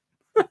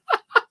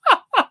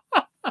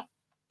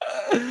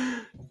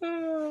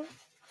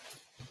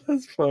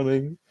 That's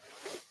funny.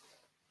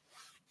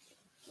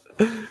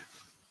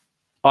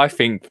 I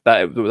think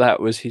that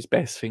was his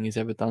best thing he's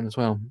ever done as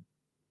well.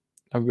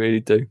 I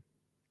really do.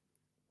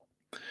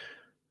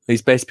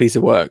 His best piece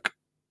of work.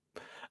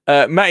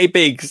 Matty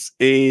Biggs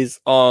is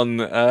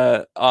on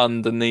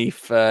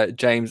underneath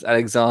James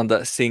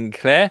Alexander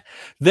Sinclair.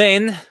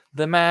 Then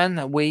the man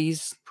that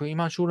weighs pretty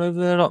much all over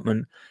the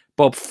allotment,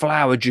 Bob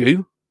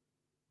Flowerdew,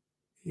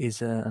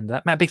 is under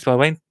that. Matt Biggs, by the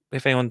way,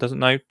 if anyone doesn't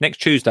know, next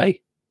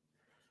Tuesday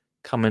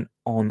coming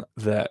on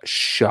the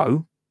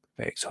show.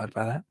 Very excited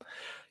about that.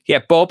 Yeah,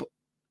 Bob.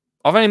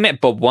 I've only met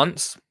Bob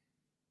once.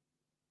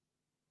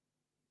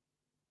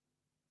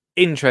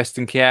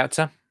 Interesting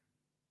character.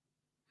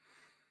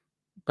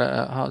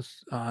 But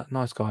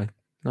nice guy.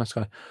 Nice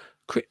guy.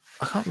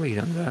 I can't read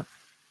under that.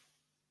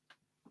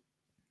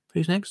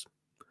 Who's next?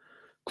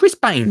 Chris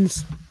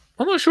Baines.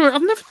 I'm not sure. I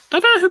don't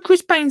know who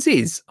Chris Baines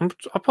is. I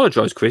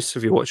apologise, Chris,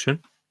 if you're watching.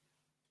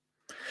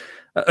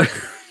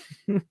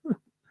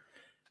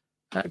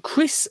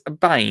 Chris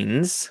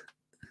Baines.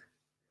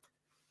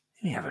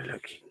 Let me have a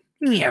look.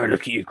 Let me have a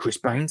look at you, Chris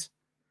Baines.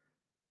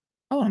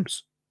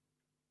 Arms.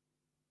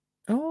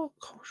 Oh,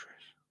 gosh.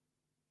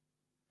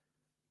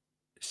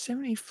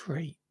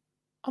 73.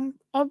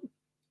 I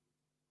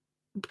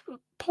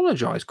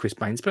apologise, Chris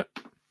Baines, but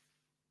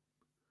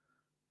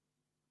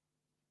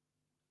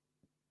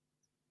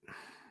I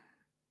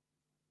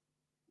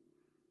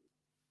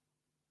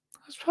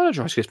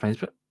apologise, Chris Baines,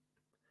 but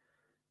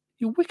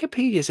your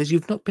Wikipedia says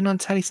you've not been on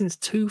telly since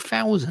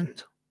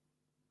 2000.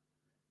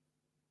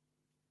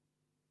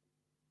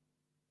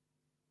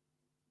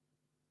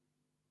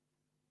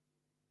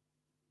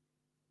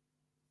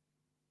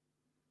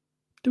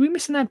 Do we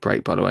miss an ad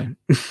break, by the way?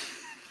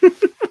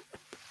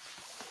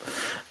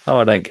 Oh,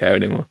 I don't care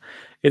anymore.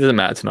 It doesn't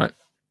matter tonight.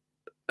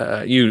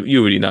 You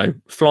already know.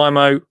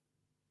 Flymo,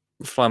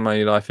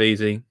 your life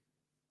easy.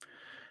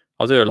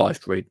 I'll do a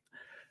live read.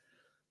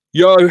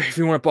 Yo, if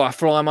you want to buy a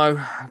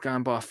Flymo, go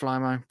and buy a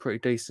Flymo. Pretty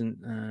decent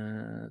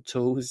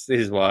tools.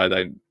 This is why I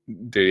don't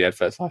do the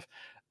adverts live.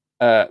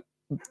 The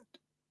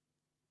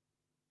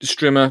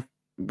strimmer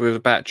with a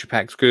battery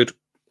pack's good.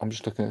 I'm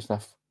just looking at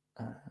stuff.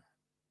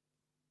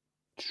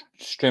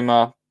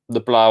 Strimmer, the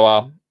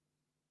blower.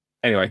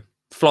 Anyway,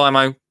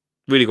 Flymo,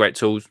 really great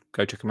tools.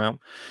 Go check them out.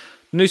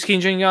 New Ski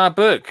Engine Yard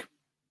book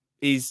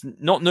is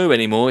not new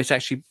anymore. It's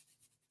actually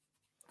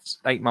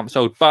 8 months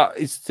old, but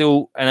it's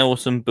still an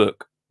awesome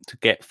book to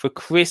get for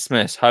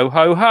Christmas. Ho,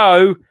 ho,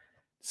 ho.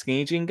 Ski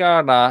Engine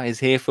Gardener is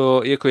here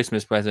for your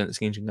Christmas present. The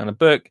Ski Engine Gardener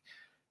book.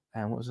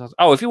 And what was that?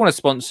 Oh, if you want to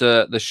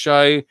sponsor the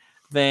show,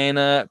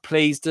 then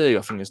please do.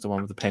 I think it's the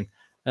one with the pen.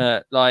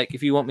 Like,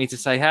 if you want me to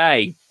say,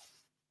 hey,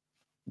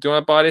 do you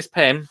want to buy this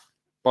pen?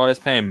 Buy this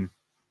pen.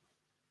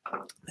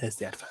 There's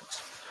the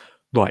adverts.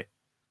 Right.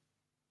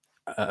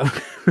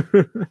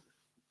 Here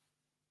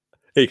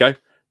you go.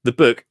 The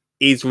book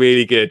is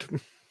really good.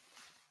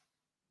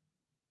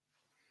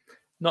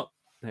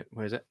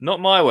 Where is it? Not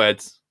my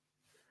words,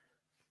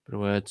 but the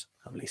words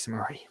of Lisa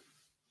Marie.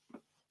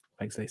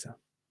 Thanks, Lisa.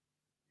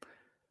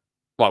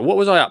 Right, what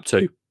was I up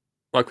to?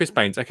 Right, Chris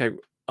Baines. Okay,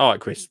 all right,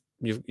 Chris,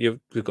 you've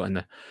got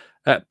in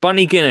there.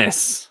 Bunny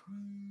Guinness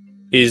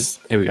is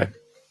here. We go.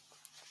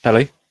 Hello.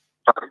 This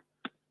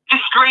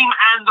stream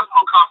and the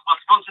podcast are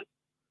sponsored.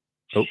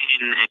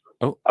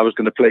 I was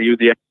going to play you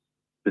the.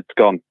 It's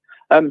gone.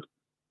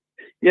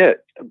 Yeah,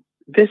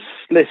 this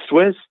list.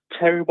 Where's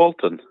Terry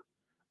Walton?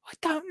 I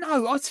don't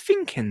know. I was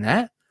thinking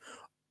that.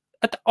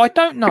 I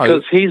don't know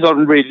because he's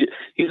on radio.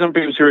 He's on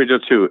BBC Radio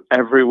 2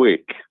 every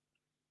week,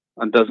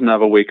 and doesn't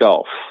have a week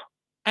off.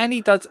 And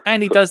he does.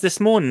 And he does this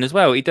morning as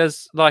well. He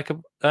does like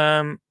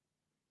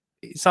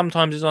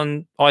sometimes it's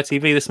on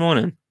ITV this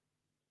morning.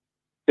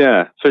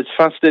 Yeah, so it's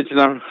fascinating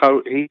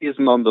how he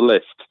isn't on the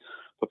list,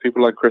 but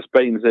people like Chris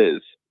Baines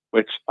is,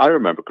 which I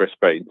remember Chris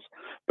Baines.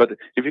 But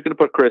if you're going to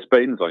put Chris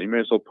Baines on, you may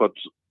as well put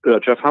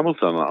Jeff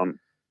Hamilton on.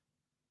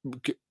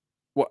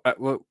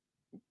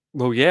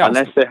 Well, yeah.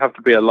 Unless they have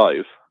to be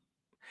alive.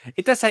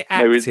 It does say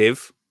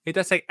active. It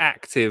does say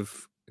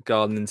active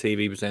gardening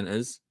TV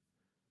presenters.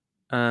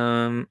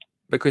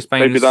 But Chris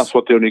Baines. Maybe that's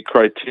what the only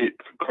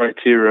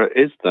criteria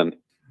is then.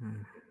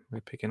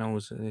 We're picking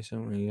holes at this,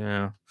 aren't we?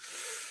 Yeah.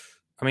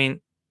 I mean,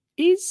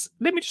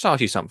 let me just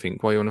ask you something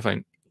while you're on the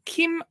phone.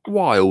 Kim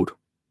Wilde.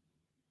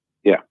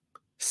 Yeah.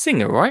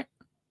 Singer, right?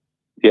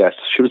 Yes,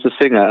 she was a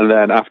singer, and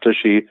then after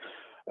she,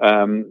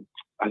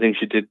 I think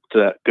she did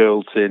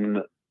 "Girls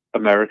in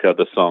America,"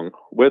 the song.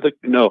 We're the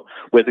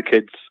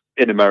kids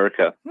in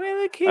America.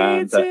 We're the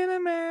kids in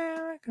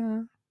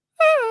America.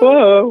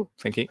 Whoa!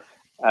 Thank you.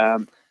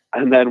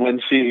 And then when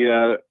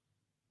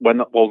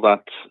when all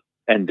that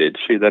ended,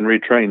 she then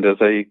retrained as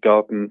a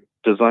garden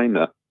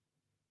designer.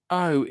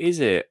 Oh, is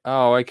it?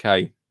 Oh,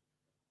 okay.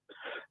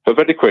 But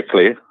very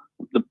quickly,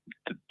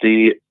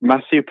 the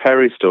Matthew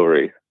Perry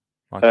story,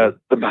 Okay.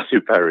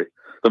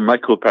 the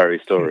Michael Perry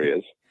story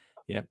is,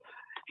 Yep.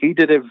 he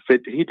did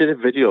a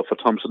video for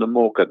Thompson and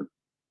Morgan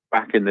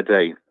back in the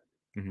day,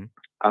 Mhm.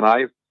 and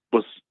I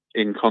was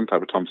in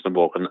contact with Thompson and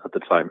Morgan at the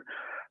time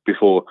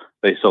before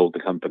they sold the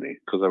company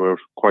because they were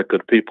quite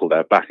good people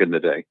there back in the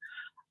day.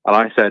 And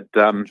I said,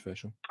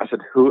 Controversial.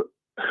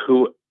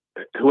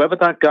 whoever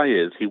that guy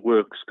is, he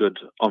works good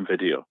on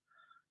video.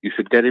 You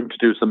should get him to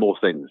do some more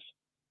things.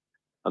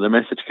 And the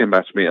message came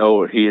back to me,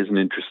 oh, he isn't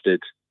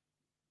interested.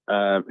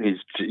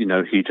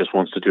 He just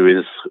wants to do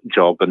his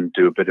job and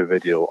do a bit of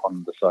video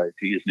on the side.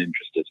 He isn't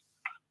interested.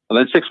 And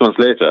then 6 months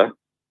later,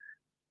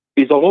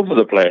 he's all over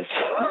the place.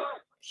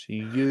 So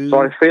you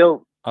So I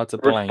feel are to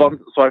blame.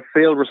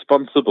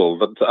 responsible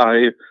that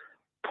I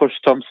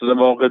pushed Thompson and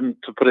Morgan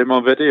to put him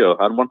on video.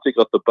 And once he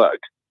got the bug,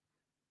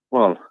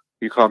 well,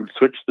 you can't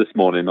switch This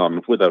Morning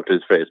on without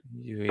his face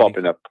You really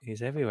popping up.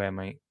 He's everywhere,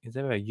 mate. He's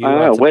everywhere. You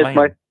are to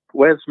blame.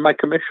 Where's my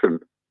commission?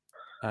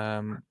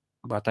 Well,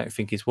 I don't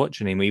think he's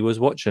watching him. He was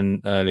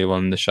watching earlier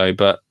on the show,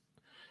 but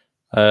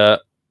I'll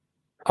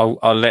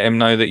let him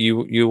know that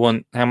you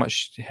want how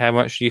much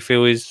do you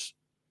feel is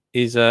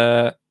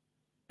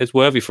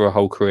worthy for a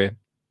whole career.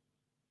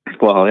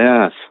 Well,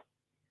 yes.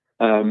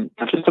 I'm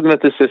just looking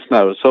at this list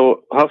now.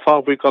 So how far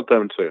have we got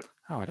down to?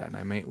 Oh, I don't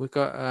know, mate. We've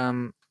got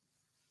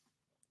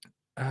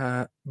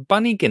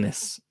Bunny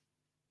Guinness.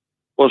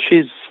 Well,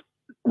 she's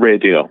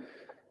radio.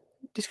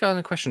 This guy on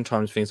the question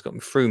times thing's got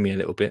me through me a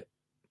little bit.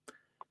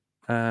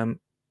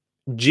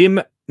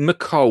 Jim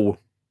McCall.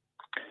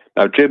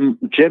 Now, Jim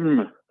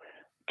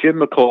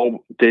McCall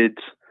did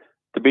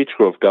the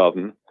Beechgrove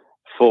Garden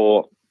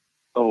for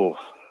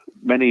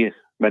many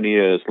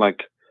years,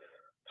 like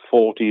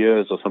 40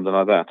 years or something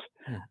like that.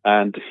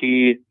 And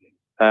he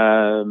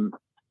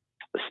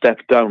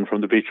stepped down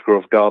from the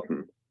Beechgrove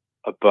Garden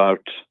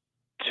about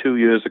 2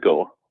 years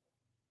ago,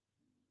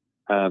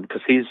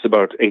 because he's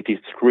about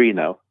 83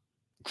 now.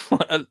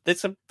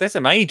 There's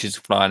some ages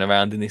flying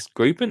around in this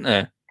group, isn't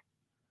there?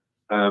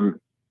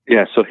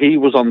 Yeah, so he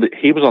was on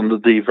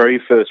the very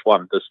first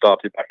one that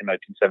started back in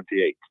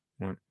 1978.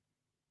 Right.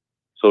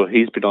 So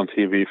he's been on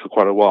TV for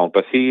quite a while,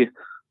 but he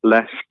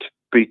left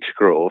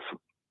Beechgrove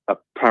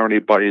apparently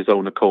by his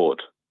own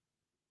accord.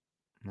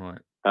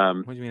 Right.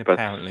 What do you mean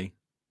apparently?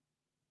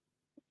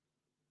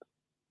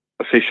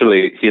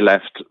 Officially, he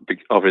left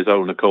of his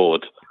own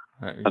accord.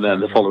 Right, And then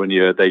the following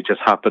year, they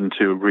just happened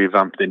to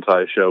revamp the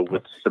entire show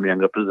with some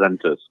younger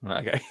presenters.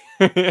 Okay.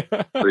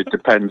 So it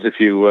depends if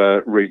you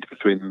read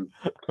between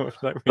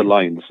the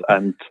lines.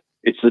 And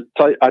it's the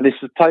type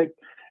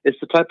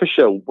of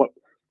show.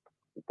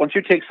 Once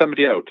you take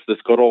somebody out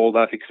that's got all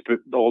that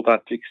experience,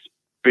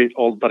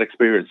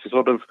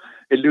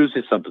 it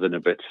loses something a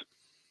bit.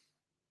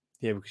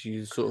 Yeah, because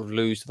you sort of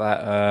lose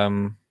that.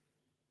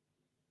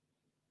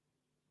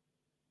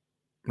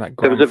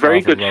 There was a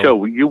very good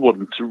show. You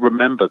wouldn't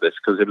remember this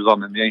because it was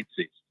on in the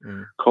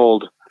 80s,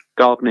 called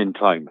Gardening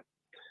Time.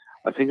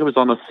 I think it was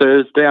on a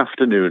Thursday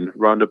afternoon,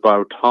 round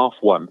about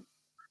 1:30,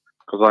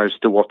 because I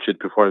used to watch it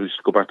before I used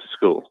to go back to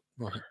school.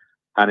 Right.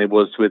 And it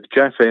was with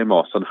Jeff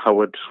Amos and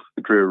Howard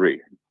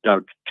Drury. Now,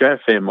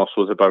 Jeff Amos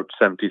was about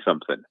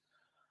 70-something,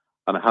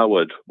 and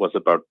Howard was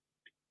about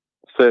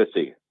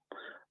 30.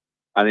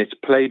 And it's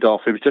played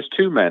off. It was just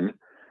two men.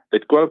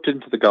 They'd go out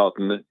into the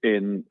garden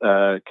in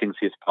King's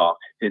Heath Park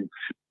in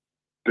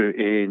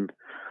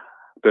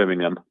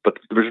Birmingham, but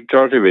the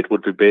majority of it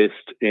would be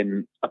based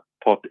in a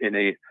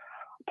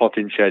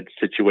potting shed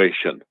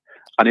situation.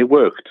 And it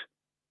worked,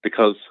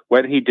 because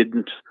when he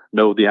didn't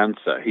know the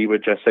answer, he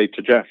would just say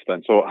to Jeff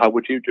then, so how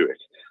would you do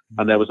it?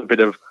 And there was a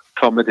bit of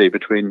comedy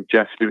between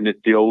Jeff doing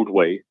it the old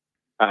way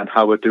and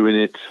Howard doing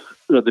it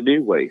the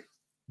new way.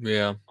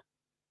 Yeah.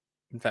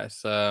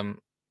 That's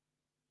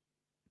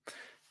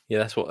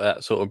that's what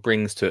that sort of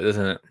brings to it,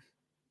 doesn't it?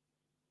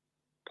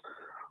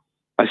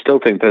 I still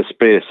think there's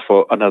space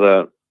for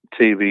another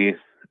TV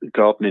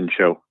gardening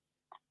show,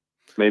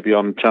 maybe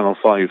on Channel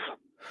 5. Do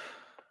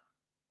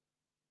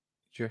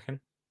you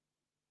reckon?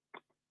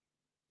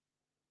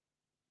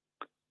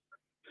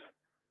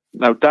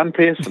 Now, Dan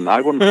Pearson,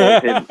 I wouldn't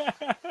fault him.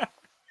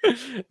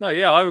 No,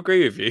 yeah, I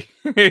agree with you.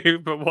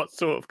 But what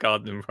sort of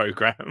gardening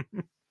program?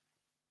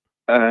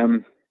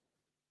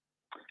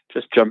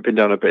 Just jumping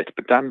down a bit,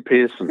 but Dan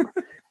Pearson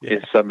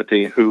is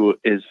somebody who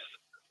is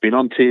been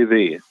on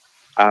TV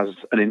as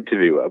an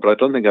interviewer, but I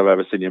don't think I've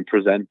ever seen him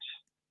present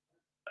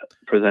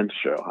a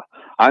show.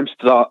 I'm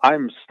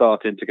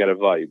starting to get a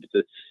vibe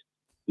this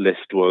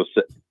list was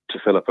to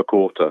fill up a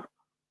quarter.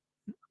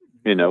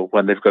 You know,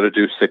 when they've got to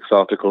do 6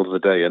 articles a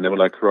day, and they were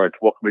like, right,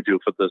 what can we do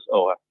for this?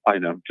 Oh, I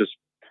know, just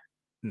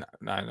no.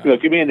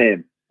 Give me a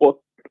name. What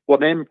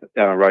name?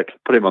 Yeah, right,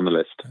 put him on the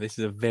list. This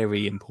is a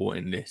very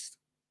important list.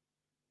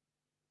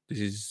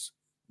 This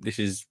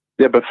is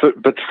yeah, but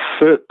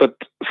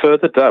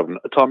further down,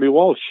 Tommy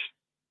Walsh,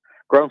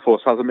 Ground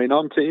Force hasn't been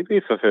on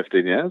TV for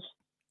 15 years.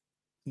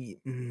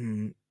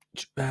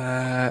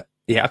 Yeah,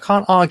 I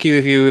can't argue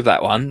with you with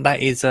that one. That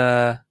is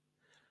And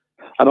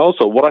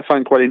also, what I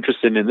find quite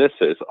interesting in this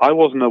is I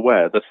wasn't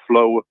aware that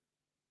Flo,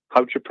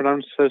 how do you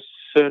pronounce her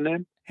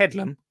surname?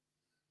 Headlam.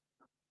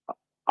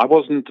 I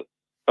wasn't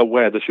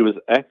aware that she was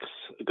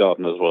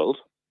ex-Gardener's World.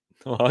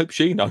 I hope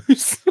she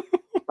knows.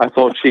 I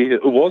thought she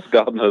was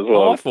Gardener's Oh, I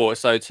World. thought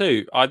so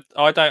too. I've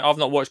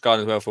not watched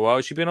Gardener's World for a while.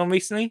 Has she been on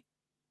recently?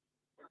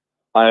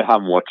 I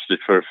haven't watched it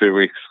for a few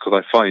weeks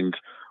because I find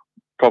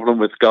problem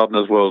with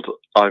Gardener's World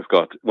I've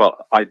got.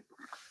 Well, I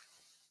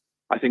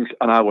think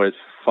an hour is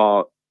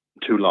far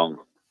too long.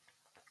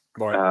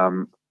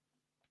 Right.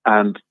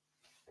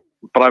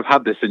 But I've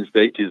had this since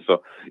the 80s.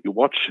 So you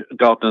watch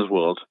Gardener's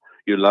World,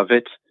 you love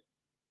it,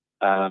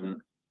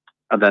 and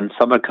then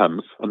summer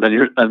comes, and then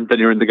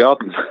you're in the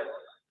garden,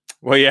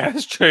 Well, yeah,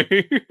 that's true.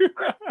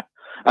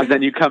 and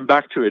then you come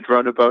back to it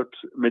round about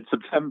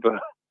mid-September,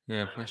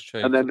 Yeah, that's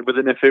true. and then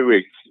within a few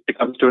weeks it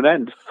comes to an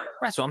end.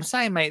 That's what I'm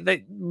saying, mate.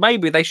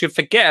 Maybe they should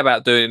forget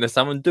about doing it in the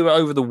summer and do it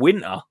over the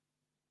winter.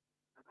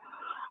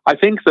 I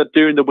think that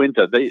during the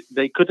winter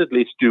they could at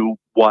least do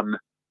one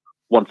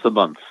once a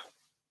month.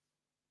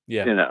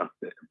 Yeah. You know,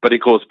 but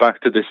it goes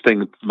back to this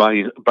thing.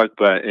 My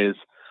bugbear is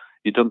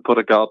you don't put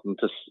a garden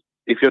to.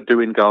 If you're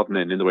doing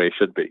gardening in the way it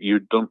should be, you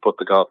don't put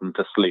the garden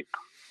to sleep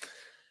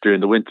during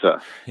the winter.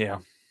 Yeah,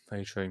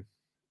 very true.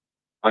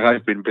 Like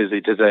I've been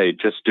busy today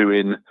just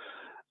doing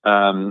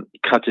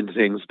cutting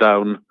things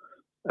down,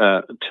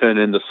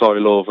 turning the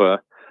soil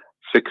over,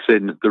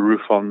 fixing the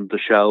roof on the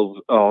shelves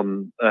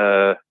on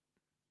the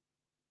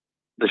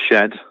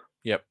shed.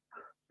 Yep.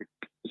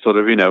 Sort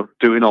of,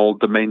 doing all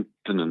the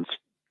maintenance.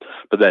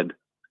 But then,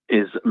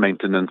 is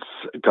maintenance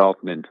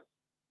gardening?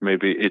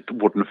 Maybe it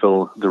wouldn't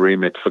fill the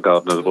remit for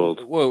Gardener's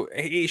World. Well,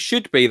 it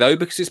should be though,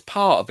 because it's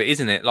part of it,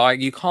 isn't it? Like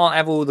you can't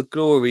have all the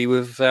glory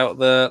without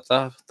the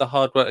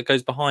hard work that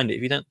goes behind it.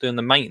 If you don't do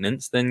the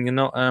maintenance, then you're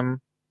not gonna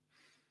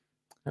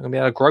be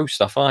able to grow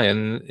stuff, are you?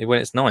 And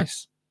when it's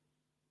nice.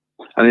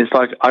 And it's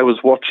like I was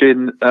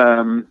watching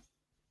the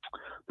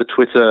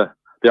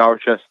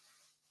RHS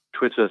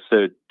Twitter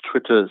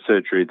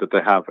surgery that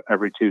they have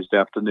every Tuesday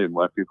afternoon,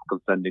 where people can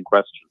send in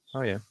questions.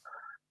 Oh yeah.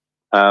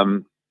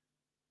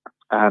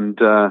 And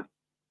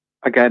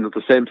again,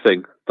 the same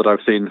thing that I've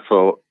seen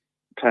for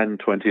 10,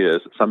 20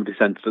 years. Somebody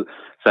sends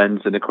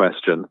in a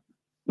question.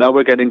 Now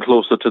we're getting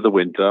closer to the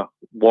winter.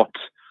 What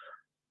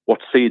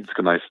seeds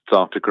can I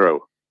start to grow?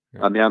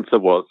 Yeah. And the answer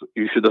was,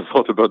 you should have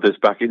thought about this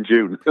back in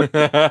June. But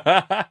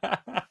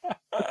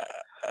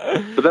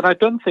then I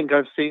don't think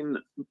I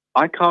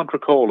can't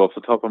recall off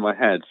the top of my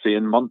head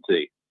seeing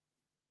Monty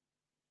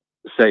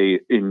say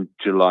in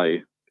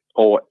July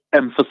or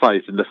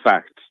emphasizing the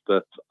fact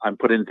that I'm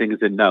putting things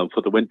in now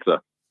for the winter.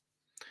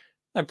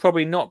 No,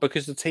 probably not,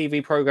 because the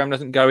TV program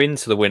doesn't go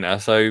into the winter.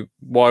 So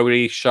why would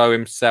he show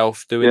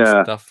himself doing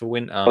stuff for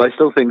winter? But I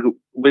still think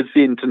with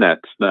the internet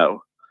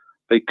now,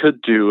 they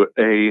could do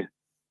a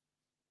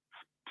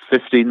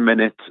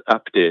 15-minute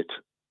update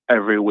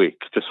every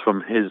week just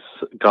from his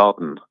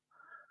garden.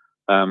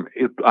 And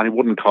it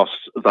wouldn't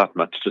cost that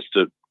much just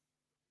to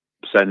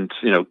send,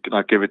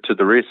 I give it to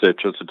the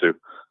researcher to do.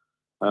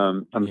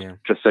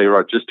 Just say,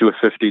 right, just do a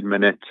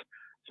 15-minute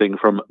thing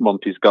from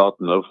Monty's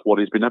garden of what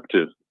he's been up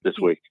to this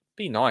week.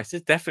 Be nice.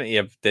 There's definitely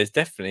a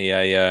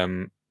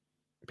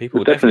people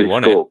will definitely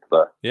want it.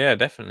 There. Yeah,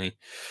 definitely.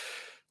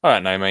 I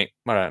don't know, mate.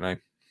 I don't know.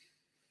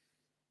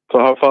 So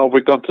how far have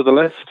we gone to the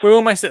list? We're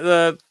almost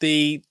at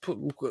the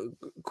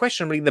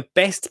questionably the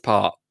best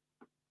part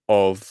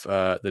of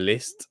the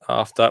list.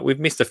 After we've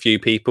missed a few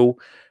people.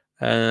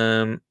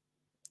 Raven,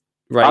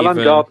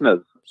 Alan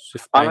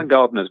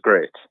Gardner's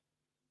great.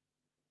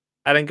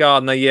 Alan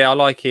Gardner, yeah, I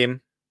like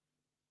him.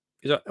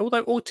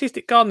 Although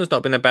Autistic Gardener's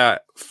not been about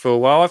for a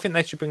while, I think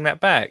they should bring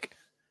that back.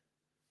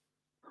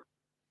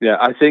 Yeah,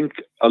 I think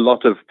a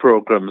lot of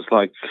programs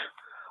like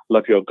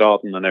Love Your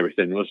Garden and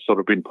everything was sort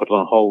of been put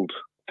on hold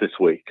this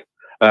week.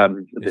 For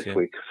this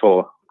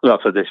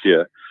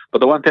year. But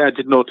the one thing I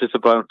did notice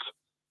about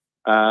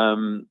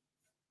the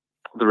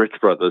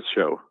Rich Brothers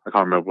show, I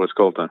can't remember what it's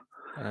called now.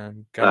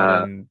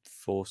 Garden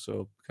Force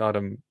or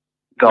Garden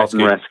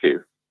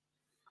Rescue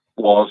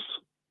was,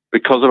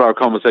 because of our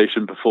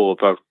conversation before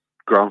about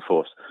Ground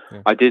Force,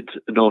 I did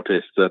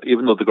notice that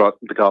even though the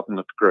garden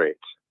looked great,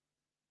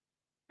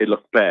 it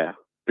looked bare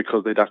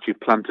because they'd actually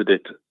planted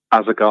it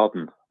as a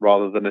garden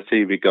rather than a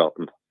TV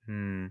garden.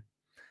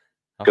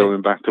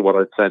 Going back to what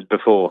I'd said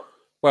before.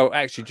 Well,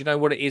 actually, do you know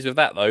what it is with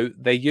that, though?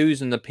 They're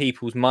using the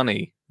people's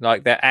money.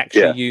 Like, they're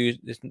actually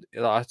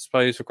I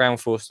suppose for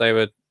Ground Force, they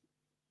were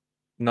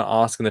not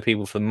asking the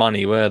people for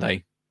money, were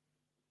they?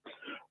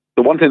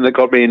 The one thing that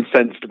got me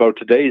incensed about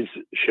today's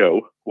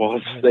show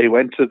was they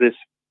went to this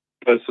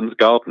person's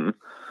garden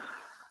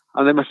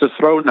and they must have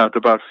thrown out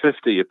about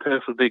 50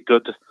 perfectly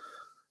good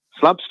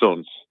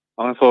slabstones.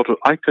 And I thought,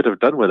 I could have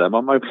done with them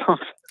on my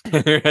plot.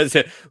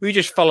 We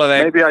just follow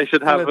their. Maybe I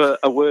should have follow-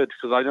 a word,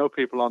 because I know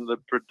people on the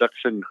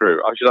production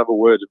crew. I should have a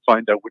word and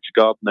find out which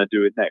garden they're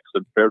doing next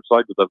and pair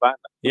side with the van.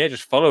 Yeah,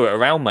 just follow it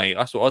around, mate.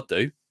 That's what I'd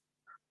do.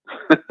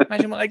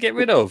 Imagine what they get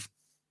rid of.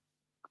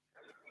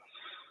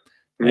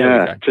 There we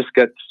Yeah, go.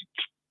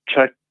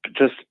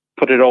 just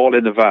put it all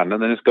in the van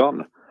and then it's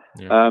gone.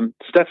 Yeah.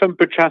 Stefan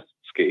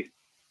Buchatsky,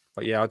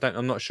 But yeah,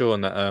 I'm not sure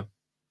on that.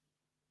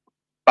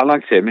 I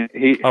liked him.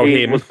 He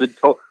him. was the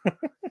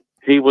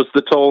he was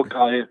the tall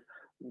guy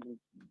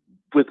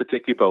with the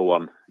dicky bow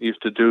on. He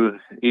used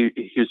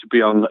to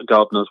be on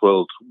Gardener's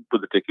World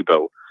with the dicky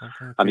bow,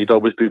 and he'd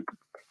always be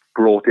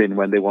brought in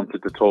when they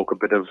wanted to talk a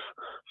bit of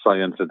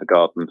science in the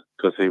garden,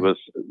 because he was,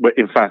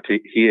 in fact,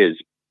 he is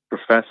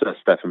Professor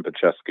Stefan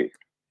Buchatsky.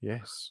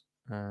 Yes.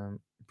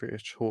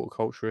 British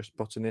horticulturist,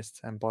 botanist,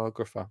 and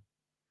biographer.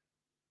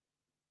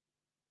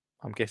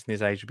 I'm guessing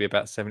his age would be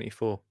about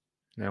 74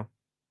 now.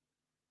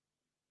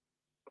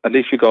 At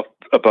least you got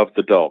above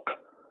the dog.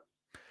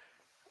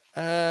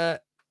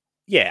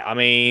 Yeah, I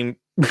mean,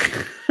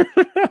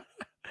 I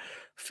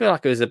feel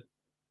like it was a.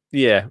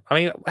 Yeah, I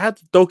mean, how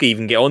did the dog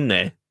even get on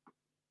there?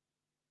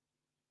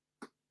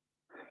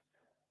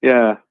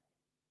 Yeah.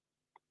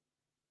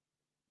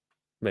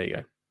 There you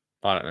go.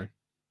 I don't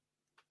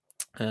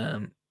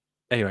know.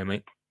 Anyway,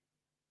 mate,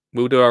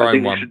 we'll do our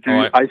own one. All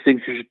right. I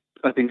think you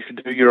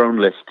should do your own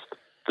list,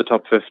 the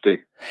top 50.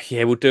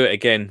 Yeah, we'll do it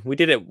again. We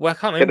did it. Well, I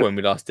can't remember when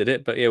we last did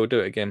it, but yeah, we'll do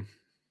it again.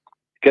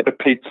 Get a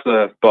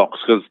pizza box,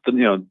 because the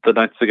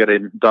nights are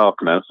getting dark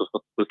now, so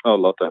there's not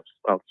a lot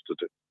else to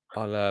do.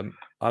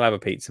 I'll have a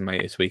pizza,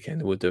 mate, this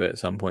weekend. We'll do it at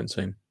some point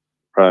soon.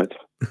 Right.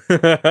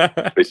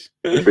 Speak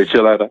to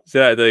you later. See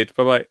you later, dude.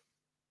 Bye bye.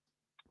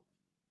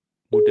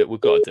 We've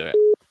got to do it.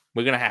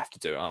 We're gonna have to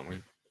do it, aren't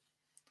we?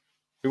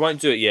 We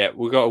won't do it yet.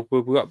 We've got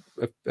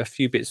a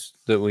few bits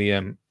that we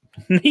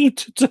need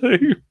to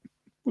do.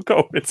 We've got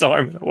all the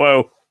time in the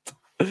world.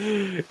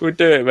 We'll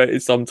do it,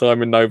 mate,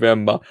 sometime in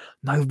November.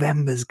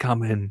 November's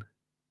coming.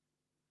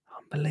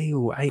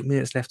 Unbelievable. 8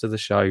 minutes left of the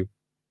show.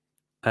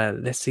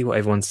 Let's see what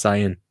everyone's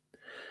saying.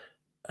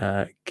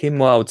 Kim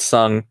Wilde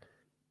sung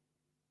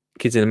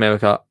Kids in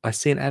America. I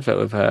see an advert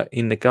of her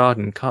in the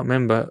garden. Can't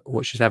remember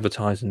what she's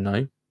advertising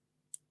though.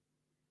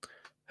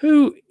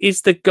 Who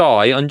is the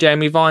guy on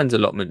Jamie Vine's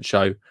allotment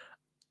show?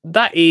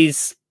 That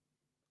is,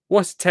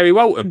 what's Terry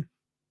Walton?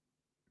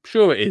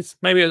 Sure it is.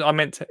 Maybe I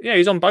meant to, yeah,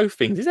 he's on both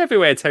things. He's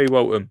everywhere, Terry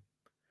Walton.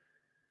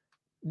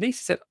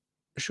 Lisa said,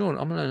 Sean,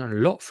 I'm going to learn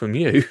a lot from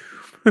you.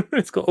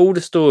 It's got all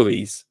the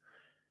stories.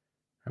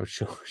 Oh,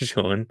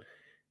 Sean.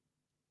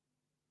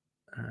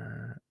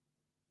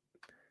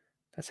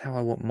 That's how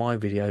I want my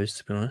videos,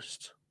 to be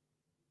honest.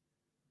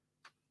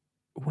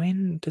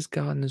 When does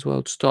Gardener's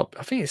World stop?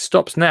 I think it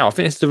stops now. I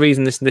think it's the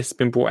reason this has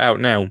been brought out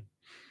now.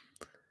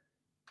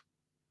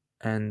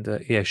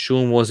 And yeah,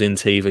 Sean was in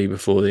TV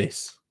before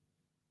this.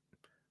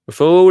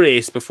 Before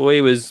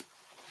he was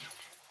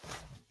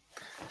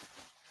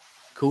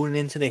calling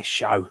into this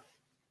show,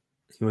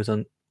 he was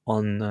on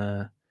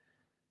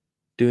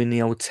doing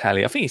the old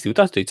telly. I think he still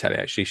does do telly,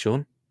 actually,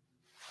 Sean.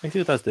 He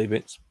still does do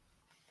bits.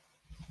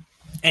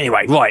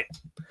 Anyway, right.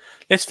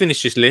 Let's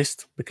finish this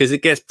list because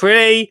it gets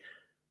pretty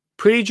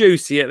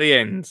juicy at the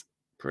end.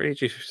 Pretty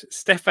juicy.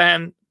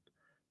 Stefan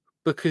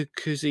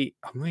Buchatsky.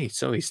 I'm really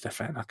sorry,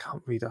 Stefan. I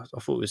can't read that. I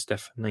thought it was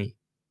Stephanie.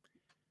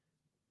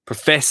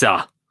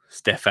 Professor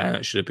Stefan,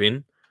 it should have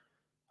been.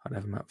 I'd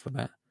have him up for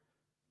that.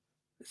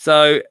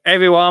 So,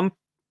 everyone.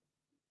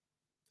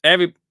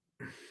 Here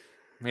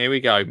we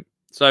go.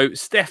 So,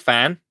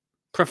 Stefan.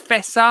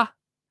 Professor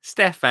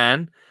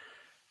Stefan.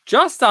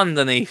 Just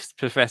underneath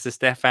Professor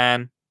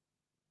Stefan.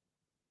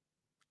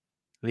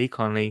 Lee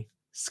Connolly,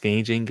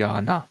 Skinny Jean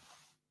Gardner.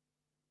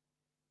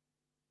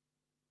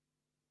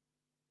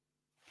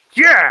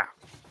 Yeah!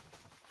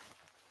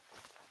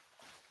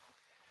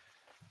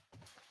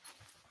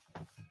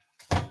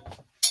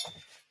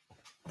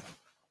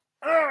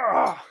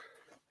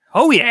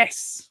 Oh,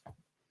 yes!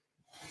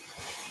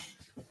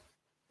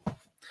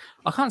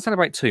 I can't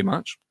celebrate too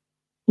much.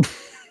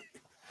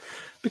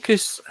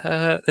 Because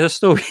there's a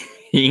story.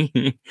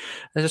 There's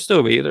a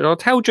story that I'll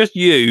tell just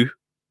you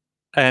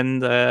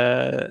and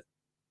the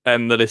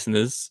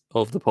listeners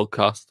of the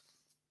podcast.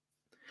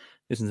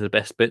 Listen to the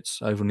best bits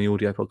over on the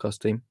audio podcast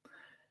team.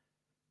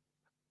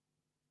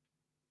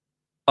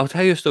 I'll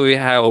tell you a story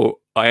how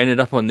I ended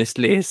up on this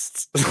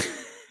list.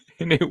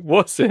 And it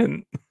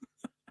wasn't.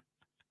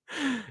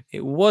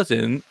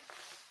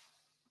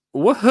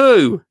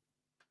 Woohoo!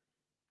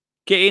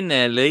 Get in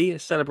there, Lee.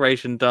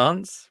 Celebration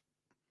dance.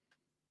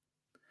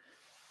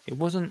 It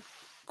wasn't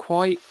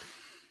quite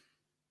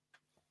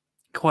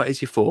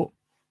as you thought.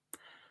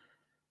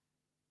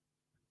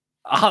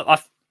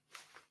 I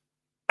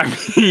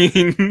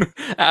mean,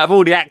 out of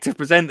all the active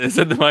presenters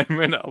at the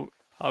moment,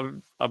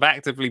 I'm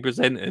actively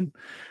presenting.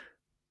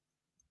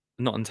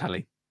 Not on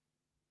telly.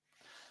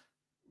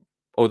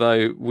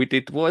 Although we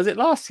did, what was it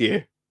last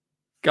year?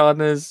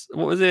 Gardeners,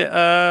 what was it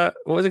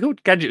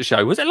called? Gadget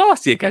Show. Was it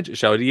last year, Gadget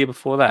Show, or the year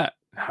before that?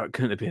 No, it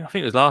couldn't have been. I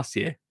think it was last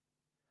year.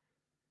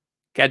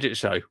 Gadget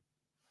Show.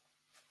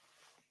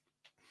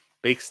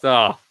 Big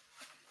star.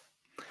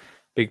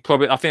 Big,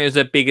 probably. I think it was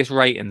their biggest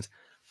ratings.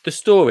 The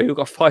story. We've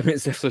got 5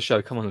 minutes left of the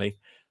show. Come on, Lee.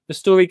 The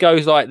story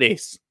goes like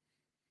this.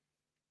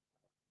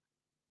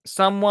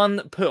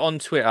 Someone put on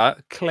Twitter,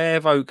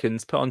 Claire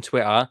Vokins put on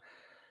Twitter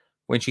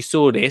when she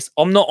saw this.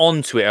 I'm not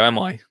on Twitter, am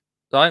I? I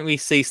don't really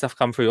see stuff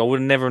come through. I would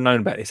have never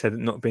known about this had it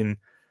not been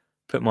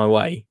put my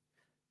way.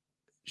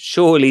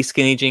 Surely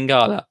Skinny Jean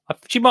Gala.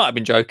 She might have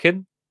been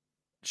joking.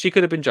 She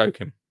could have been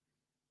joking.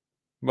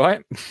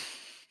 Right?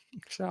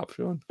 Shut up,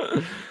 Sean.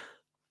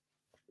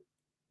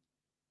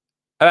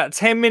 About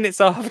 10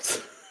 minutes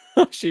after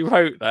she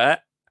wrote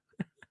that,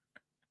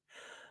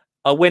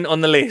 I went on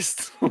the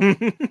list.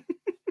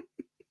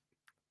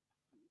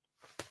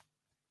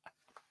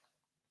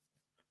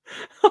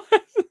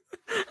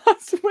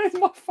 Where's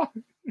my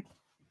phone?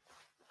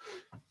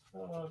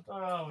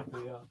 Oh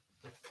dear.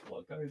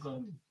 What goes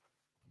on?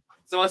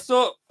 So I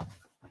saw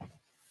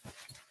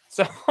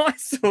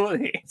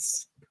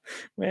this.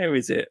 Where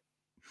is it?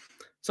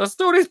 So I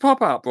saw this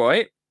pop up,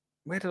 right?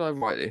 Where did I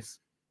write this?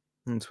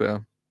 On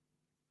Twitter.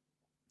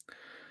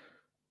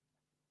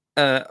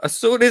 I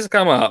saw this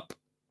come up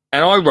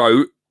and I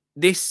wrote,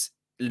 this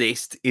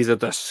list is a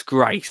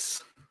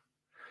disgrace.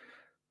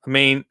 I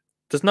mean,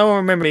 does no one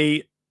remember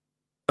me?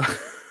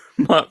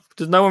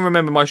 Does no one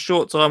remember my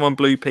short time on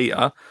Blue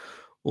Peter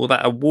or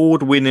that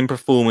award-winning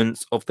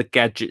performance of the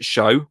Gadget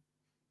Show?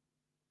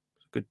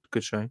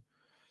 Good show.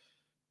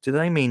 Do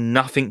they mean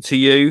nothing to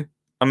you?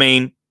 I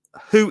mean,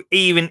 who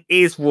even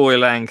is Roy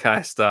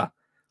Lancaster?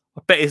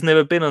 I bet he's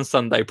never been on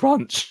Sunday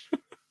Brunch.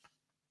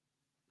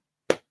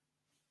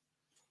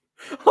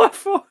 I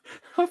thought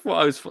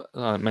I was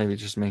maybe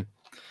just me.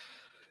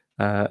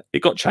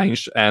 It got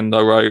changed, and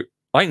I wrote,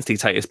 "I instantly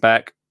take this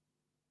back.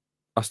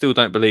 I still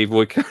don't believe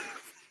Roy.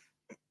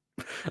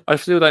 I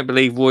still don't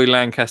believe Roy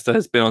Lancaster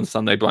has been on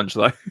Sunday Brunch,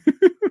 though."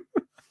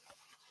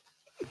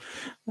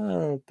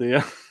 Oh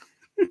dear.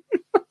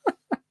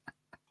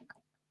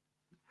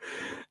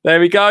 There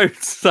we go.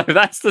 So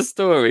that's the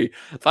story.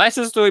 That's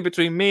the story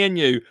between me and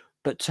you.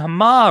 But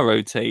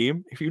tomorrow,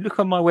 team, if you look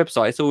on my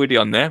website, it's already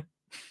on there.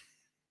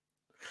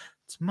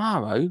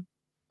 Tomorrow,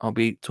 I'll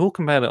be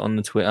talking about it on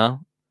the Twitter.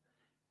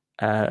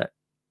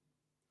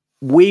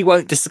 We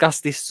won't discuss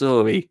this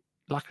story.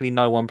 Luckily,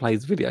 no one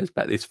plays videos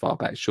back this far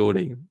back,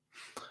 surely.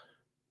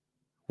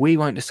 We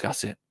won't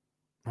discuss it.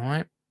 All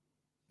right?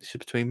 This is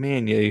between me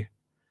and you.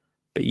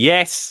 But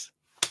yes,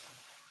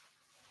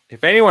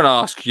 if anyone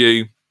asks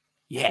you,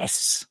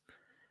 yes,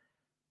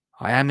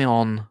 I am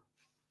on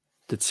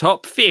the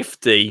top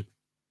 50.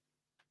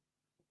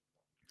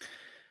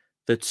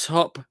 The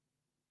top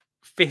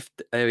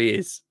 50. There he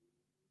is.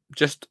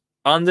 Just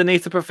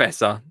underneath the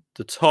professor.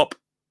 The top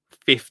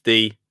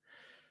 50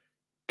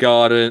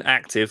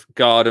 active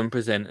garden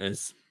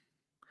presenters.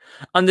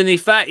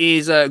 Underneath that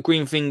is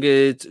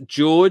green-fingered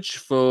George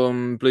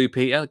from Blue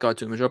Peter. The guy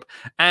took my job.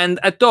 And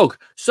a dog.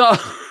 So...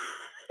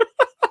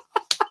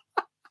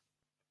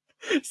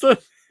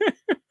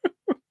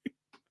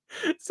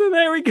 So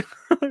there we go.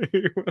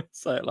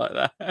 Say it like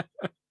that.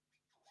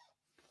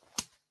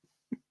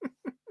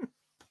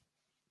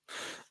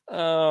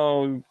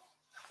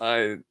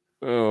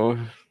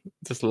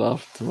 Just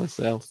laughed to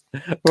myself.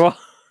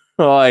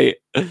 Right.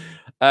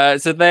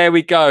 So there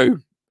we go,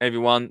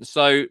 everyone.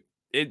 So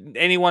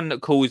anyone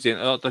that calls in,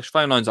 the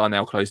phone lines are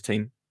now closed,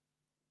 team.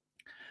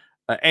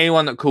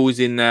 Anyone that calls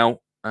in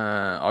now,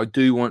 I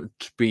do want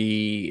to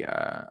be.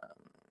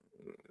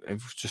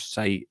 Just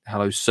say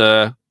hello,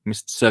 sir,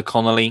 Mr. Sir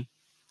Connolly.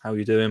 How are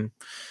you doing?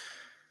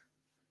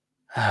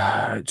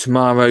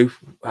 Tomorrow,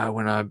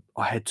 when I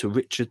head to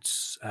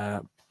Richard's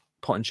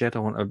pot and shed, I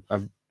want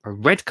a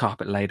red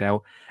carpet laid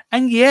out.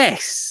 And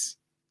yes,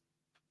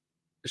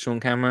 Sean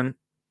Cameron,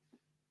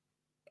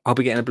 I'll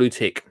be getting a blue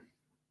tick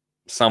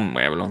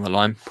somewhere along the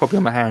line, probably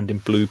on my hand in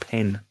blue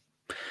pen.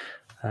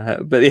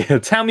 But yeah,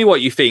 tell me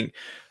what you think,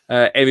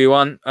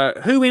 everyone.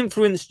 Who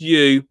influenced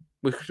you?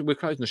 We're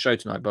closing the show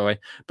tonight, by the way.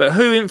 But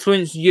who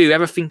influenced you?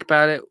 Ever think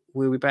about it?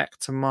 We'll be back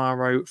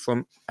tomorrow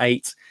from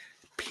 8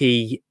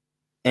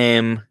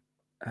 p.m.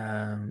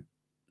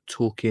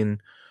 Talking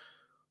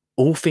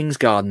all things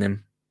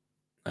gardening.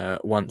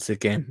 Once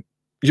again,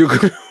 you're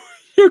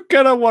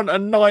gonna want a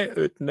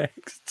knighthood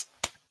next.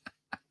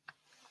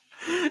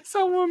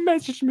 Someone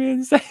messaged me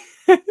and said,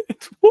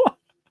 "What?"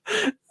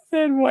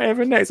 Then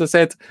whatever next. I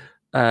said,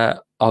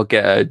 "I'll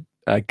get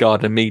a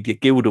Garden Media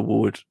Guild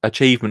Award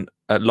achievement."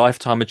 A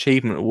Lifetime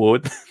Achievement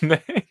Award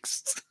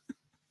next.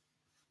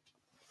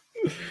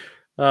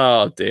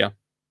 Oh dear.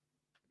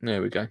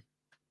 There we go.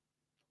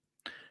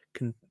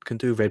 Can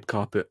do red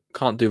carpet.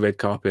 Can't do red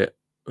carpet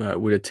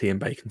with a tea and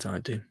bacon time. I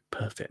do.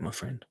 Perfect, my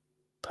friend.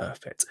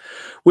 Perfect.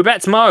 We're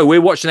back tomorrow.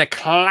 We're watching a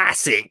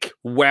classic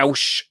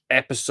Welsh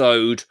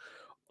episode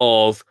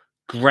of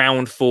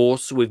Ground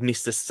Force with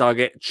Mr.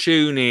 Suggett.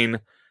 Tune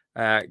in.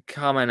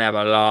 Come and have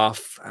a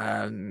laugh.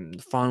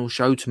 Final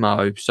show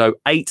tomorrow. So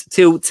 8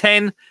 till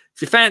 10.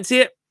 If you fancy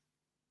it,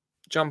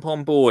 jump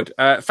on board.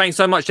 Thanks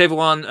so much to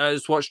everyone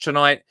who's watched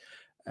tonight.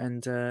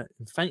 And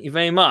thank you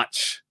very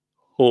much,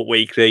 Hawk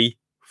Weekly,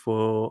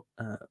 for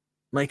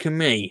making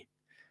me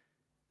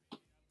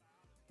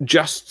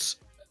just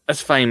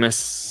as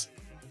famous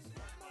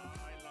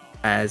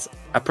as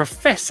a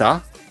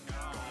professor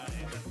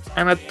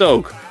and a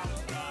dog.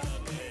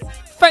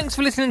 Thanks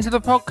for listening to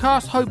the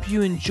podcast. Hope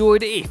you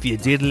enjoyed it. If you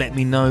did, let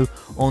me know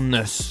on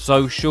the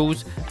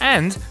socials.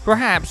 And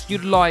perhaps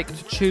you'd like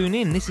to tune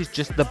in. This is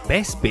just the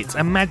best bits.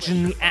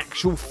 Imagine the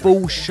actual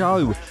full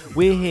show.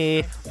 We're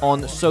here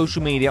on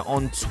social media,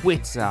 on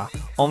Twitter,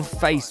 on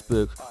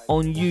Facebook,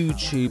 on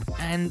YouTube,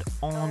 and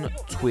on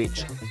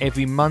Twitch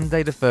every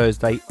Monday to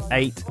Thursday,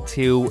 8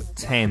 till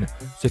 10.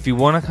 So if you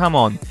want to come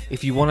on,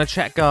 if you want to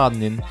chat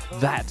gardening,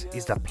 that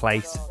is the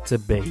place to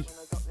be.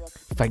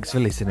 Thanks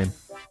for listening.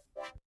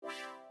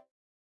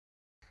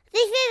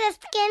 This is a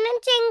Skin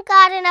and Chin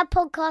Gardener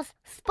podcast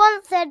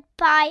sponsored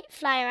by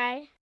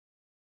Flymo.